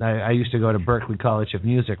there. I used to go to Berklee College of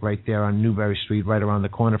Music right there on Newbury Street, right around the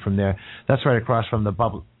corner from there. That's right across from the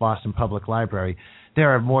Boston Public Library. There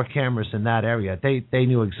are more cameras in that area. They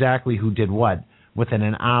knew exactly who did what within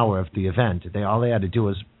an hour of the event. All they had to do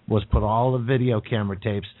was put all the video camera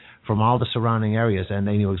tapes from all the surrounding areas, and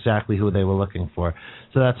they knew exactly who they were looking for.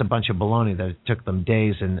 So that's a bunch of baloney that it took them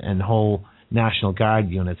days and whole National Guard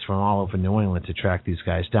units from all over New England to track these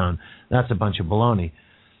guys down. That's a bunch of baloney.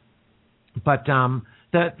 But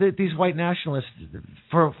these white nationalists,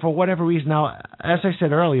 for whatever reason, now, as I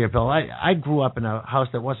said earlier, Bill, I grew up in a house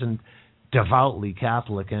that wasn't devoutly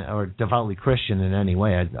Catholic or devoutly Christian in any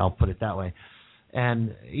way. I'll put it that way.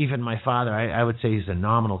 And even my father, I would say he's a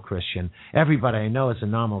nominal Christian. Everybody I know is a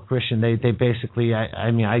nominal Christian. They basically, I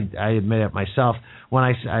admit it myself, when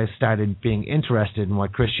I started being interested in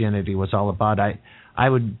what Christianity was all about, I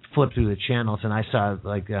would flip through the channels and I saw,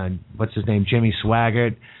 what's his name, Jimmy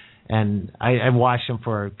Swaggart, and I watched him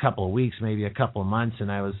for a couple of weeks, maybe a couple of months,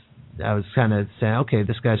 and I was kind of saying, okay,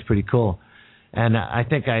 this guy's pretty cool. And I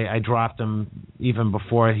think I dropped him even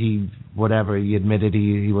before he admitted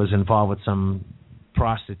he was involved with some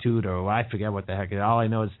prostitute, or I forget what the heck. All I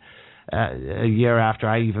know is a year after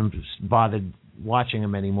I even bothered watching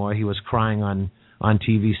him anymore, he was crying on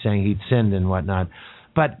TV saying he'd sinned and whatnot.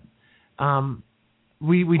 But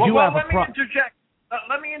we do have a problem.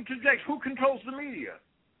 Let me interject. Who controls the media?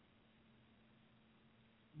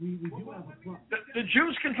 We do have a problem. The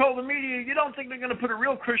Jews control the media. You don't think they're going to put a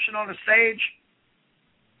real Christian on a stage?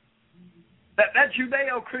 That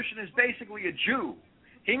Judeo-Christian is basically a Jew.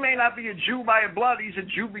 He may not be a Jew by blood. He's a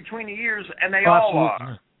Jew between the ears, and they all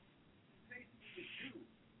are.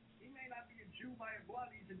 He may not be a Jew by blood.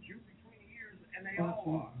 He's a Jew between the ears, and they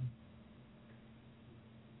all are.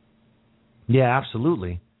 Yeah,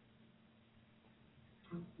 absolutely.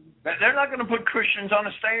 They're not going to put Christians on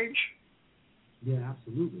a stage. Yeah,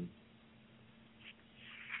 absolutely.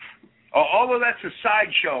 Although that's a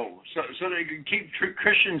sideshow, so they can keep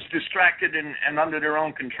Christians distracted and under their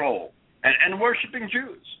own control, and worshiping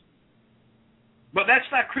Jews. But that's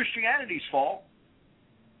not Christianity's fault.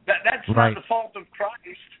 That's right. not the fault of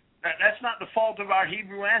Christ. That's not the fault of our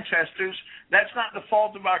Hebrew ancestors. That's not the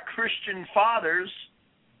fault of our Christian fathers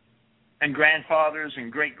and grandfathers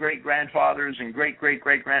and great-great-grandfathers and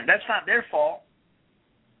great-great-great-grand. That's not their fault.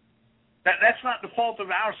 That's not the fault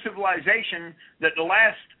of our civilization that the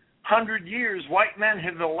last 100 years white men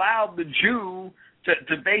have allowed the Jew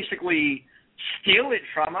to basically steal it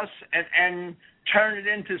from us and turn it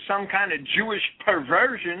into some kind of Jewish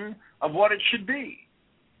perversion of what it should be.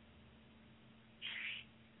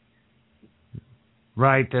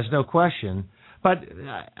 Right, there's no question. But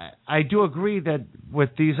I do agree that with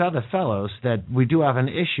these other fellows that we do have an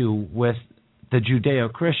issue with the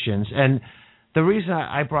Judeo-Christians. And the reason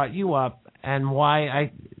I brought you up and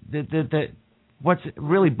why what's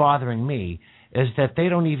really bothering me is that they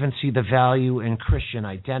don't even see the value in Christian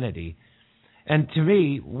identity. And to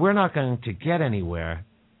me, we're not going to get anywhere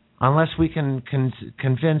unless we can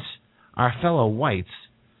convince our fellow whites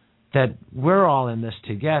that we're all in this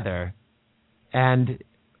together. And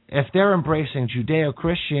if they're embracing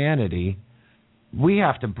Judeo-Christianity, we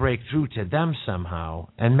have to break through to them somehow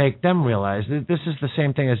and make them realize that this is the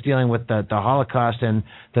same thing as dealing with the Holocaust and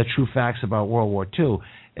the true facts about World War II.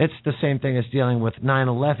 It's the same thing as dealing with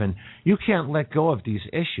 9/11. You can't let go of these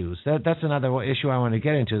issues. That's another issue I want to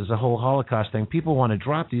get into, is the whole Holocaust thing. People want to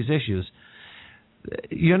drop these issues.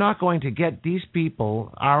 You're not going to get these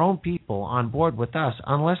people, our own people, on board with us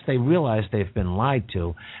unless they realize they've been lied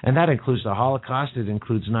to. And that includes the Holocaust, it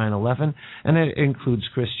includes 9/11, and it includes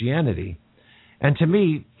Christianity. And to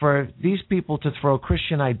me, for these people to throw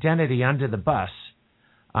Christian identity under the bus,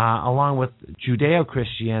 along with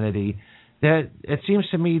Judeo-Christianity, it seems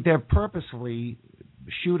to me they're purposefully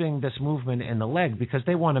shooting this movement in the leg because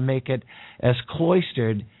they want to make it as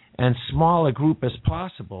cloistered and small a group as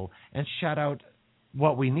possible and shut out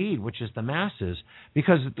what we need, which is the masses.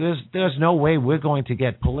 Because there's no way we're going to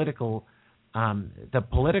get the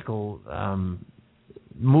political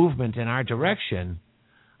movement in our direction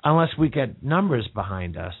unless we get numbers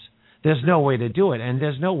behind us. There's no way to do it, and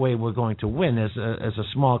there's no way we're going to win as a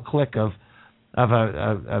small clique of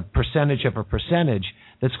a percentage of a percentage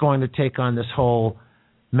that's going to take on this whole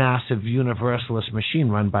massive universalist machine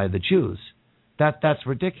run by the Jews. That's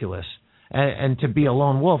ridiculous. And to be a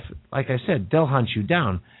lone wolf, like I said, they'll hunt you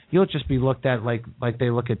down. You'll just be looked at like they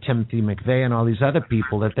look at Timothy McVeigh and all these other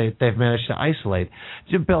people that they've managed to isolate.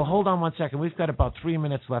 Bill, hold on one second. We've got about 3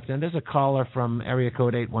 minutes left, and there's a caller from area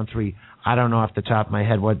code 813. I don't know off the top of my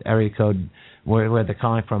head what area code where they're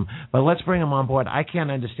calling from, but let's bring them on board. I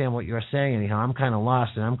can't understand what you're saying anyhow. I'm kind of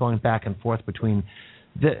lost, and I'm going back and forth between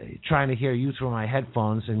trying to hear you through my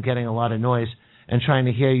headphones and getting a lot of noise and trying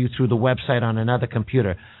to hear you through the website on another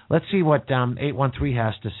computer. Let's see what 813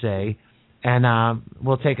 has to say, and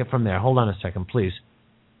we'll take it from there. Hold on a second, please.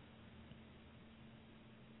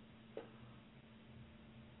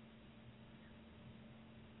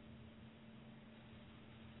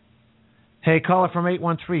 Hey, caller from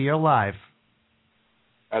 813, you're live.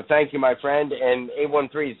 Thank you, my friend, and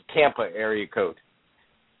 813 is Tampa area code.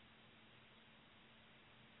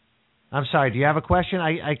 I'm sorry, do you have a question?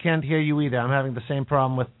 I can't hear you either. I'm having the same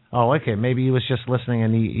problem with... Oh, okay, maybe he was just listening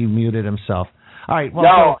and he muted himself. All right. Well,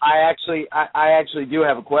 no, I actually do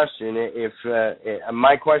have a question. If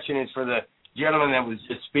my question is for the gentleman that was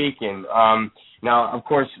just speaking. Now, of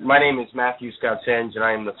course, my name is Matthew Scott Senge, and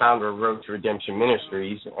I am the founder of Road to Redemption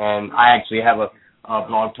Ministries, and I actually have a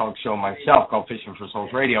blog talk show myself called Fishing for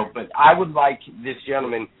Souls Radio. But I would like this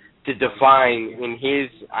gentleman to define in his,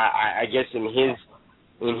 I guess in his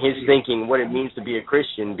thinking, what it means to be a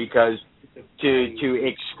Christian, because to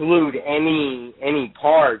exclude any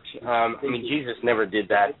part, I mean, Jesus never did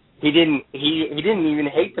that. He didn't even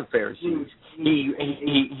hate the Pharisees.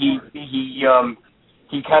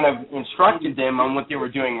 He kind of instructed them on what they were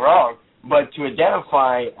doing wrong. But to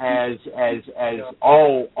identify as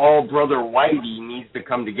all brother whitey needs to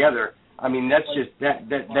come together, I mean, that's just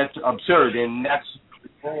that's absurd, and that's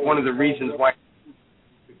one of the reasons why.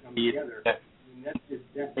 That's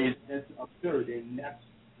absurd, and that's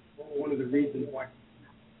one of the reasons why.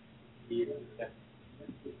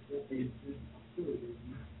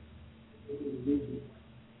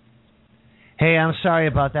 Hey, I'm sorry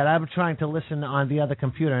about that. I'm trying to listen on the other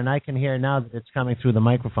computer, and I can hear now that it's coming through the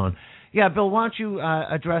microphone. Yeah, Bill, why don't you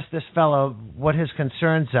address this fellow, what his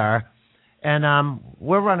concerns are? And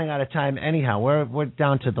we're running out of time anyhow. We're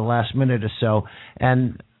down to the last minute or so,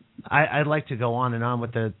 and I'd like to go on and on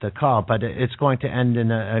with the call, but it's going to end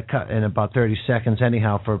in about 30 seconds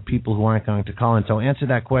anyhow for people who aren't going to call in. So answer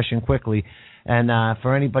that question quickly, and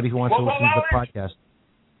for anybody who wants to listen to the podcast.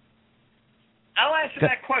 I'll answer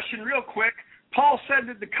that question real quick. Paul said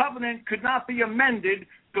that the covenant could not be amended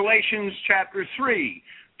Galatians chapter 3.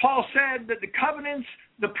 Paul said that the covenants,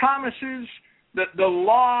 the promises, the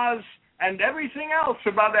laws, and everything else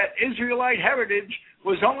about that Israelite heritage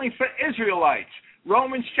was only for Israelites.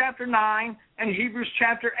 Romans chapter 9 and Hebrews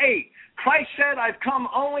chapter 8. Christ said, I've come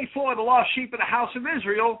only for the lost sheep of the house of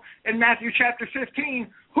Israel in Matthew chapter 15.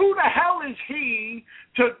 Who the hell is he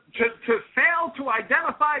to fail to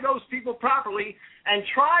identify those people properly and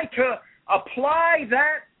try to apply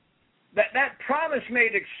that promise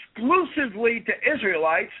made exclusively to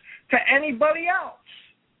Israelites to anybody else?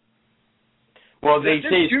 Well, they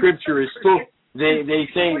say Scripture is full. They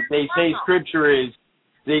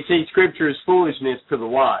say Scripture is foolishness to the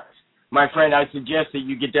wise. My friend, I suggest that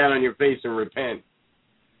you get down on your face and repent.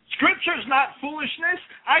 Scripture's not foolishness.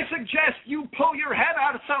 I suggest you pull your head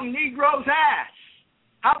out of some Negro's ass.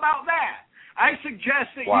 How about that? I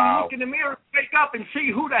suggest that you look in the mirror, wake up, and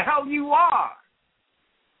see who the hell you are.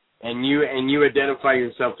 And you identify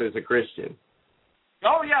yourself as a Christian.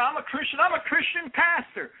 Oh, yeah, I'm a Christian. I'm a Christian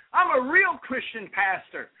pastor. I'm a real Christian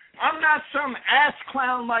pastor. I'm not some ass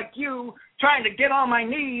clown like you trying to get on my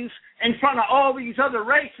knees in front of all these other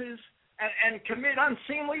races and commit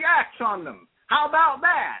unseemly acts on them. How about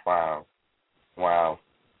that? Wow.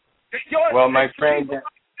 Well, my friend,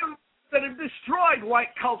 that have destroyed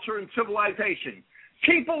white culture and civilization.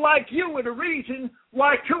 People like you are the reason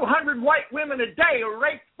why 200 white women a day are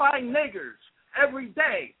raped by niggers every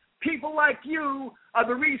day. People like you are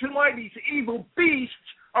the reason why these evil beasts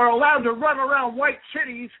are allowed to run around white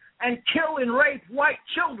cities and kill and rape white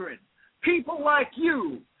children. People like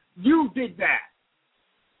you did that.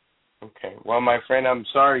 Okay. Well, my friend, I'm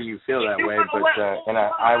sorry you feel that way, but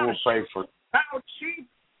I will pray for you.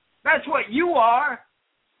 That's what you are.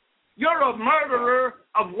 You're a murderer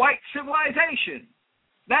of white civilization.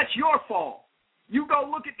 That's your fault. You go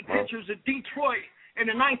look at the pictures of Detroit in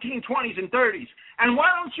the 1920s and 30s, and why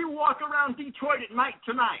don't you walk around Detroit at night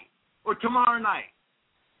tonight or tomorrow night?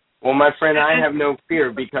 Well, my friend, I have no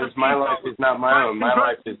fear because my life is not my own. My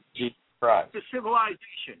life is Jesus Christ. The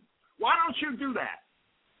civilization. Why don't you do that?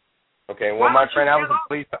 Okay, well, my friend, I was a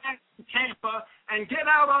police Tampa and get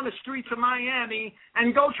out on the streets of Miami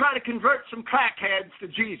and go try to convert some crackheads to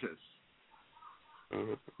Jesus.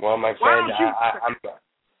 Mm-hmm. Well, my friend,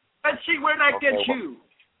 let's see where that gets you.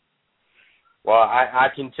 Well, I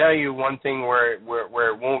can tell you one thing where it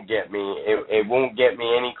won't get me. It won't get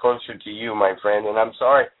me any closer to you, my friend, and I'm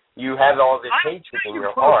sorry. You have all this hatred in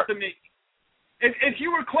your heart. To me. If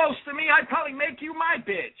you were close to me, I'd probably make you my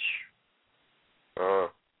bitch.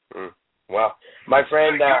 Well, my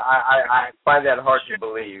friend, I find that hard to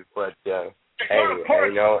believe, but hey,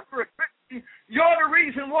 you're the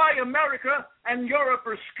reason why America and Europe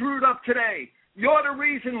are screwed up today. You're the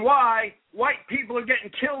reason why white people are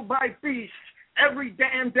getting killed by beasts every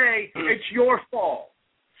damn day. It's your fault.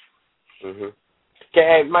 Mm-hmm.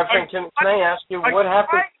 Okay, my friend, can I ask you what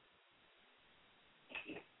happened?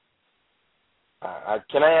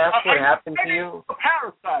 Can I ask what happened to you? A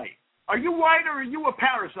parasite. Are you white or are you a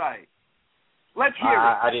parasite? Let's hear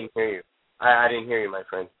it. I didn't hear you. I didn't hear you, my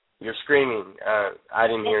friend. You're screaming. I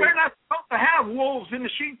didn't hear you. We're not supposed to have wolves in the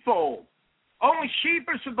sheepfold. Only sheep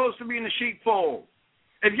are supposed to be in the sheepfold.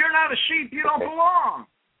 If you're not a sheep, you don't belong.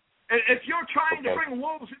 If you're trying to bring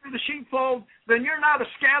wolves into the sheepfold, then you're not a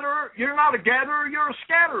scatterer. You're not a gatherer. You're a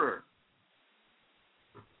scatterer.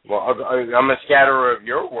 Well, I'm a scatterer of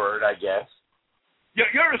your word, I guess.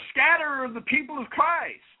 You're a scatterer of the people of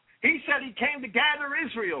Christ. He said he came to gather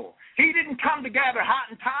Israel. He didn't come to gather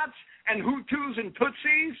Hottentots and Hutus and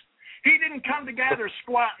Tutsis. He didn't come to gather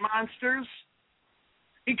squat monsters.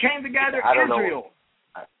 He came to gather Israel.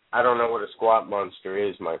 I don't know what a squat monster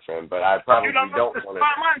is, my friend, but I probably don't know what a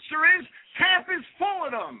squat monster is? Tampa's full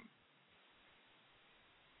of them.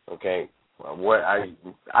 Okay. Well,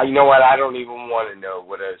 you know what? I don't even want to know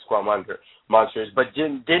what a squat monster is. But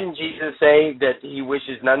didn't Jesus say that he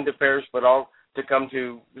wishes none to perish but all to come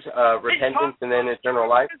to repentance and then eternal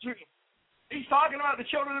life? He's talking about the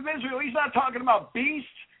children of Israel. He's not talking about beasts.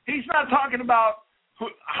 He's not talking about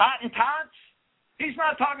Hottentots. He's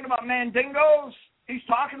not talking about mandingos. He's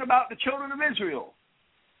talking about the children of Israel.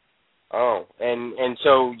 Oh, and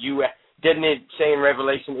so didn't it say in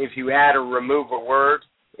Revelation, if you add or remove a word,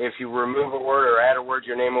 if you remove a word or add a word,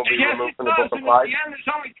 your name will be removed from the book of life? At the end,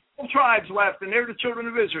 there's only 12 tribes left, and they're the children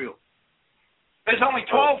of Israel. There's only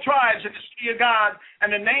 12 tribes in the city of God, and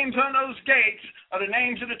the names on those gates are the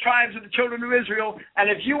names of the tribes of the children of Israel. And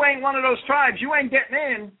if you ain't one of those tribes, you ain't getting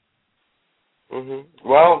in. Mm-hmm.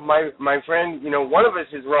 Well, my friend, one of us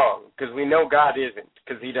is wrong because we know God isn't,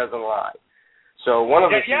 because he doesn't lie. So one of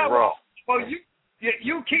us is wrong. Well,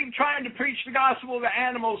 You keep trying to preach the gospel to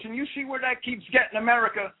animals, and you see where that keeps getting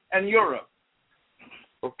America and Europe.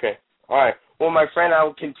 Okay. All right. Well, my friend, I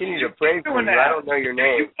will continue to pray for you. I don't know your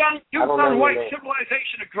name. You've done white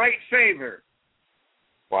civilization a great favor.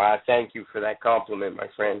 Well, I thank you for that compliment, my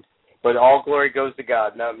friend. But all glory goes to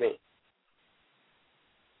God, not me.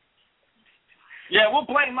 Yeah, we'll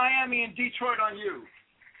blame Miami and Detroit on you.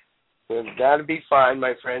 Well, that'll be fine,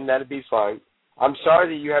 my friend. That'll be fine. I'm sorry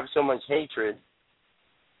that you have so much hatred.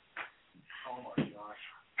 Oh, my gosh.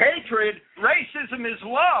 Hatred, racism is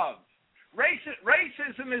love.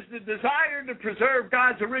 Racism is the desire to preserve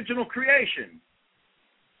God's original creation.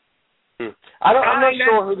 I'm not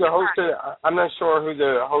sure who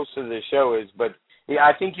the host of the show is, but yeah,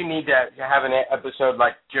 I think you need to have an episode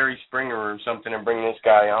like Jerry Springer or something and bring this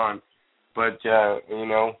guy on. But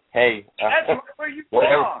hey, that's where you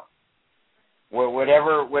belong.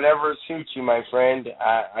 Whatever suits you, my friend.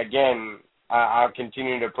 I'll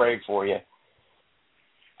continue to pray for you.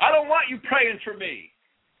 I don't want you praying for me.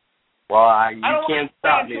 Well, you can't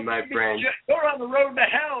stop me, my friend. You're on the road to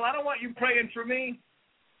hell. I don't want you praying for me.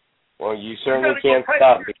 Well, you certainly can't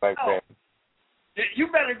stop me, my friend. You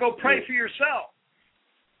better go pray for yourself.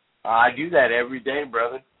 I do that every day,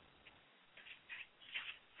 brother.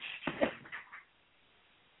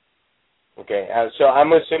 Okay, so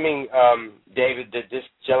I'm assuming, David, that this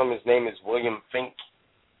gentleman's name is William Finck.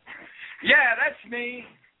 Yeah, that's me.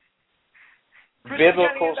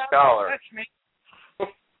 Biblical scholar. That's me.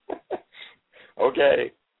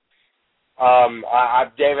 Okay.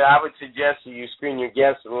 David, I would suggest that you screen your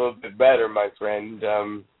guests a little bit better, my friend.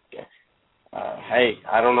 Hey,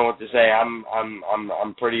 I don't know what to say.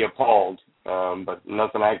 I'm pretty appalled, but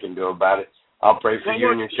nothing I can do about it. I'll pray for you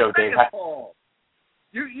and your show, Dave.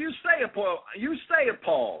 You stay appalled. You stay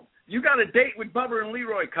appalled. You got a date with Bubba and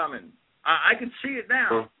Leroy coming. I can see it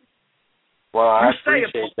now. Well, I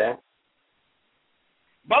appreciate that.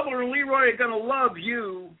 Bubba and Leroy are gonna love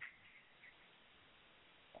you.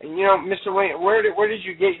 You know, Mr. Wayne, where did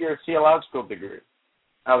you get your theological degree?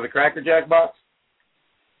 Out of the Cracker Jack box?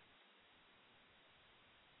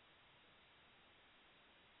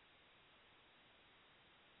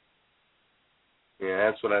 Yeah,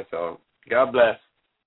 that's what I thought. God bless.